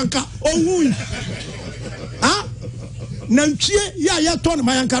ntwe o mayanka ohun na ntwe ya ye to na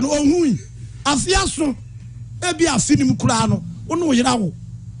mayanka no ohun afia so e bi afinim kura no ono yira wo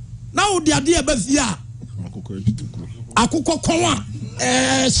na wo de ade e bafia akokọ kon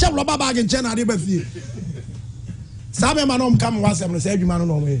a sheblo baba ge nche na de bafia sabe ma no mkam wasem no se adwuma no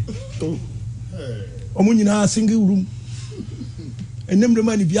no me omunyina single room enem de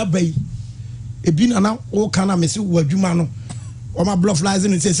mani bia bai ebi na o kana mesi wo adwuma no o ma bluff lies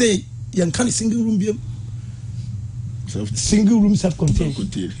no say yen kan single room bia single room self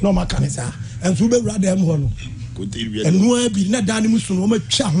contained no ma kan sa en so be wura dem ho no enu abi na dan mu so no ma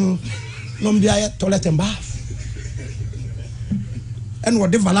twa ho no mbia toilet and bath and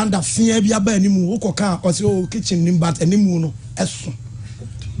what the valanda fear be aba animu okoka or say oh kitchen nim but animu no eso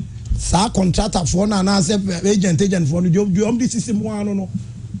sa contractor for na say agent for no job this system one no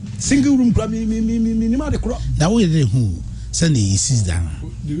single room club me ma de kro that way they who send the is down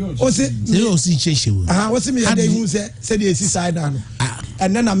o say they o see cheche what see me dey who say the is side down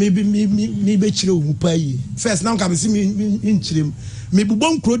and then me be chire omu pa yi first now come see me in chire me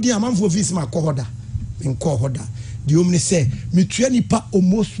bubon kro din amanfo office ma ko hoda in ko hoda the omni say me tua nipa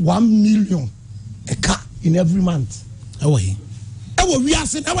almost 1 million a car in every month away we are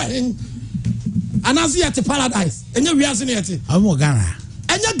saying away and as yet paradise enye we are saying yet am Ghana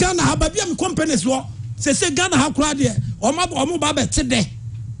enye Ghana ha ba bia me companies wo say Ghana ha kura de omo ba be te de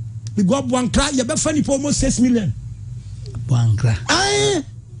we go Adinkrah ye be fa nipa almost 6 million Adinkrah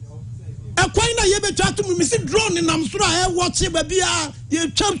kwai na ye be twa to me see drone nam soro a watch ba bia ye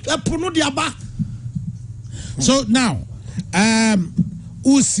twa epono de aba. So now,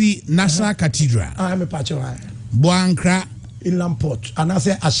 Usi National Cathedral. I am a patch of Adinkrah Inland Port, and I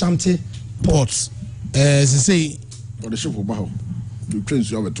say Ashanti Port. They say, or the ship of Baho. You train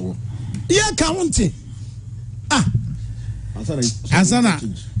you have a tour. Yeah, county. Ansana,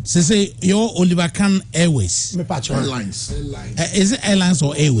 say your Oliver Khan Airways. Me patch Airlines. Is it airlines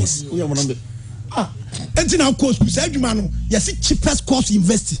or airways? And now, of course, we say, man, yes, cheapest cost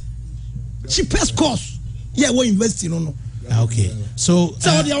invest. Cheapest cost. Yeah, we investing on. Okay, so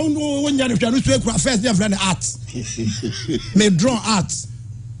the only when you first they friend art. Me draw art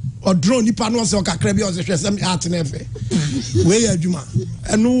or draw nipa no so kakra bi o se hwese art na efe. We ya adwuma.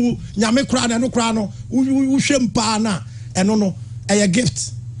 Eno nyame kra na no kra no wo hwem pa na eno no a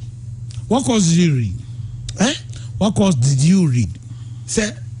gift. What course did you read? What course did you read? Say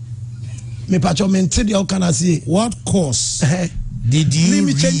me pacho mente de o kana say what course did you read?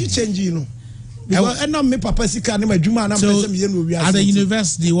 Me change you know. Because and me papa sika na madwuma na me say me no wi at the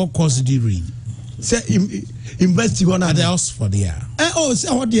university what course did you read? Say university one at the Oxford there. Say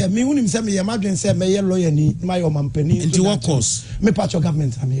what there me unim say me ya madwen say me ye lawyer ni my mampani. Into what course? Me pacho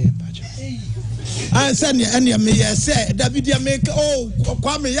government am here pacho. I say any me say David ya make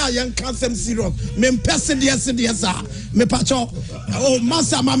Kwame ya yan cancel serious. Me person there sir. Me pacho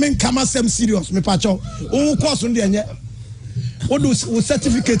master ma me come serious me pacho. Course on there o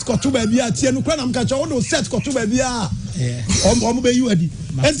certificate ko to ba bia tie no kwa na mka cha o set ko to ba bia o be you adi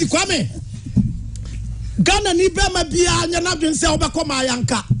enti Kwame Ghana ni be ma bia nya na dwen se o be ko ma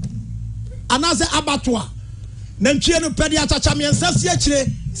yanka anase abatoa na ntwie no pede achacha me nsa si akire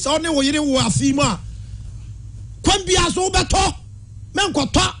se o ne wo yire wo afi mu a kwan bia so be to me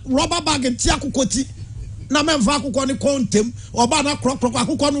nkoto rubber bag nti akokoti na me mfa akokɔ ne kontem oba na krɔkrɔ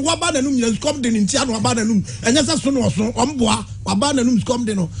akokɔ no waba na num nyina skom de nti ano aba na num enye se so no so omboa waba na num skom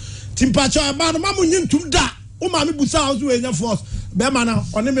de no timpacha aba no mamu nyintum da o ma me busa house we nya force be ma na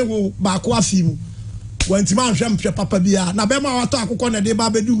one me wo ba ko afi mu wanti ma hwɛ mpɛ papa bia na be ma wato akokɔ na de ba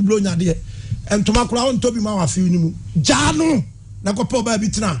be du blo nya de entoma kura on tobi ma wafi ni mu jano na ko pa ba bi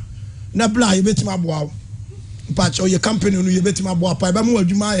tena na bla ye betima boa pacha o ye company no ye betima boa pa be ma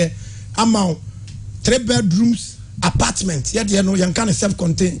wadwuma ye ama 3 bedrooms apartment. Yeah, you know, you can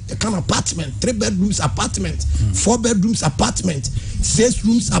self-contained. You can apartment, 3 bedrooms apartment, 4 bedrooms apartment, 6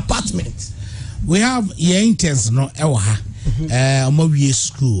 rooms apartment. We have interns no ewa omo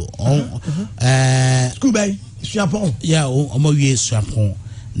school school by Suapon. Yeah, omo wie Suapon.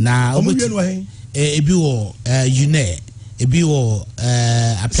 Na omo wie no he ebi wo UNE ebi wo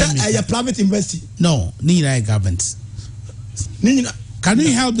a private university. No, ni na government. Can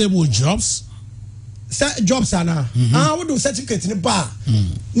we help them with jobs? Jobs ana we do certificate ni ba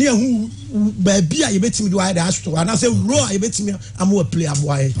ni ehu ba bia ye betimi do I da store ana say ro ye betimi am we play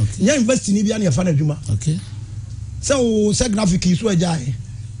aboa ye nya university ni bia na ye fa na dwuma okay so graphic is so ajai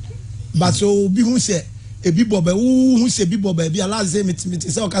but so bi hu say ebi boba hu say bi boba bia la say metimi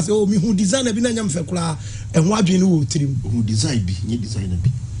say o ka say o mi hu design bi na nya mfe kura ehu adwen ni wo tirim hu design bi nye design bi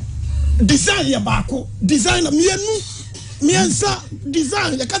design ya ba ko design mienu miensa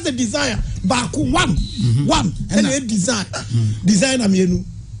design ya kase design back one and a design designer mienu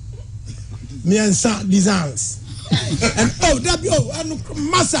miensa designs and and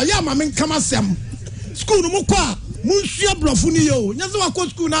massa ya ma men kama sem school no mo kwa munsua blofu ni yo nyazo wa ko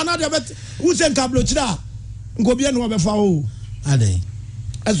school na de bet who sen kablo chira ngobia no be fa o ade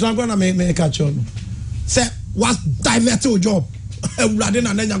ezo ngwa na me ka cho no say was divert your job ewurade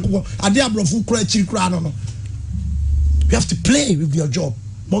na nyanko ade ablofu kura chiri kura no you have to play with your job.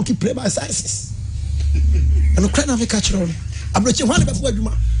 Monkey play by sizes. And Ukraine have a cultural. I'm not sure one before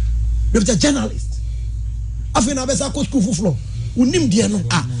you. You're a journalist. I feel I school for floor. We name the no.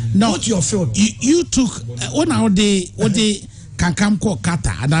 No, what's your field? You took what now? They kankam ko kata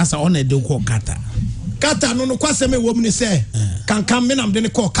anasa on e de ko kata kata no kwase me wo mu ni say kankam me nam de ne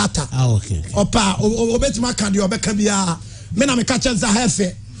ko kata okay opa obetima kan de obeka bia me na me ka chenza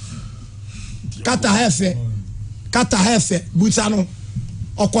hefe kata hefe buta no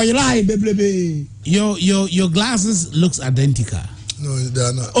okoyilai beblebe your glasses looks identical. No, they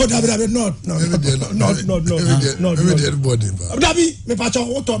are not. Oh, David, no. Everybody. David, me pacho,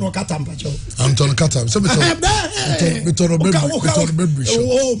 what on katam pacho? I'm ton katam. So me ton baby.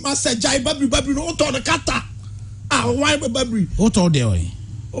 Oh, master jai baby, no ton kata. Ah, why baby? What all there?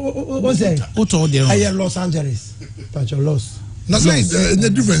 What's that? What all there? I am Los Angeles. Pacho Los. No, the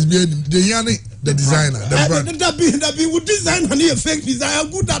difference between the Yanni, the designer, the brand. That be would design and a fake design, a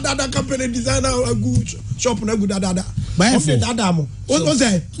good dada company designer, a good shop, and a good dada. What's that? What's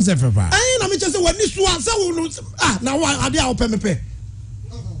that? I ain't just when this was now I did open me.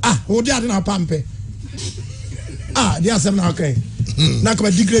 What did I pampe? There are some okay. Now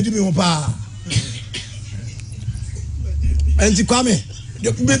come degrade me on pa. And the Kwame.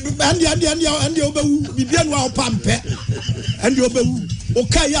 And the obewu bibian wa pampe and the obewu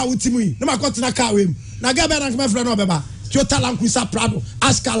okay ya wutimi na makoti na car wem na ga be na my friend obeba Toyota Land Cruiser Prado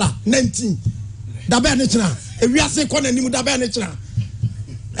Ascala 19 da be ne kina e wiase ko na nimu da be ne kina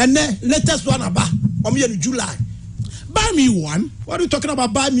and then latest one aba in July. Buy me one. What are you talking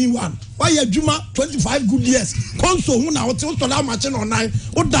about? Buy me one. Why you Juma 25 good years? Console who now to allow machine online.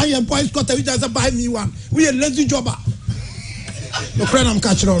 What die and boys got we just buy me one. We a lazy jobber. No friend I'm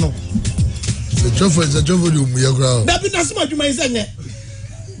catching on. The job is a job you ground. That be that's what you may say.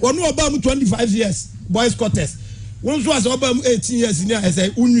 One no about 25 years. Boys quarters. One was about 18 years in there. I say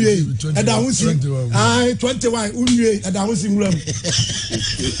unye. And I won't see. 21 unye. And I won't see room.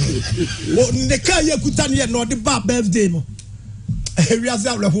 The car you could turn here no the bar birthday no. We are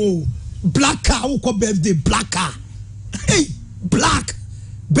the whole black car. Who call birthday black car? Hey, black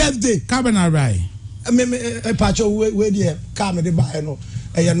birthday. Cabana right. A patch of where the car me the buy no.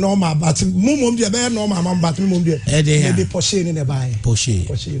 A normal, but mum dear bear normal, but mum dear. Maybe Porsche in a buy. Porsche.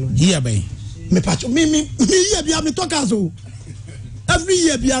 Here by me patch me here be talk as every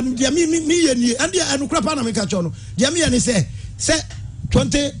year be me and the crap and me catch on. Dear me and he say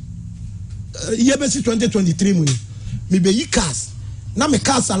 20 year base 2023 me be cars. Na me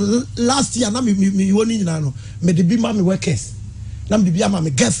cars last year na me woni na no. Me the be ma me workers. Na me be ma me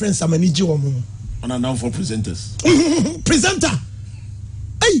girlfriends am ani ji omo. On now for presenters. Presenter.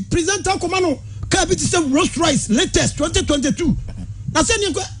 Hey, presenter commando. Car be say Rolls Royce latest 2022. Na say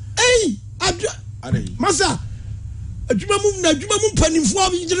ni hey, Masa. Adwuma mum panimfo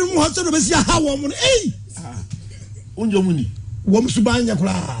abi gire mu hoso no be sia ha wo mo. Hey. Unjo muni. Wo msubanya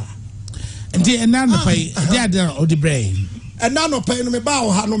kula. Ndi ena no pay, dey on the brain. Ena no pay no me ba o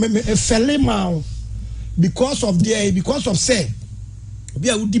ha no me fele ma because of say be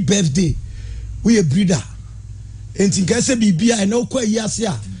a would birthday. We a breeder. And think I say Bibia and no quite yes,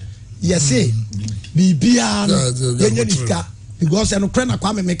 yes, say Bibia, because I know Krena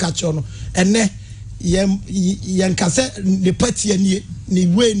Kwame make a chono, and then yan cassette the petty and ni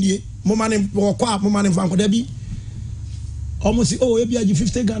way Moman or Qua Moman and Vanco Debbie. Almost oh, maybe I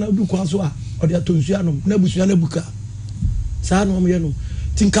 50 Ghana do Quaswa or the Atusiano, Nebusiana Buka. San Omiano.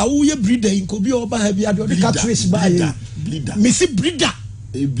 Think I will breeder in Kobe or by heavy the catfish by Missy Breeder.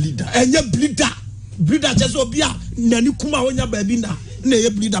 A bleeder. And your bleeder just obia nani kuma onya baby na ye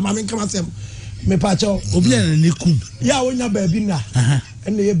bleeder mama nka masem me pacho obia nani kum ya onya baby na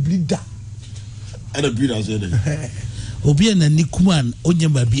and ye bleeder and a bleeder say there obia nani kuma onya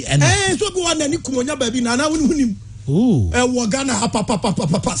baby and so go nani kuma onya baby na woni wo Ghana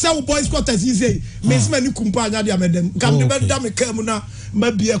papa say boys quarters you say me nani kumpa anya dia medem kam de be da me kam na ma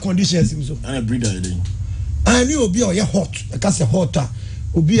bia conditions so and a bleeder dey and you obia ye hot ka say hotter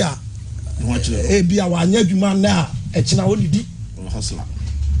obia bia wanya adwuma na e kina wo didi hustler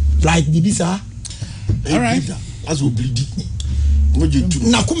like bibi sa all right as we bleed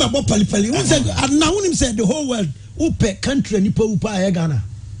na kuma bo pali won say na wonim say the whole world who per country ni pa Ghana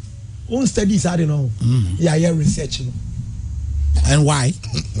won studies are no yeah research no and why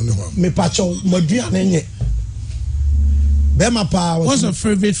me pacho modua na nye be ma pa what's your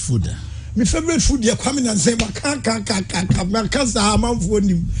favorite food? My favorite food ya Kwame na say can sa amanfo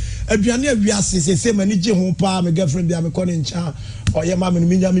nim aduane awiase say mani je ho pa my girlfriend bia me call ncha o ye ma me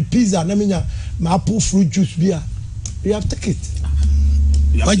nya me pizza na me nya ma apple fruit juice bia you have take it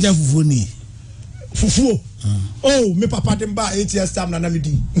oja fufu ni fufu oh me papa dem ba 8 years time na me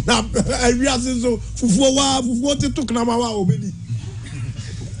di na awiase so fufu te tok na ma wa obedi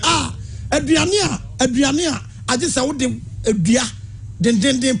aduane a age say wo de adua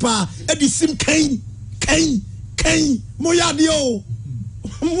den pa edi sim kain Ken moyadio.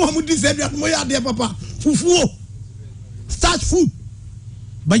 Mo di say moyadio papa. Fufuo. Starch food.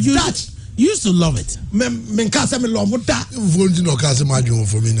 But you used to love it. Men ka say me love that. Volunteer no ka say madwon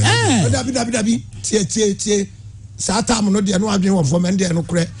for me na. Dabi. Tie. Sa time no de no adwen for me de no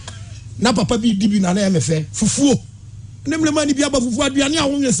kure. Na papa bi di bi na na emefe. Fufuo. Nemle mani bi aba fufuo aduane a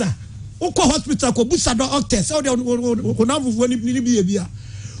wonwe sa. Wokɔ hospital ko busa doctor say o na fufuo ni bi bia.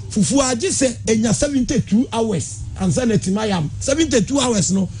 Fufuo agi say enya 72 hours. And sanity mayam 72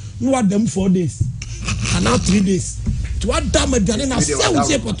 hours no wadam 4 days. And now 3 days. To what damn aduane na say we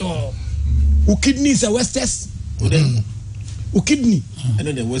say poto. O kidney is a westers. O kidney. And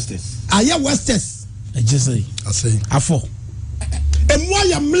then the westers. Aya westers. I just say. I say. Afo. Emwa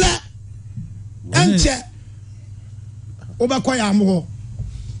ya mle. Enche. Obakwa ya amho.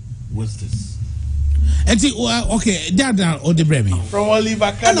 Westers. Enti okay, dada o de bremi. From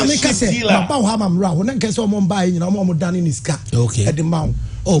Oliver Kana me kase papa o ha mamra ho na nkese o mo mba nyina o mo dane ni ska. Okay. E de ma.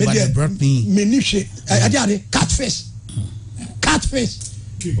 Oh, but they brought me. Me ni hwe. Ade catfish. Catfish.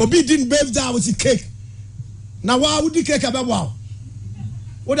 Obi didn't bathe down with the cake. Now why would the cake about wow?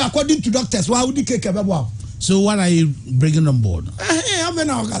 What according to doctors, why would the cake about wow? So what are you bringing on board? I'm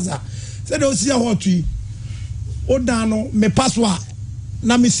now Gaza. Said don't see a hot tree. O dano me passwa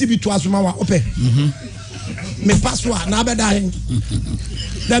na me sibi to asuma ope. Me passwa na be dying.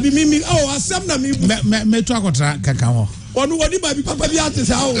 That be me oh asem na me to akotra kaka ho. Onu woni ba bi papa bi ate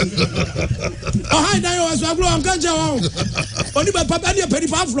sa o. O hai dan yo aso aglo an kan je o. Oni ba papa ni pedi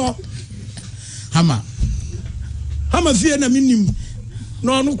pa flo. Hama fie na minim.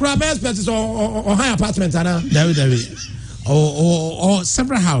 No no kra be expert so o high apartment ana. David. Or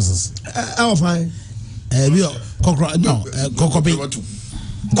several houses. Oh fine. We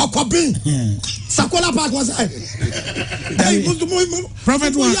Kokobin. Sakola Park was I.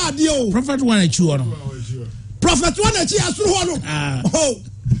 Prophet one at you. Prophet one at you. Oh,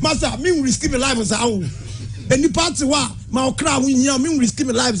 master, me risk my life as how. Any party wa my crowd win here, me risk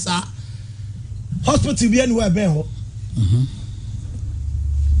my life, sir. Hospital be anywhere, Ben.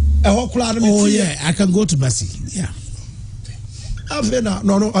 Oh, yeah, I can go to Bessie. Yeah.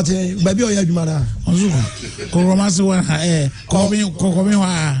 No, I tell you, baby, or you, man. Romance,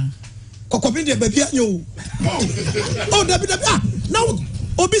 Kokobin, baby, you. Oh, now,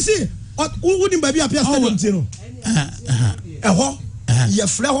 OBC, who wouldn't baby appear? Your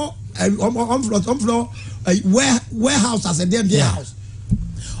floor, on floor, warehouse as a damn house.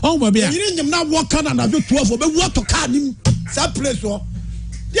 Oh, baby, you didn't now walk on and I do 12 but what to card him, that place.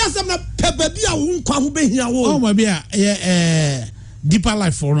 Yes, I'm not baby, I won't come here. Oh, baby, deeper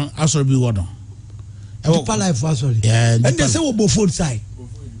life for us will be one. Deeper life for us, yeah, and they say we'll both food side.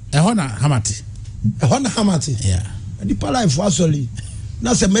 A Honda Hamati. Yeah, deeper life for us only.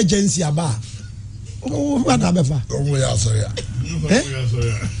 That's emergency about. Oh, what happened? Oh, we are sorry.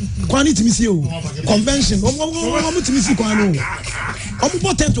 Quantity miss you. Convention. Oh, to miss you. I'm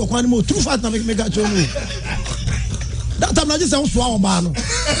important to Kwame. Too fast to make a show. That time I just sound swallow man.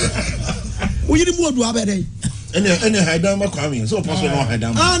 We didn't move to have a any hide down Kwame. So possible no hide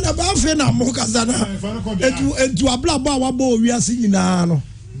down. And about Fena Mokazana. And to a black bar we are singing now.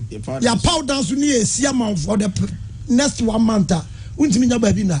 Your power dance to near Siamon for the next 1 month. Wouldn't mean your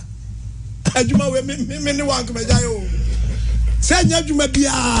baby now. Ajuma we me ne wan kama jayo. Say nya ajuma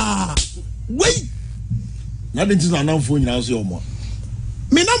bia. Wait. Na den tins na namfo nyina so omo.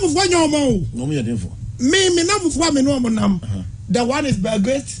 Me namfo nya omo. No me yedin fo. Me namfo me no omo nam. The one is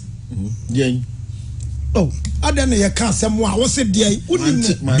Birhday. Yen. Oh, adana ye kan asem a wo se de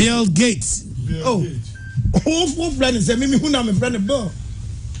unim Bill Gates. Oh. Who friend is me hu na me friend Bill.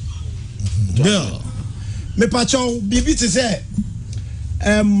 Bill. Me pacho bibi ti say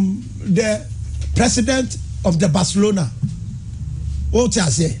the president of the Barcelona. What I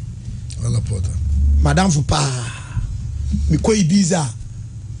say? Madame Fupa. Me ko Ibiza.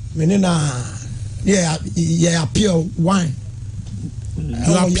 Me na yeah appear wine.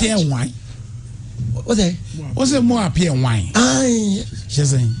 You appear wine. What's that? What's it more appear wine? Aye. She's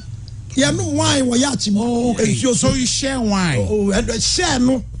saying. Yeah, no wine. What yachi? Oh, okay. So you share wine. Oh, and share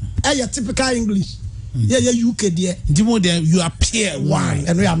no. Yeah, typical English. Yeah, UK there. You appear wine.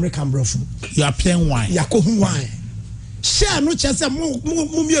 And we American bro. You appear wine. Yeah, ko wine. Share no chance mo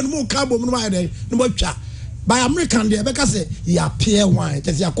cabo no wine no mo twa. By American there because say you appear wine.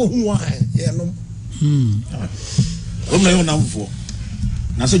 Just ya ko wine. Yeah no. O me yo namfo.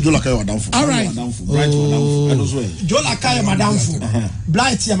 Na say Jola kai wadamfo. All right. Bright wadamfo. And also Jola kai madamfo.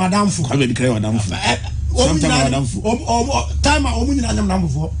 Blight ya madamfo. Ka be kai wadamfo. Sometimes wadamfo. Time o mu nyina nyam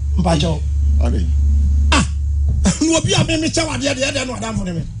namfo. Mpacho. Ade. No be a me chawa de no adam for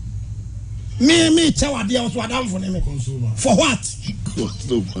me. me chawade was wadam for me. For what?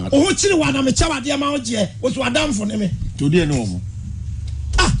 Oh, chili wana me chawade ma oje was wadam for me. Today no.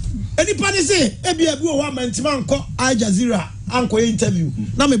 Anybody say ebi wa mantima nko Al Jazeera anko interview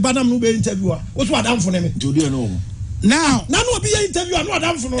na me badam no be interview what wadam for me. Today no. Now no be interview no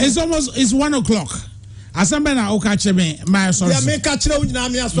wadam for no. It's 1 o'clock. Asambe na o catch me my source. Yeah, me catch na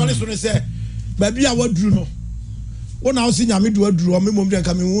me asori so say baby a waduru no. Ona o si nyame do aduru o me mom de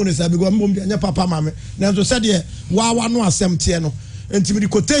ka me hu ne say because mom de anya papa ma me. Na so said ye wa no asem tie no. Enti me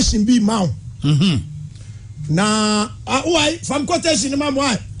quotation bi ma. Na why from quotation ma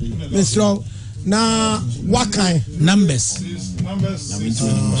why? Mr. Na what kind numbers?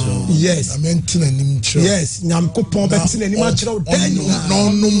 Yes. Yes. Nyam ko pon betin ani ma kire o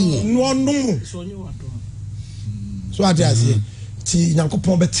no. So ade azie ti nyam ko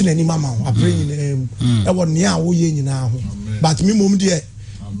pon betin ani ma ma abrin e wo ne a wo ye nyina ho. But me mom de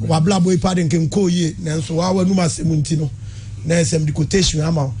wa bla boy pardon ken ko ye na so wa wanu ma semunti no. Na esem di quotation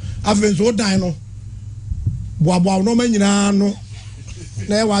ama. Afen so dan no. Boa no manyina no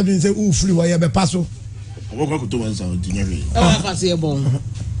na e wa dwen se u free wo ye be paso obokwa ko to wansa odinyare e wa afase e bon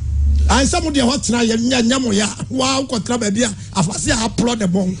an some de hotna ye nyamo ya wa ko tra ba bia afase a upload the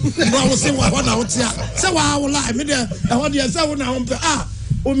bon no wo se wa ho na wo tia se wa wo lie me de e ho de se wo na ho pe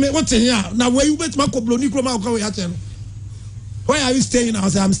o me wo te ya na we you bet ma ko bloni kro ma ko ya che no where are you staying? I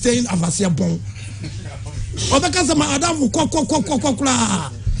say I'm staying afase bon obeka se ma adam ko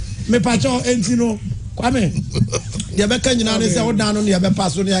kla me pa cho entino Kwame, the American United States are down on the other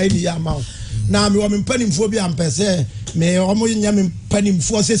pass on the idea amount. Now, I'm penning for me and per se, may almost yam penning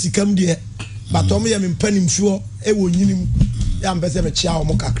forces come there, but only I'm penning for a woman, yam better a chow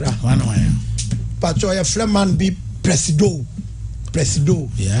mokakra. But your Fleman be presido,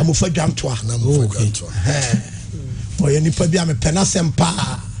 I'm a for jam to or any pabia me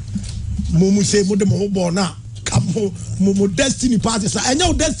penasempa. Mumu say, Mudamu Bona, come home, destiny passes. I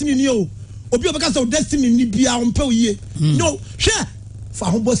know destiny you. Obi obeka say destiny ni bia on pe oye no share for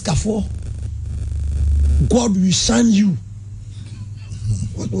humble scafo God will shine you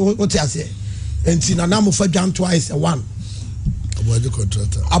what you say enti na na mo fa dwan twice one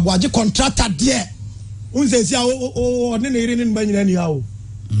aboaje contractor there unse sia o ne ire ne ba nyina ni ha o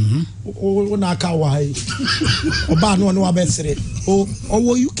na aka wa hai oba no no abesere o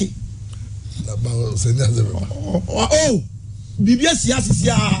wo UK oh bibia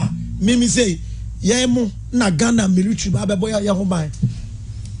sia Mimi say, Yemo, na Ghana military, Baba Boya Yahomai.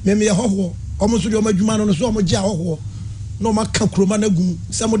 Mimi Yaho, almost with your Majuman on the Somo Jaho. No Maka Krumanagum,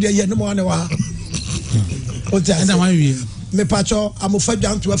 some of the Yanamoa. What's that? Me Pacho, I'm a fed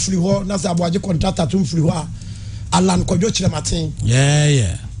down to a free war, Nasa Waji contractor to free war. Alan Kojochi Martin.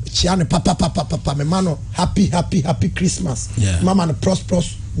 Yeah. Chiane papa, me mano, happy Christmas. Yeah. Mama and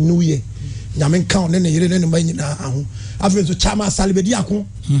prosperous New Year. Yamen count any year in the money now. I've been to Chama Salibediaco.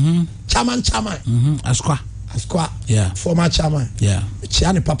 Chairman. Asqua. Yeah. Former chairman. Yeah.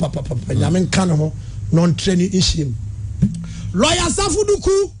 Chiane papa. Yamen Kano, non-training issue. Lawyer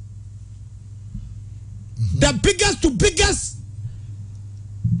Safuduku. The biggest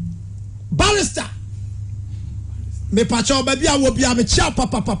barrister. Me pacho baby I will be a cha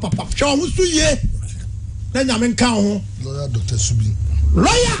papa. Show who su ye. Then Yamen Kano. Lawyer Dr. Subi.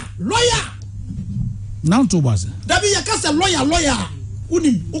 Lawyer. Now to was it? That be a cast lawyer.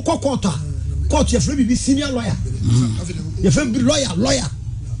 Unim uko court your friend be senior lawyer. Your friend be lawyer.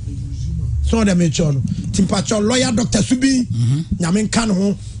 So they make sure. Timpacho lawyer Dr. Subi. Nyamen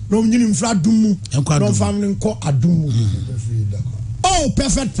Kano. No nyini mfra dumu. No family ko adumu. Oh,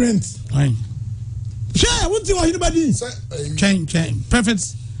 perfect print. Share what you want anybody? Change.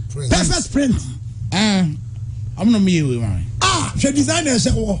 Perfect print. I'm not me man. She designer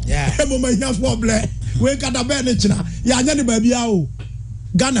say oh. Yeah. Mama here for ble. We got a bed china. Ya nya the baby o.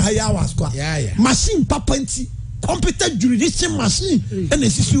 Ghana haya was kwa. Yeah. Machine papa nti. Competent jurisdiction machine. And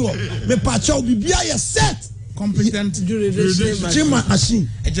this you me pacho bibia ya set. Competent jurisdiction machine.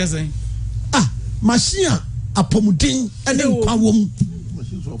 Just saying. Machine apomuden ene kwawom.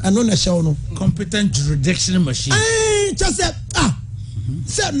 Ano na show no. Competent jurisdiction machine. Just say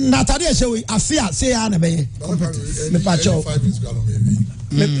say Natalia say afia say ya na be. Me pacho.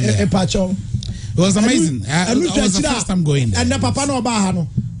 Me pacho. It was amazing. It was the first time going there. And the papa no ba ha no.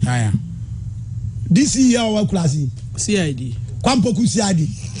 Yeah. This year our class CID. Kwampoku CID.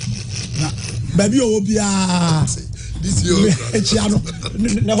 Baby o bia. This year. Echiano.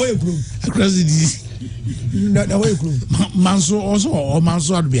 Na ho ekuru. Across this. Na ho ekuru. Manso also or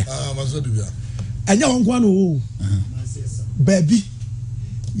Manso Adbia. Manso Adbia. Anya ho kwa no. Baby.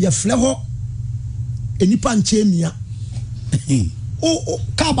 Ye fleho enipa nchemia. O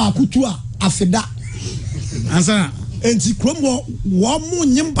ka ba kutu a afida ansana enti krom wo mo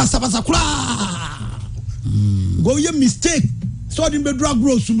nyim basabasa kura go ye mistake so di be drug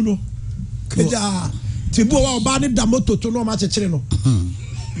bro sum no keja tibu wa oba ne da moto to no ma chekere no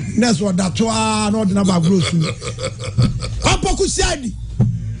next one that no the number bro sum apoku siadi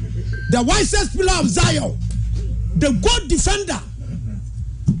the wisest pillar of Zion, the God defender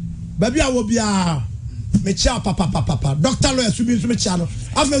baby awobia me chia papa doctor lawyer subi so me chia no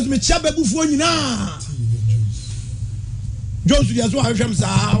afa me chia babufuo nyina Jones dey so ahwehwem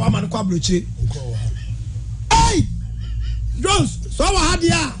sa wa man kwa blochi hey Jones so wa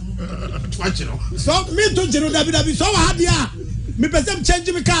hadia so me to jero dabi so wa hadia me person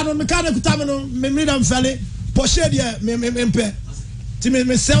change me car no me car na kuta me no me dam fele Porsche dia me mpe ti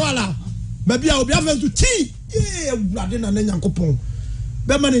me sewala baby a obi afa to ti ade na nyankopon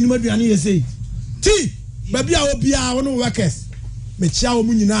be ma na ni maduane ye sei ti baby a obi a wono workers me chia wo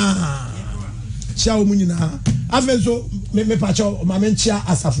mu nyina afenso me pacho ma me chia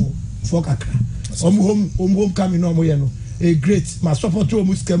asafo fo kakra home coming no mo ye no a great ma support o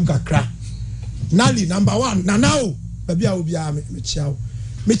mu scam kakra nali number 1 na now baby a obi a me chia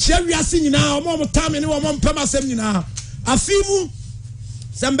wiase nyina o mo tam ne o mo mpam asem nyina afimu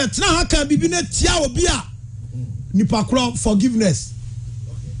sembetra ha ka bibi na tia obi a nipa kro forgiveness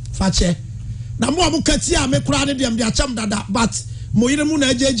fache na mo katia me kura ne dem de acham dada but mo yire mu na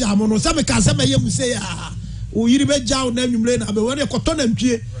ajeja mo no se me ka se me yem se ya o yire be jaw na nwumle na be wore koto na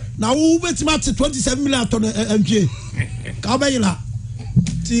mpie na wo betima te 27 million ton mpie ka ba yila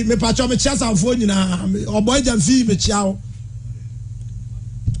ti me pacho me chia sanfo nyina obo aja mfi me chia wo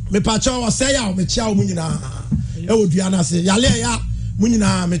me pacho o se ya me chia wo mu nyina e odua na se yale ya mu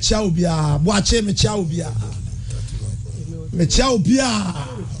nyina me chia wo bia bo ache me chia wo bia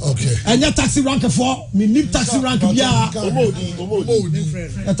okay anya taxi rank for me nip taxi rank bia omodi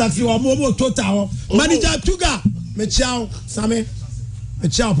taxi wa mo total manager tuga me chiao same me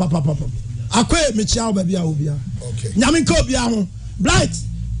chiao papa akwe me chiao ba bia obia okay nyame ka obia ho blight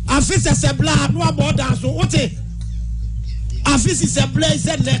afisa se bla no aboda so wote afisi se bla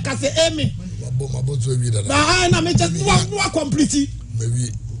se ne ka se emi mabo to wi dada na me just no complete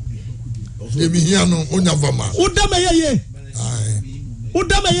maybe emi hia no onya vama udama yeye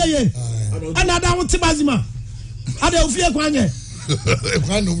udama yeye anada wo tibazima ada ofie kwanye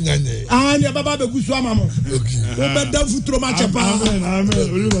kwanu mnyanye ni baba be gusu amamo okay wo be da futuro ma chepa amen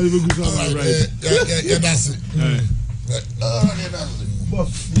olu ba be gusu amamo right yeah that's it boss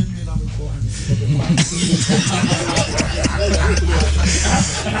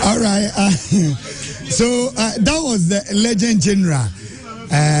all right so that was the legend general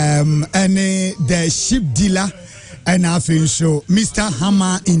and the ship dealer and I feel so Mr.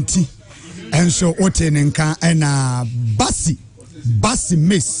 Hammer Inti and so Otenenka and Bassi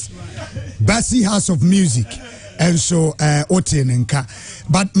Miss Bassi House of Music and so Otenenka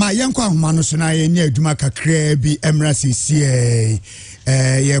but my young kwamano so na ye adwuma kakra bi emrasi sie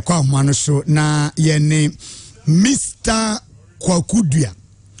ye kwamano so na ye ne Mr. Kwakudua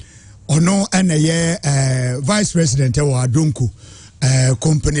ono and ye vice president of Adinkrah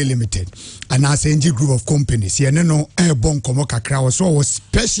company limited and as a group of companies here no bon komo kakra so was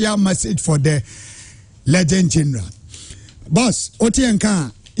special message for the legend general boss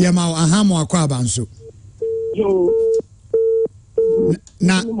otienka yema ahamo akwa banso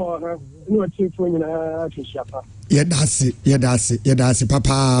na yedase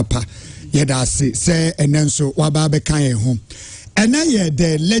papa yedase say enenso waba be kan ho ena ye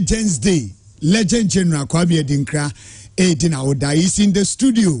the legends day legend general Kwame Adinkrah Edina Oda is in the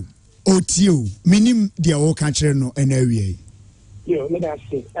studio. Otio, minim dia o country no area. Yo, let us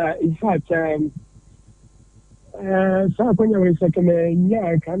see. In fact, so when you second, yeah,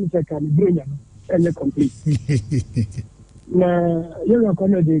 I can bring you and complete. Now, you're a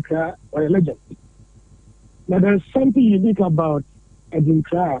comedy or a legend. Now, there's something unique about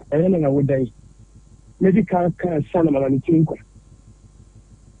Adinkrah and Oda. Medical son of Adinkrah.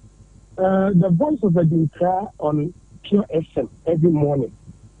 The voice of Adinkrah on Pure FM every morning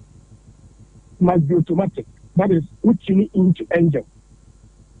must be automatic. That is what you need into angel.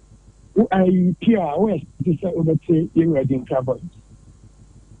 I pure where this over say you Adinkrah voice.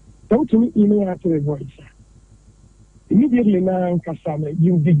 So to me, email after the voice. Immediately now, Kasame,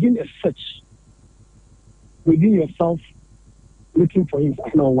 you begin a search within yourself, looking for him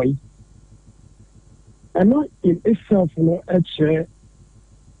in a way. And not in itself, actually,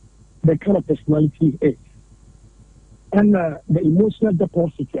 the kind of personality is. And the emotional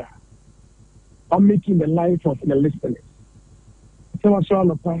deposit on making the life of the listeners. So I saw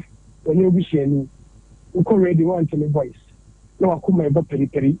when you wish you can ready one to the voice. no akuma ebo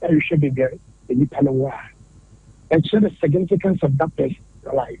periperi ehwe bebe nipa no wa and share the significance of that person's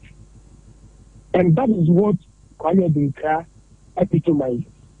life. And that is what Kwame Adinkrah epitomizes.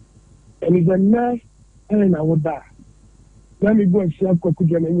 And he's a nurse and I would die. Let me go and see a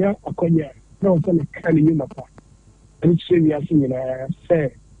Kokujamania, a Konya, no one can carry you, Mapa. And it's really asking,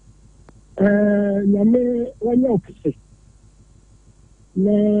 say, Yame, when you're okay,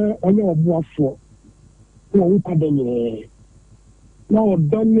 no, on your waffle, no, we can't. Now,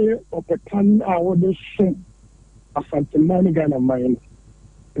 done of a ton hour the same as a man Ghana mine.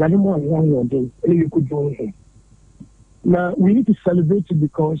 And I don't want one day, and you could join him. Now, we need to celebrate it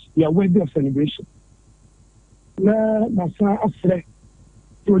because we are worthy of celebration. Now, Masa Afre,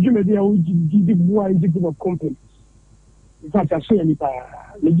 to you maybe I would give the boy in the company. In fact, I say,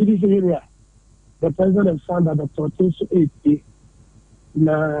 the area, the president and founder, Dr. Tinsu 8.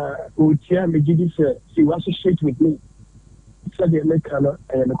 Now, Utia Megidi said, he was associated with me. Said the American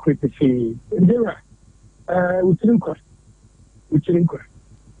and a creative fee. There are, we didn't cry.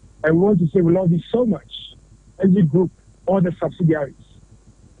 I want to say we love you so much. Every group, all the subsidiaries,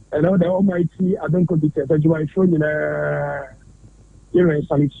 and all the almighty Adinkrah details. As you are showing in and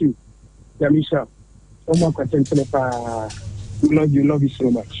salute you. Yamisha. So much content. We love you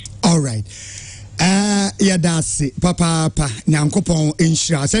so much. All right. Yadasi, Papa, Nyankopon,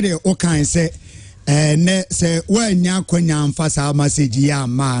 Insha, said the Okan say. Ne se wanya kwanya mfasa message ya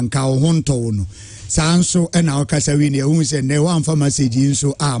ma nka ohonto no sanso na okasa wi ne ehun se ne wa mfa message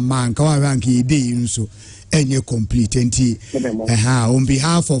nso ma nka wa rank ide nso enye complete enti on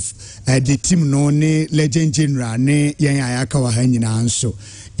behalf of the team no ne legend general ne yen ayaka wa ha nyina nso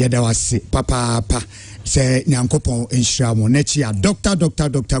yeda wase papa se Nyankopon enhira mo na chi a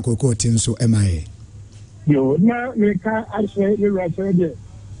doctor Koko tinso emaye yo na me ka ashe ye ra de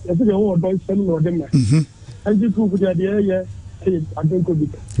yes, the whole don't send no them. And you could the idea, I don't go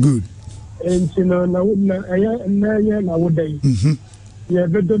good. And you know, now nowadays, you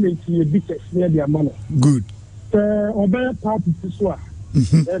have to donate your bitters near their money. Good. Or better part of this one.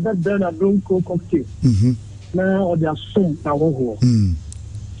 That then I don't go cocktail. Now, or their son, now,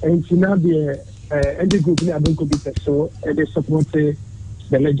 and you know, the group, I don't go bitter, so they support the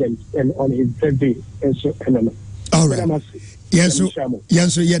legend and on his birthday, and so, and all right. Yes,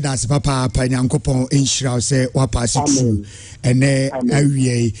 yes, Papa Nyankopon Inshra say wa pass it through. And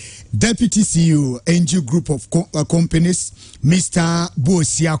Deputy CEO NG Group of Companies, Mr.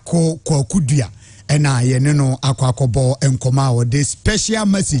 Bosiako Kwakudua, and I no akwakobo enkoma this special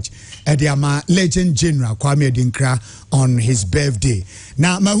message at the legend general Kwame Adinkrah on his birthday.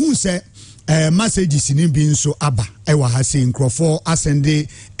 Now Mahun say messages in being so aba ewa ha say nkrofo asende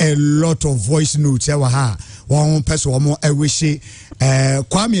a lot of voice notes ewa ha one person one more wish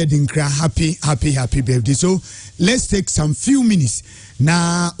Kwame Adinkrah happy birthday. So let's take some few minutes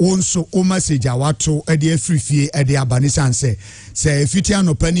na also o message awato e de afrifie e de abanisan say fitia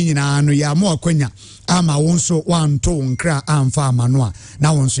no pani nyina no ya mo akwanya ama wonso wanto nkra amfa amano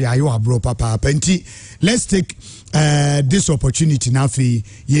na wonso ya yo abro papa penti. Let's take this opportunity now for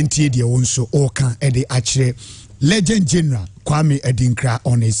yentie de wonso oka e de akire legend general Kwame Adinkrah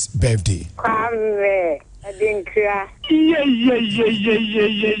on his birthday. Kwame Adinkrah. Yeah.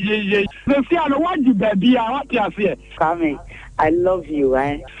 The fear what you baby what you fear. Kwame, I love you,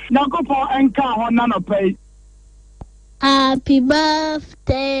 Now go for enka on none of pay. Happy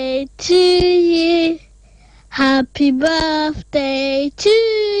birthday to you. Happy birthday to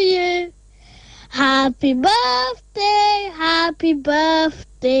you. Happy birthday, happy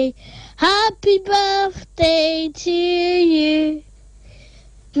birthday, happy birthday to you.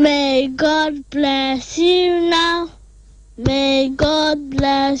 May God bless you now. May God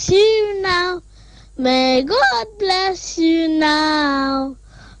bless you now. May God bless you now.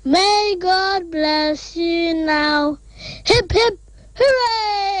 May God bless you now. Hip hip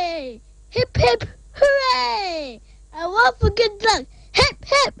hooray! Hip hip hooray! I won't forget luck. Hip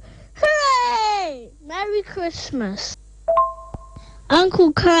hip hooray! Merry Christmas.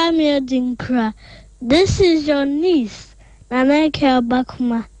 Uncle Kwame Adinkrah, this is your niece, Naneke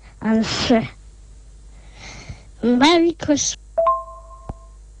Bakuma, and Sir. Merry Christmas.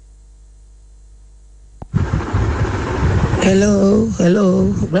 Hello,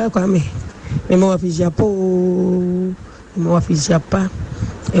 Brother Kwame. Memo wa Japo, memo wa Japa.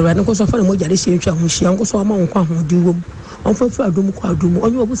 Ewa nko so fa mo jare se ntwa ho hia nko so ama nko ahodiwom. Onfa adum kwa adum.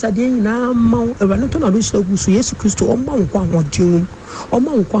 Onye obusa de nyina ma ewa no to na do so gusu Yesu Kristo omma nko ahodiwom.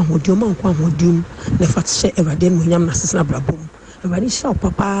 Omma nko ahodiwom. Na fa se ewa de mo nyam na sesna brabom. Ewa ni sha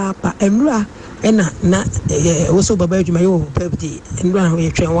papa enura ena na wo so baba adwuma yo birthday enura ho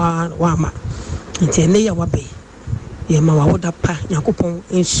ye twen wa ama. Nti ne ya wa be. ye ma wa woda pa yakopon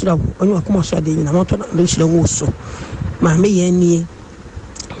enhyira wo onye wakoma so ade nyina moto na enhyira wo so ma me ye nie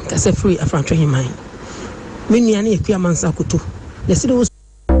kase free afrantwe himan me nua na yakua mansa koto le se wo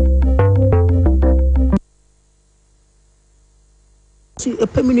si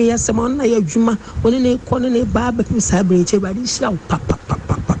epeminu ya sema na ya adwuma woni ne kone ne ba ba pisa brinche ba di hyira wo papa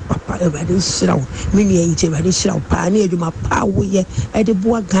everybody shiraw mini ya nche everybody shiraw pa na adwuma pa wo ye e de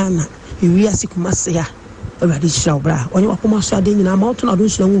boa Ghana wi asikuma se ya everybody shiraw bra onye wakoma so ade nyina ma oto na do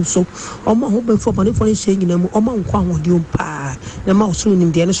shiraw nso omo ho be fo bane fo ne she nyina mu omo nkwa hodi pa na ma osuru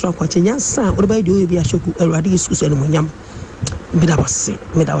nim de ne so akwa chenya sa o ba de o bi ashoku everybody yesu so ne monyam me da wase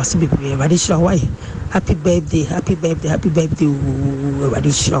be everybody shiraw why happy birthday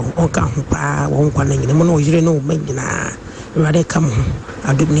everybody shiraw onka ho pa won kwa na nyina mo no yire no ma nyina everybody come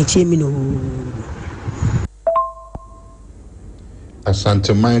adubnichi mi no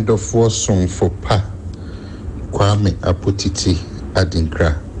Asante mind of war song for pa Kwame Apotiti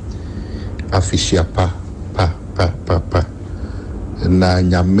Adinkrah Afishia pa na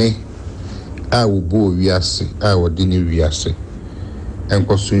nyame a ubo wiase a wodini wiase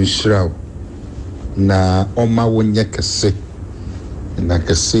enkoso nhyira na oma wonye kese na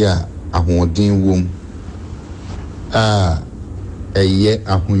kese a ahoden wom a eye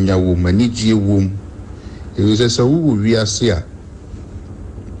ahonya wom anigye wom ewese se wo wiase a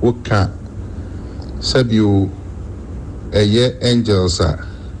woka sabio eye angels a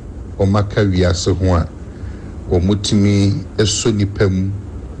omaka wiase ho a omutimi eso nipam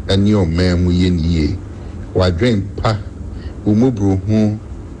ani omam ye niye wadwen pa umubru hu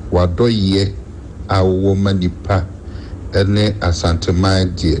wadoye awo manipa ene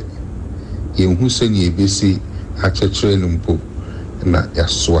asanteman die yehu seni ebesi achechire numpo na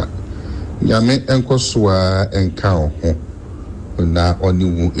yasoa nyame enkosoa enka ho na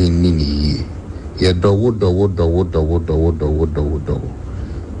oniwu enini ye dowo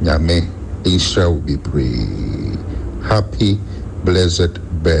nyame Israel be brave. Happy blessed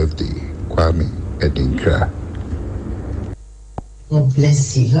birthday Kwame Adinkrah. God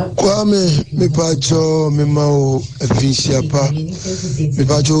bless you. Kwame, me pacho, me mao, efficiency pa. Me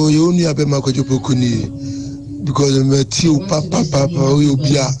pacho, you ni abe makojo pokuni. Because me tiu papa, you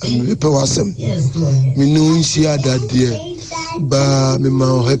be me pe wasem. Me no insi ada dear. Ba me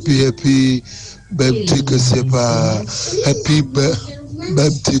mao happy birthday kesepa. Happy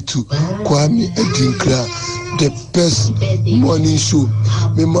birthday to Kwame Adinkrah. The best morning show.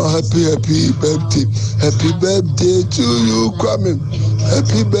 Me ma happy birthday. Happy birthday to you, Kwame.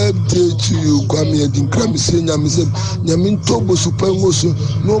 Happy birthday to you, Kwame Adinkrah. Me say nyame ntobo supengo so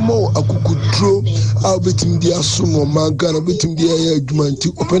no more akukudro a betim dia sumo magana betim dia ya adwumanti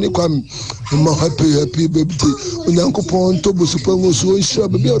opene Kwame. Me ma happy birthday. Onyankopon ntobo supengo so nsha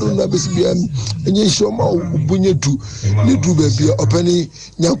be bia ro na besibia enye nsha ma obunye du ne du be bia opene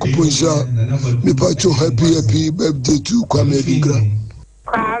nyankopon nsha me pa cho happy birthday to Kwame Adinkrah.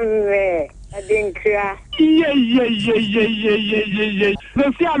 Kwame Adinkrah. Yeah.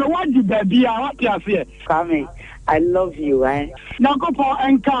 The fear what you baby, what you fear. Kwame, I love you, eh? Now go for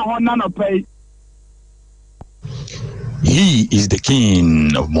encounter on none of pay. He is the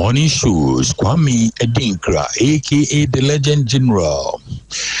king of morning shows, Kwame Adinkrah, aka the Legend General.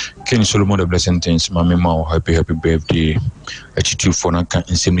 King Solomon the blessing things, Mammy Mao, happy birthday. Attitude for Naka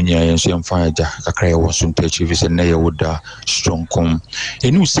in Seminia and Sam Fire, Kakaya was soon touch if it's a Naya would strong come.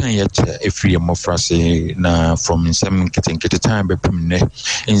 A new sign yet a free mofrasi na from some getting get a time by Pimne.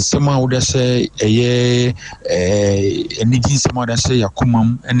 In some would say a year, a needing some other say a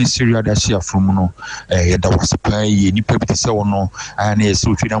kumam and a Syria that she from no, that was a pay, any pepper so no, and a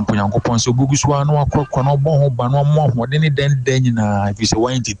suit down Poyanko so Guguswa no o'clock no bon, but no more, what any then if it's a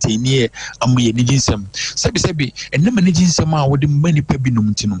wine to 10 year, and we needing some Sabi, and never needing some. With the many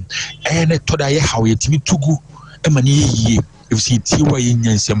pebinum tinum, and I told I how it me to go a many ye. If see Tiwa in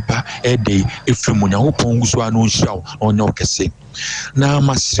Sempa a day, if from when I open no show or no casse. Now,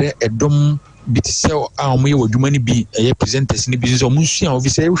 Master a dom bit sell our way would money be a presenters in the business of Musia of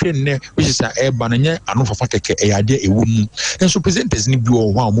his which is a air banana and for a idea a woman. And so presenters need be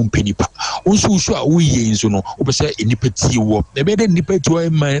 1 moon penny pa. Also, sure we in so no, over say any petty war. The better nipper to a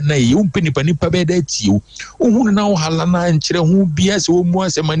man, you penny bed at you. Who now Halana and children who be as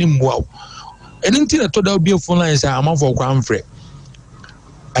almost a money wow. And until I thought I'll be a phone line, I'm off for Kwame.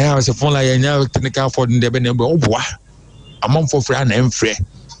 I have a phone line and now technical for the Benebo. Oh, boy. I'm on for friend and friend.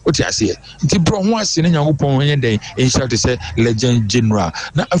 What I say? The bro was in your open one day and shout to say Legend General.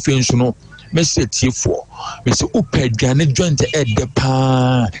 Now I feel so no. Mr. T4, Mr. Uped Granny joint at the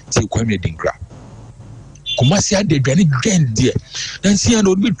pan, T. Kwame Adinkrah. Kumasia de Granny Grand dear. Then see an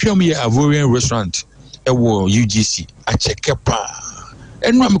old bit me a Ivorian restaurant. ɛwɔ UGC akyɛkɛ paa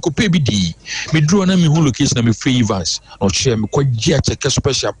ɛno a mekɔpɛ bi di meduro na mehu location na mefrɛ Evans na ɔkyerɛ mekɔgye akyɛkɛ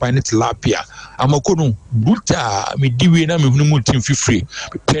special pie ne tilapia amako no buta medi wie na mehunu mu tim fifire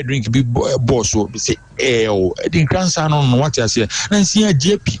mepɛ drink bi bɔɔ so sɛ Adinkrah nsa no no wate aseɛ na nsia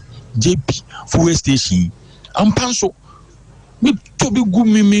JP fuel station ampa nso metɔ bi gu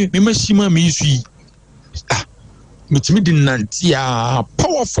me machima me isu yi metimi di nanti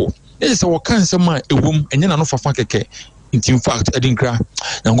powerful ɛsɛ sɛ wɔka nsɛm a ɛwom ɛnyɛ na no fafa kɛkɛ in fact Adinkrah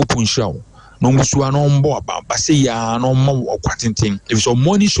nyankopɔn hyira wo na ɔmusua na ɔmbɔ aba sɛ ya na ɔma ɔkwatenten if it's a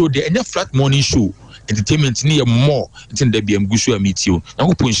morning show there any flat morning show entertainment ni more ntin da bia mgusu a metio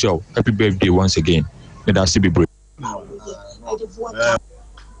nyankopɔn hyira wo happy birthday once again me da se bebre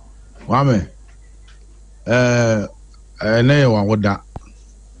Kwame na ye wa woda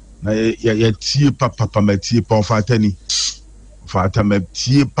na ye tie papa matie pa fatani fata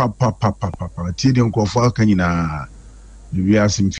matie papa tie de nkofo aka nyina we are